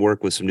done some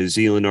work with some New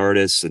Zealand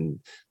artists and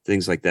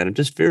things like that. I'm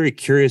just very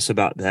curious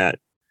about that.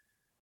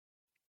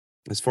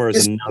 As far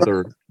as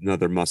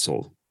another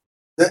muscle.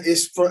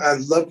 I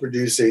love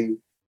producing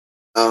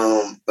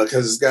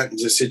because it's gotten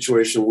to a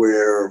situation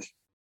where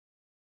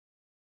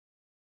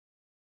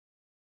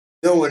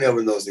no one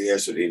ever knows the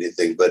answer to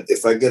anything. But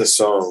if I get a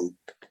song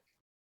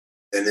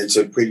and it's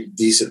a pretty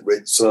decent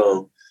written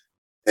song,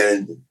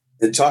 and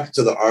talking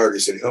to the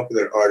artist and helping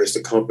that artist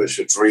accomplish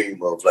a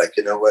dream of like,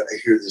 I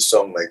hear this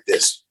song like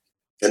this.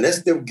 And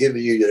that's them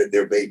giving you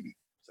their baby.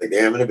 Like,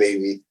 they're having a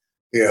baby.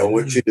 I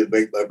want you to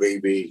make my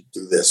baby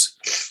do this.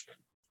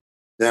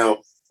 Now,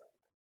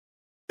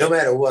 no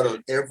matter what,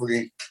 on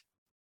every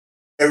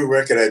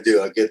record I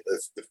do, I get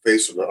the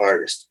face of the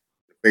artist.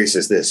 The face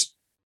is this.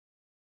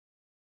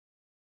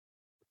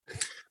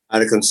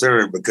 Out of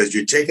concern, because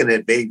you're taking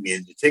that baby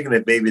and you're taking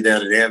that baby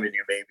down an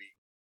avenue maybe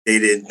they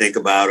didn't think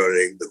about, or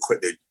they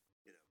quit.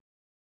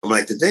 I'm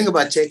like, the thing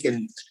about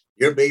taking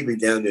your baby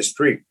down the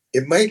street,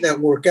 it might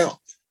not work out.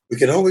 We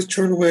can always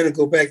turn around and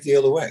go back the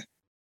other way.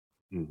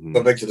 Mm-hmm.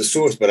 Go back to the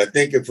source. But I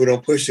think if we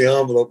don't push the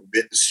envelope a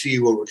bit to see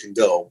where we can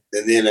go,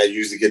 and then I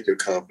usually get their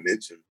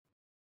confidence.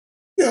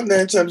 And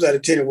 9 times out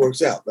of 10, it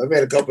works out. I've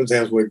had a couple of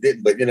times where it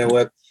didn't, but you know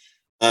what?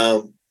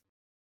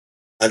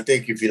 I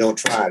think if you don't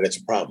try, that's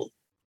a problem.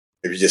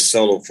 If you just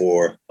settle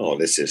for,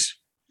 this is,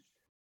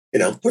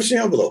 push the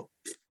envelope.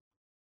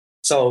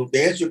 So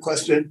to answer your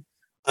question,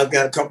 I've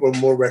got a couple of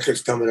more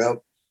records coming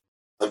up.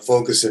 I'm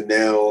focusing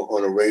now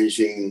on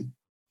arranging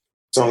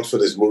songs for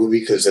this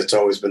movie because that's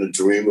always been a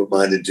dream of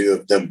mine to do.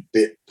 I've done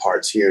bit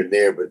parts here and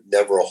there, but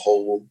never a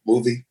whole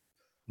movie.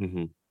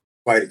 Mm-hmm.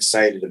 Quite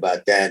excited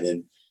about that.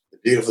 And the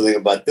beautiful thing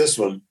about this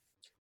one,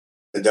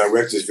 the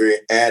director is very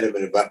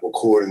adamant about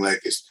recording like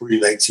it's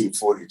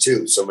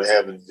pre-1942. So I'm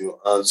having to do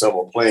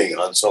ensemble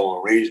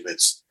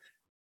arrangements,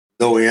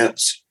 no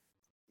amps,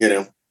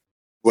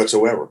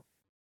 whatsoever.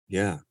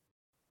 Yeah.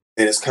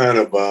 And it's kind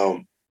of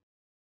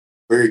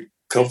very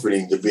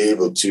comforting to be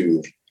able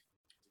to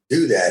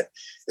do that,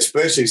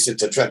 especially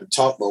since I tried to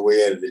talk my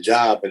way out of the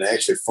job and I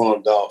actually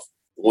farmed off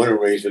one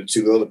arrangement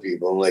to 2 other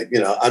people. I'm like,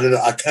 I don't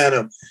know. I kind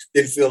of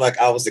didn't feel like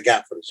I was the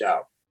guy for the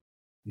job.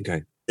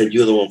 Okay. And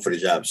you're the one for the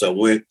job. So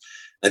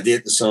I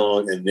did the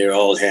song and they're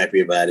all happy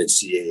about it.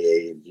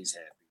 CAA, and he's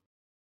happy.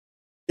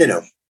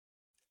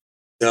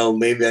 So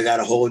maybe I got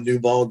a whole new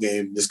ball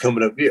game that's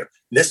coming up here.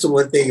 And that's the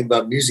one thing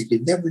about music, you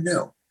never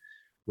know.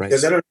 Right.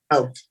 Because I don't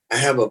know. I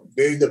have a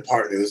very good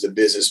partner who's a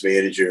business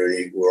manager,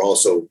 and we're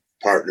also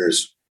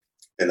partners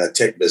in a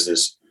tech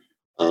business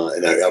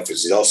in our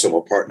office. He's also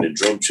my partner in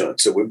Drum Chunk.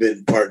 So we've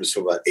been partners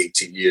for about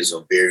 18 years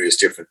on various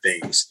different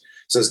things.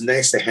 So it's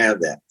nice to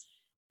have that.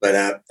 But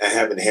I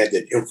haven't had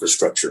that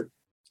infrastructure.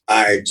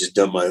 I just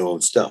done my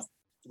own stuff,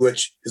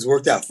 which has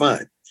worked out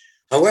fine.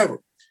 However,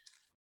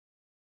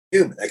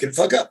 human, I can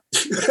fuck up.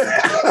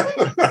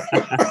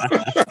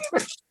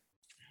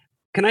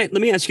 Let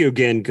me ask you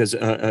again, because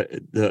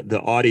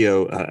the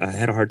audio, I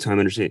had a hard time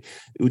understanding.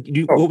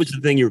 What was the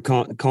thing you were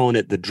calling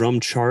it? The drum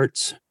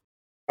charts?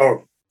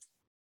 Oh,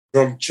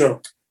 Drum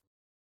Chunk.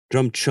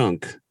 Drum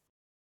Chunk.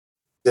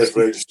 That's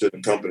registered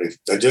in company.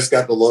 I just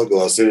got the logo.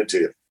 I'll send it to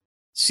you.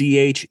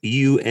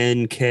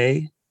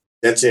 CHUNK?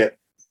 That's it.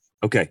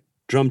 Okay.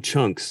 Drum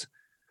Chunks.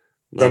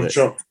 Drum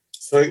Chunk.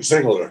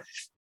 Singular.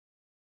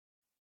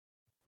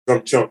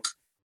 Drum Chunk.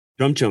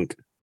 Drum Chunk.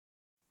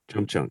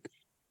 Drum Chunk.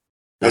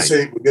 I Nice.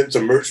 say we're getting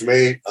some merch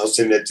made. I'll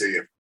send that to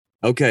you.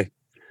 Okay.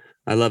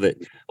 I love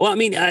it. Well, I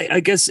mean,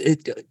 I guess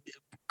it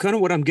kind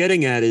of what I'm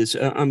getting at is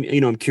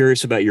I'm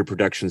curious about your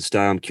production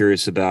style. I'm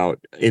curious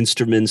about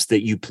instruments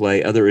that you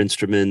play, other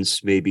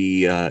instruments,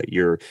 maybe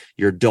your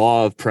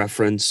DAW of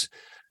preference.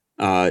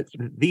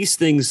 These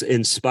things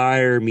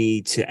inspire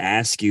me to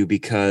ask you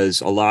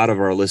because a lot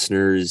of our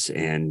listeners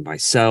and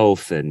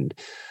myself and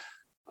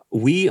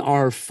we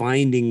are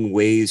finding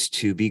ways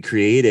to be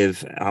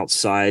creative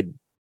outside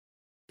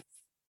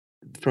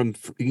from,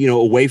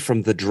 away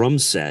from the drum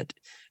set.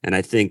 And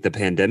I think the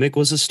pandemic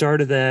was a start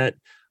of that.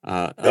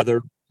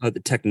 Other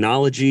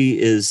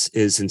technology is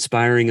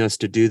inspiring us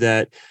to do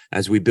that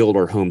as we build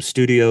our home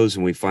studios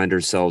and we find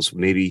ourselves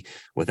maybe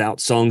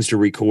without songs to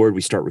record. We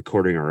start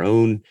recording our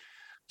own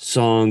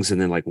songs and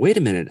then like, wait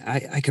a minute,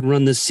 I can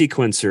run this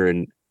sequencer,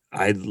 and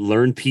I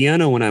learned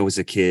piano when I was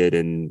a kid,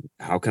 and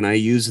how can I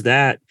use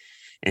that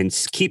and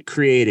keep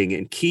creating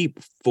and keep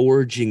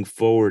forging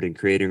forward and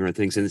creating our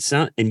things.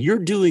 And you're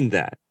doing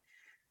that.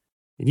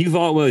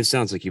 And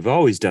sounds like you've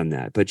always done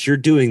that, but you're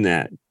doing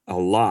that a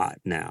lot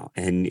now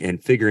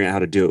and figuring out how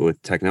to do it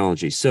with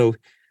technology. So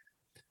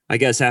I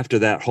guess after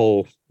that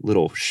whole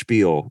little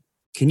spiel,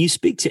 can you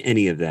speak to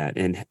any of that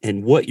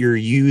and what you're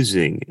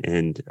using?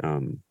 And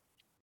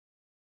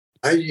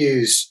I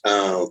use,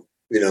 for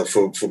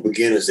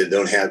beginners that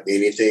don't have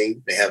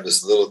anything, they have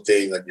this little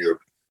thing on your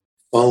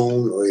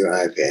phone or your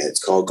iPad.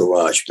 It's called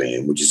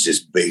GarageBand, which is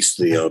just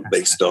basically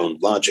based on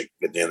Logic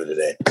at the end of the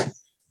day.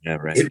 Yeah,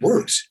 right. It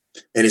works.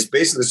 And it's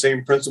basically the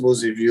same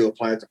principles if you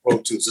apply it to Pro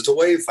Tools. It's a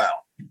WAV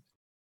file.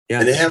 Yeah.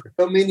 And they have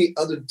so many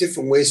other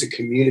different ways to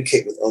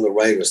communicate with other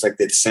writers, like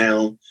that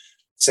sound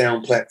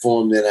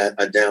platform that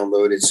I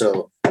downloaded.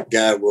 So a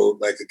guy wrote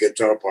like a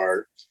guitar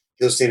part.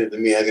 He'll send it to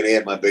me. I can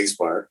add my bass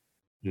part,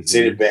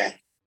 send it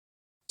back.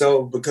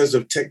 So because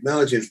of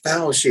technology and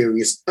file sharing,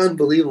 it's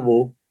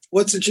unbelievable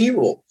what's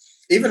achievable.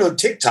 Even on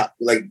TikTok,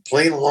 like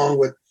playing along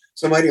with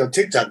somebody on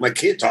TikTok, my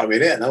kid taught me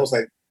that. And I was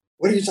like,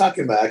 what are you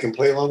talking about? I can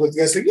play along with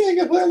you guys. Like, yeah, I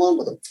can play along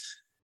with them.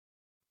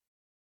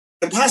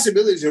 The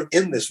possibilities are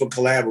endless for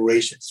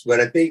collaborations.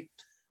 But I think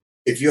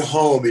if you're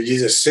home and you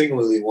just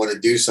singularly want to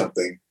do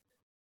something,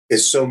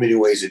 there's so many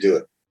ways to do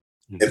it.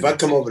 Mm-hmm. If I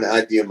come up with an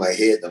idea in my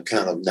head, I'm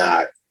kind of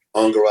not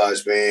on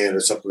GarageBand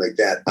or something like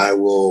that, I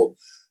will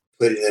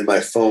put it in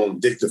my phone,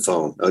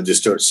 dictaphone. I'll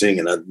just start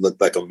singing. I look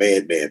like a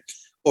madman.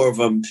 Or if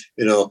I'm,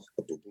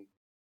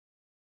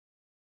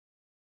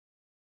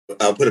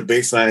 I'll put a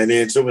bass line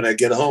in. So when I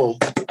get home,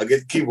 I'll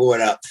get the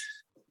keyboard out.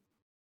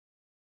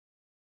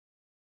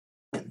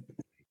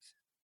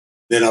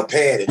 Then I'll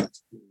pad it.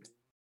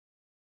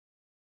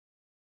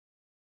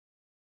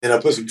 And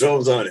I'll put some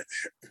drums on it.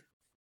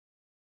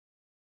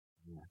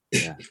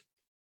 Yeah.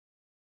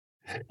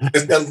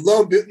 I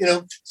love it,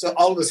 So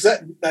all of a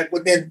sudden, like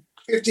within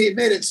 15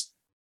 minutes,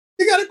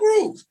 you got a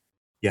groove.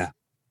 Yeah.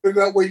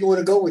 Figure out where you want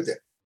to go with it.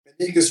 And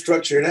then you can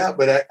structure it out.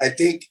 But I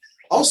think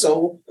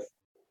also,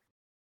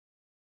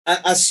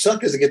 I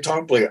suck as a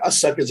guitar player. I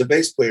suck as a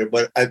bass player,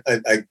 but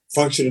I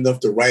function enough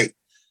to write.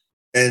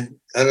 And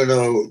I don't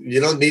know, you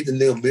don't need to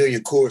know a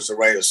million chords to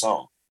write a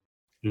song.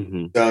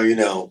 Mm-hmm.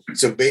 So,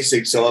 so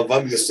basic. So if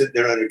I'm just sitting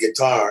there on a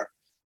guitar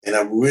and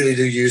I really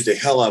do use the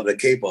hell out of the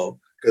capo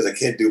because I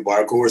can't do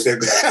bar chords.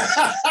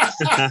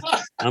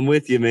 I'm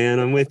with you, man.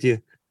 I'm with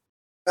you.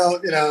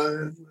 Start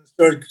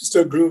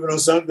grooving on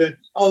something.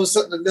 All of a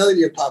sudden, a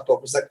melody will pop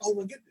up. It's like, oh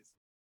my goodness.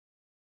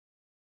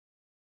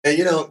 And,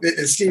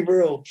 and Steve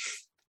Earle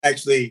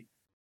actually,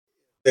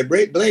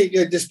 Blade,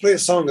 just play a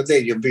song a day,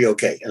 you'll be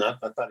okay. And I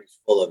thought he was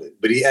full of it.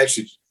 But he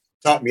actually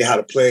taught me how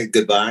to play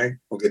Goodbye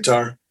on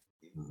guitar.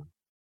 Mm-hmm.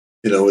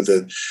 With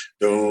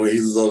he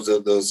loves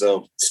those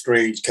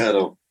strange kind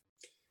of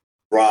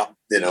drop,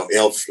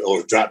 F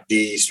or drop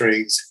D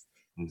strings.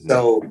 Mm-hmm.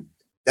 So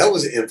that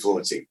was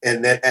influencing.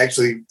 And that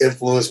actually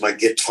influenced my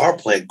guitar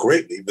playing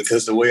greatly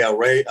because the way I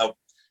write,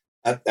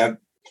 I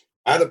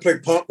either play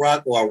punk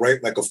rock or I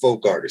write like a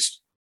folk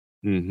artist.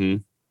 Mm-hmm.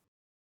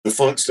 The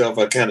funk stuff,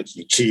 I kind of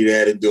cheat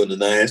at it, doing the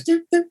nines,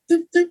 But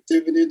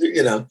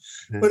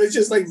it's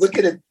just like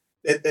looking at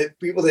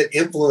people that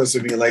influence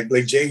me, like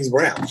James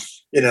Brown.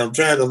 I'm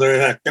trying to learn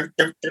how.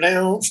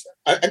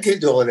 I can't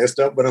do all of that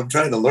stuff, but I'm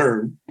trying to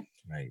learn.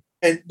 Right.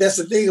 And that's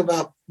the thing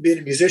about being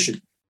a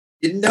musician.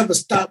 You never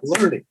stop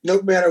learning,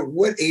 no matter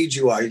what age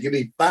you are. You can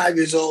be 5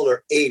 years old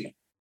or 80.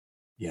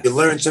 Yeah. You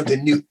learn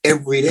something new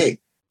every day.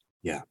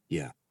 Yeah,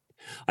 yeah.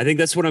 I think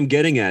that's what I'm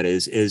getting at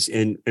is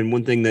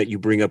one thing that you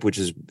bring up, which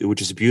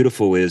is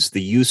beautiful, is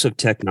the use of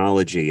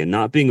technology and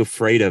not being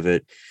afraid of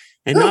it,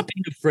 and not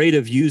being afraid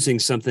of using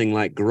something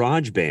like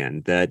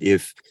GarageBand. That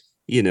if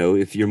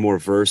you're more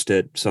versed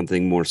at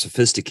something more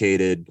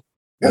sophisticated,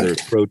 whether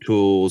it's Pro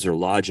Tools or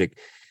Logic,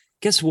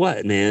 guess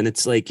what, man?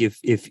 It's like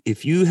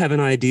if you have an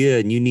idea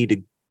and you need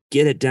to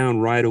get it down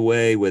right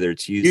away, whether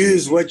it's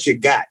use what you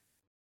got.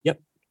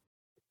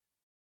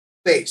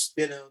 Bass,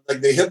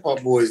 like the hip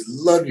hop boys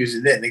love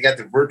using that, and they got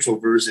the virtual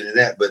version of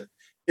that. But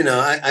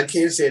I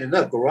can't say it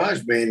enough.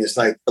 GarageBand is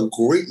like a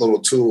great little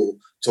tool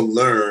to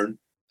learn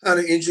how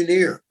to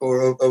engineer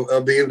or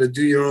be able to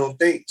do your own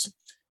things.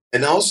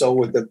 And also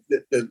with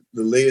the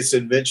latest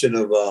invention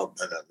of not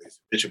latest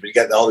invention, but you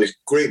got all these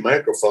great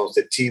microphones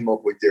that team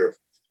up with your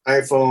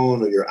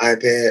iPhone or your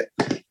iPad.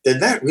 They're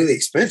not really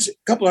expensive,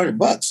 a couple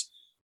 $100.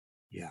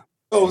 Yeah.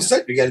 All of a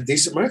sudden, you got a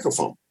decent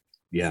microphone.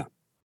 Yeah.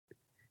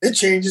 It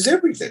changes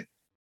everything.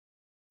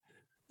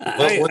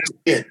 Once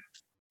again,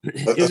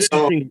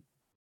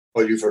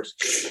 you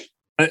first.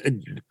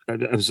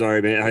 I'm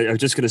sorry, man. I was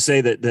just going to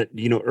say that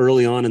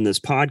early on in this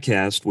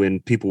podcast,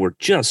 when people were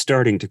just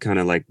starting to kind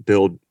of like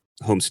build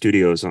home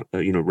studios,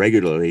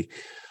 regularly,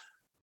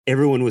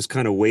 everyone was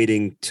kind of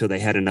waiting till they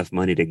had enough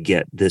money to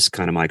get this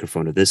kind of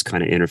microphone or this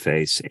kind of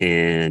interface.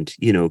 And,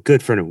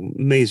 good friend,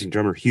 amazing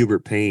drummer,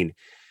 Hubert Payne,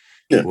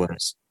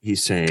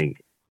 he's saying,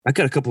 I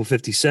got a couple of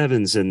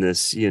 57s in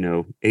this,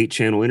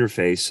 8-channel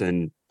interface,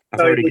 and I've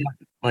already got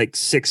like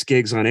 6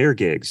 gigs on air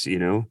gigs,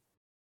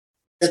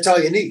 That's all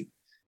you need.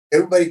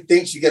 Everybody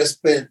thinks you got to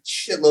spend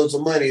shitloads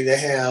of money to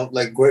have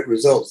like great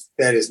results.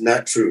 That is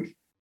not true.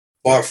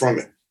 Far from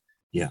it.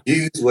 Yeah.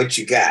 Use what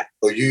you got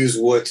or use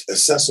what's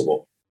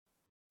accessible.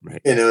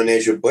 Right. And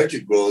as your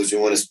budget grows, you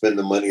want to spend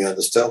the money on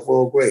the stuff.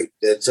 Well, great.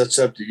 That's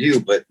up to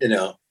you. But,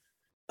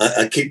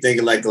 I keep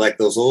thinking like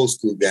those old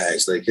school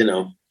guys, like,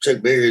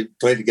 Chuck Berry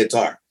played the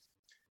guitar,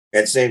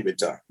 had the same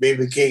guitar.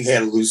 Maybe King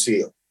had a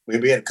Lucille.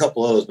 Maybe he had a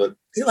couple of those, but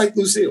he liked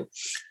Lucille.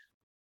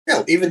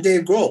 Even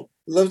Dave Grohl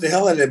loved the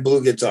hell out of that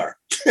blue guitar.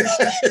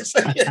 He's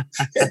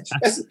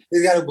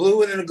got a blue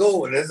one and a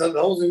gold one. That's the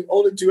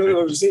only two I've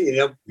ever seen.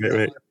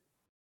 Right.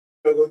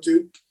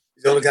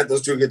 He's only got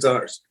those 2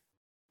 guitars.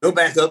 No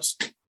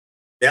backups.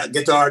 That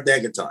guitar.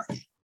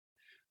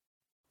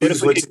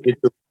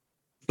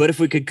 But if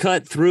we could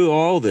cut through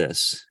all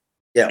this,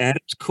 at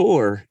its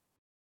core,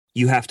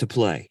 you have to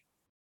play.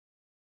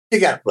 You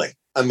got to play.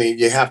 I mean,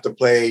 you have to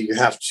play. You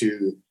have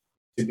to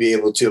be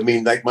able to. I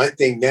mean, like my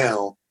thing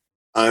now,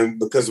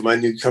 because of my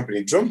new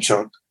company, Drum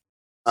Chunk,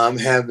 I'm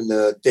having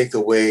to think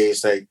of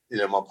ways like,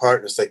 my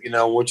partner's like,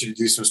 I want you to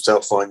do some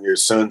stuff on your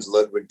son's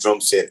Ludwig drum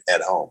set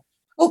at home.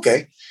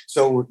 Okay.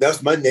 So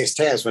that's my next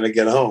task when I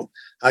get home.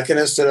 How can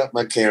I set up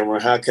my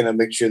camera? How can I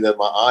make sure that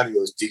my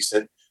audio is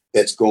decent?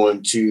 That's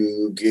going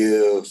to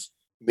give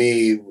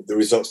me the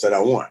results that I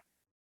want.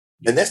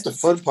 And that's the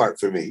fun part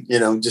for me.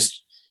 You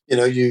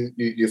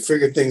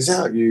figure things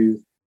out.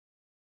 You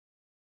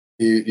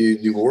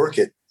work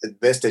it the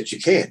best that you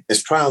can.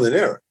 It's trial and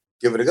error.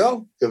 Give it a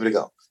go. If it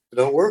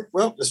don't work,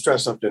 well, let's try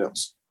something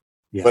else.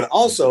 Yeah. But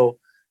also,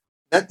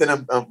 not that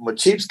I'm a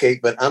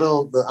cheapskate, but I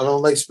don't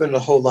like spending a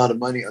whole lot of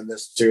money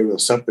unnecessarily on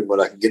something where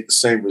I can get the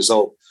same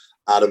result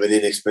out of an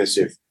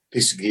inexpensive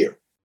piece of gear.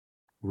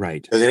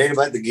 Right. Because it ain't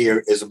about the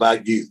gear, it's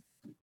about you.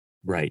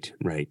 Right.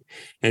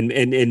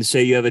 And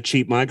say you have a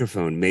cheap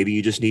microphone. Maybe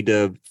you just need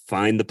to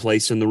find the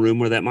place in the room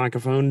where that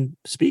microphone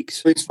speaks.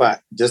 Sweet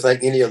spot, just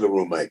like any other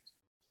room mic.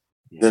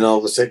 Yeah. Then all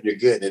of a sudden you're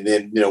good. And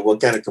then,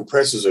 what kind of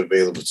compressors are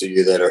available to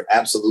you that are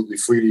absolutely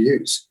free to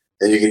use?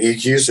 And you can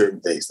EQ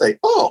certain things. Like,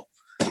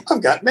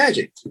 I've got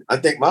Magic. I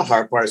think my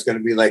hard part is going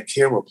to be like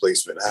camera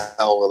placement.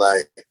 How will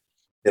I,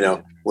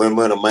 when I'm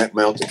going to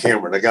mount the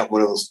camera? And I got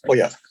one of those. Oh,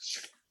 yeah.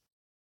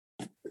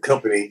 My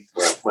company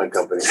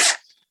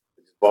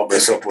bought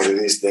myself one of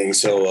these things.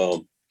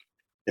 So,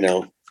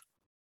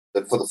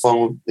 for the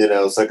phone,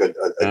 it's like a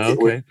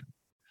okay.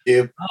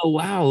 Yeah. Oh,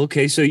 wow.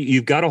 Okay. So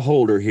you've got a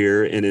holder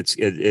here, and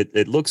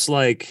it looks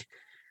like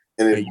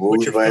you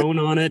put your phone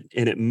on it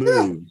and it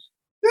moves.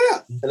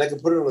 Yeah. And I can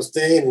put it on a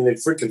stand and it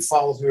freaking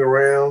follows me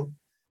around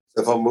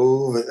if I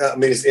move. I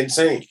mean, it's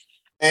insane.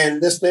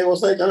 And this thing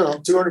was like, I don't know,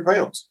 200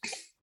 pounds.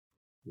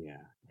 Yeah.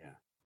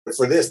 But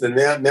for this, then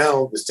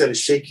now instead of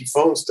shaky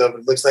phone stuff,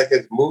 it looks like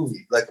a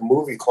movie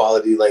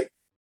quality. Like,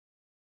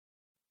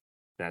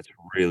 that's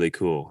really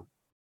cool.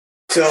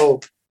 So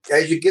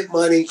as you get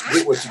money,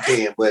 get what you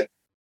can. But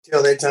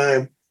till that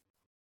time,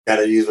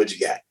 gotta use what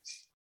you got.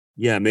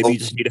 Yeah, maybe you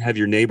just need to have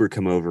your neighbor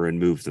come over and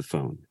move the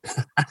phone.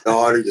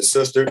 Daughter, your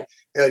sister.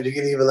 Hell, you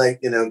can even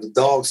the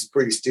dog's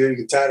pretty still. You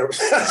can tie her.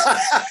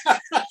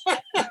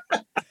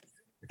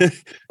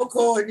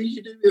 Okay, I need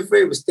you to do me a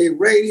favor. Stay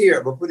right here.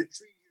 I'm gonna put a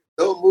tree.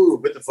 Don't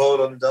move. Put the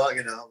phone on the dog,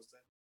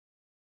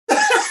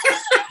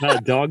 Not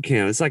a dog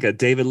cam. It's like a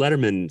David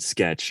Letterman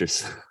sketch or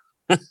something.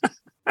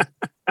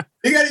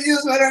 You got to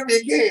use whatever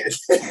you can.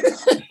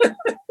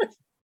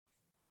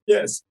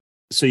 Yes.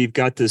 So you've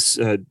got this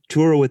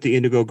tour with the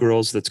Indigo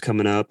Girls that's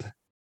coming up.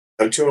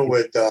 I'm touring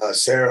with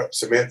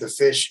Samantha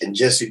Fish and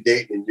Jesse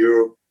Dayton in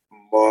Europe,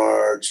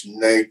 March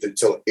 9th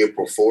until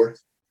April 4th.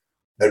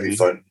 That'd be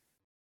fun.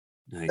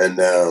 Nice. And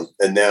now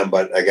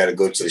I got to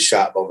go to the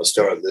shop. I'm going to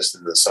start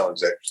listening to the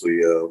songs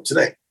actually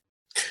tonight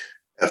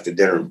after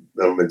dinner.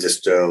 I'm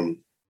just,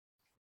 I'm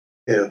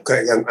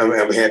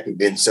happy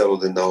being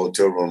settled in the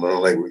hotel room. I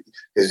don't like,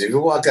 because if you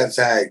walk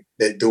outside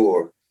that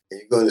door and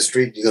you go in the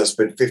street, you're going to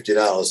spend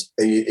 $50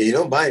 and you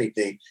don't buy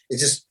anything. It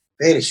just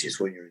vanishes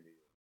when you're in New York.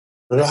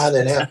 I don't know how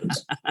that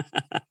happens.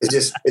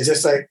 It's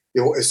just like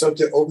if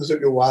something opens up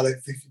your wallet,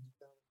 $50.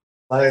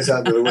 Flies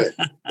out to the wind.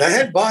 I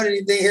hadn't bought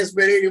anything, hasn't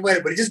been any money,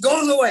 but it just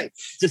goes away.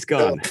 Just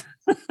gone.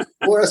 So,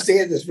 before I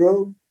stay in this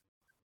room,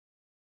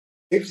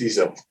 50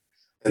 something.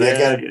 And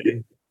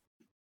I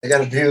got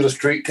a view of the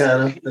street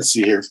kind of. Let's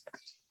see here.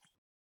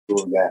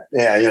 Doing that.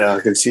 Yeah, I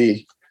can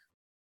see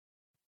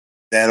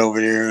that over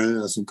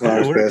there. Some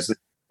cars passing.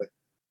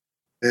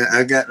 Yeah,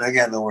 I got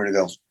nowhere to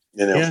go.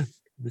 Yeah,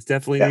 it's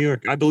definitely New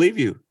York. I believe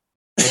you.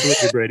 I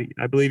believe you, Brady.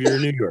 I believe you're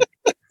in New York.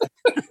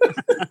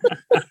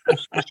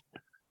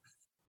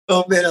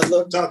 Oh man, I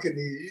love talking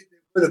to you.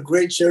 What a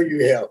great show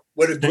you have.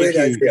 What a great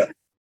idea.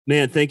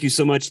 Man, thank you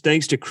so much.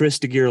 Thanks to Chris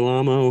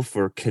DeGirolamo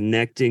for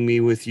connecting me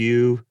with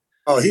you.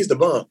 Oh, he's the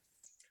bomb.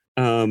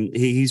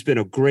 He's been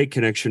a great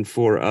connection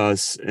for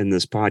us in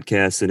this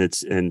podcast, and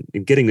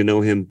getting to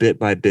know him bit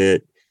by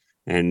bit,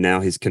 and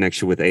now his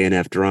connection with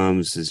A&F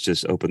Drums has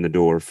just opened the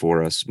door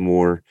for us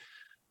more.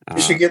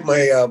 You should get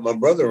my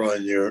brother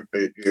on your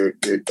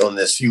on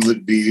this.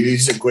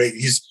 He's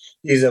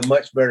a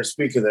much better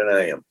speaker than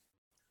I am.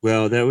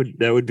 Well,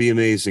 that would be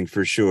amazing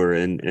for sure.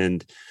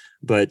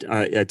 But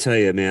I tell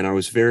you, man, I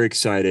was very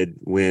excited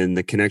when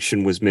the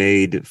connection was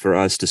made for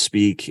us to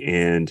speak,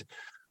 and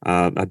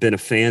I've been a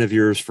fan of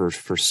yours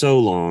for so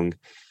long,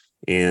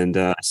 and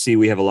see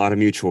we have a lot of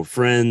mutual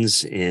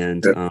friends,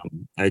 and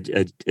I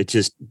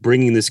just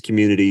bringing this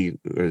community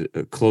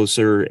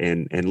closer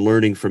and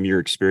learning from your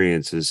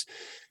experiences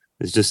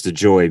is just a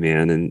joy,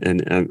 man,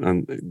 and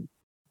I'm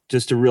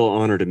just a real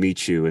honor to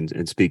meet you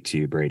and speak to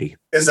you, Brady.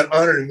 It's an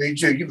honor to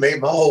meet you. You made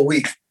my whole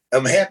week.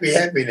 I'm happy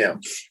now.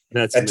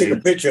 I took a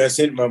picture. I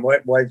sent my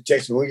wife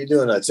texted me, "What are you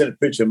doing?" I sent a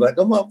picture. I'm like,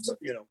 "I'm up,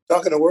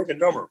 talking to Working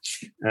Drummer."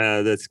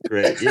 That's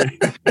great. Yeah.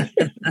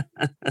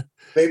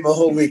 Made my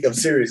whole week. I'm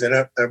serious, and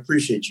I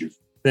appreciate you.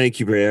 Thank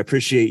you, Brady. I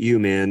appreciate you,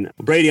 man.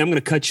 Brady, I'm going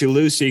to cut you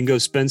loose so you can go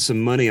spend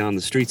some money on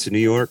the streets of New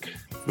York.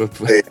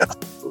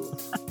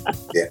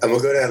 Yeah, I'm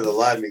gonna go down to the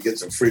lobby and get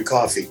some free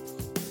coffee.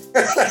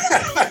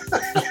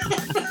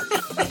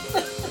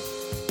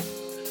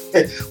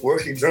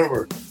 Working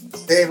Drummer,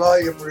 save all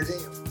your per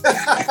diem.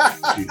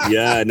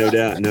 Yeah, no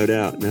doubt. No,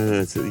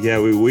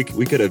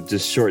 we could have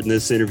just shortened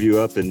this interview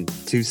up in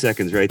 2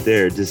 seconds right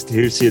there. Just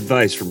here's the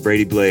advice from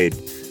Brady Blade: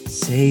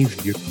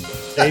 save your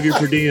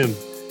per diem.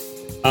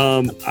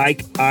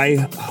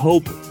 I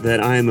hope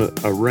that I'm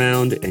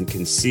around and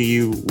can see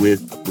you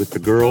with the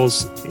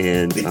girls,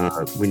 and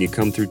when you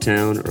come through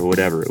town or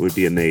whatever, it would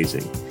be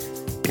amazing.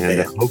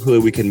 And hopefully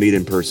we can meet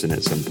in person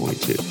at some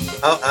point too.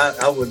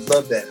 I would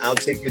love that. I'll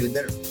take you to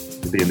dinner.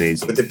 It'd be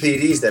amazing. With the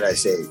PDs that I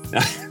saved.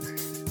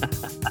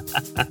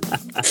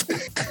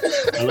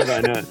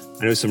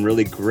 I know some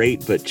really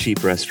great but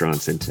cheap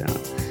restaurants in town.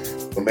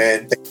 Well,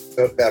 man,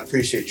 I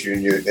appreciate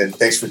you and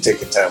thanks for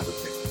taking time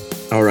with me.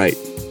 All right.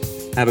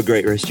 Have a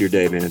great rest of your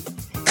day, man.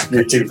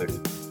 You too.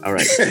 All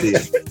right. See ya.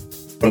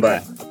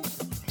 Bye-bye.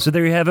 So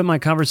there you have it, my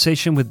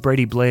conversation with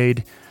Brady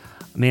Blade.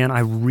 Man, I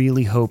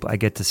really hope I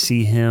get to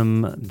see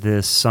him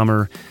this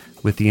summer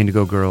with the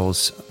Indigo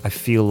Girls. I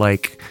feel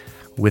like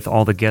with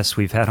all the guests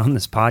we've had on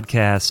this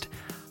podcast,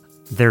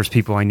 there's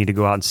people I need to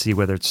go out and see,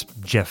 whether it's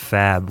Jeff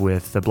Fab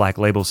with the Black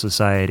Label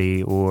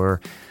Society,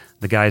 or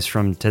the guys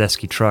from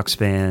Tedeschi Trucks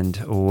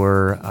Band,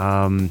 or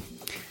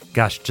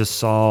just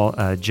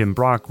saw Jim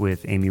Brock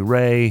with Amy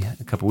Ray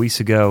a couple weeks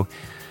ago.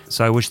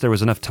 So I wish there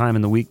was enough time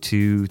in the week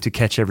to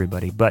catch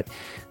everybody. But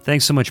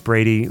thanks so much,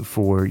 Brady,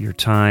 for your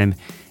time,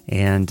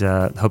 and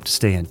hope to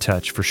stay in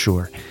touch for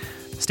sure.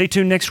 Stay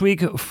tuned next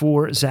week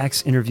for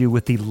Zach's interview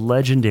with the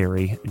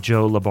legendary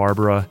Joe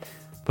LaBarbera.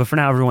 But for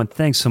now, everyone,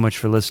 thanks so much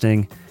for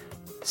listening.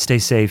 Stay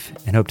safe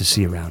and hope to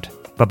see you around.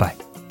 Bye-bye.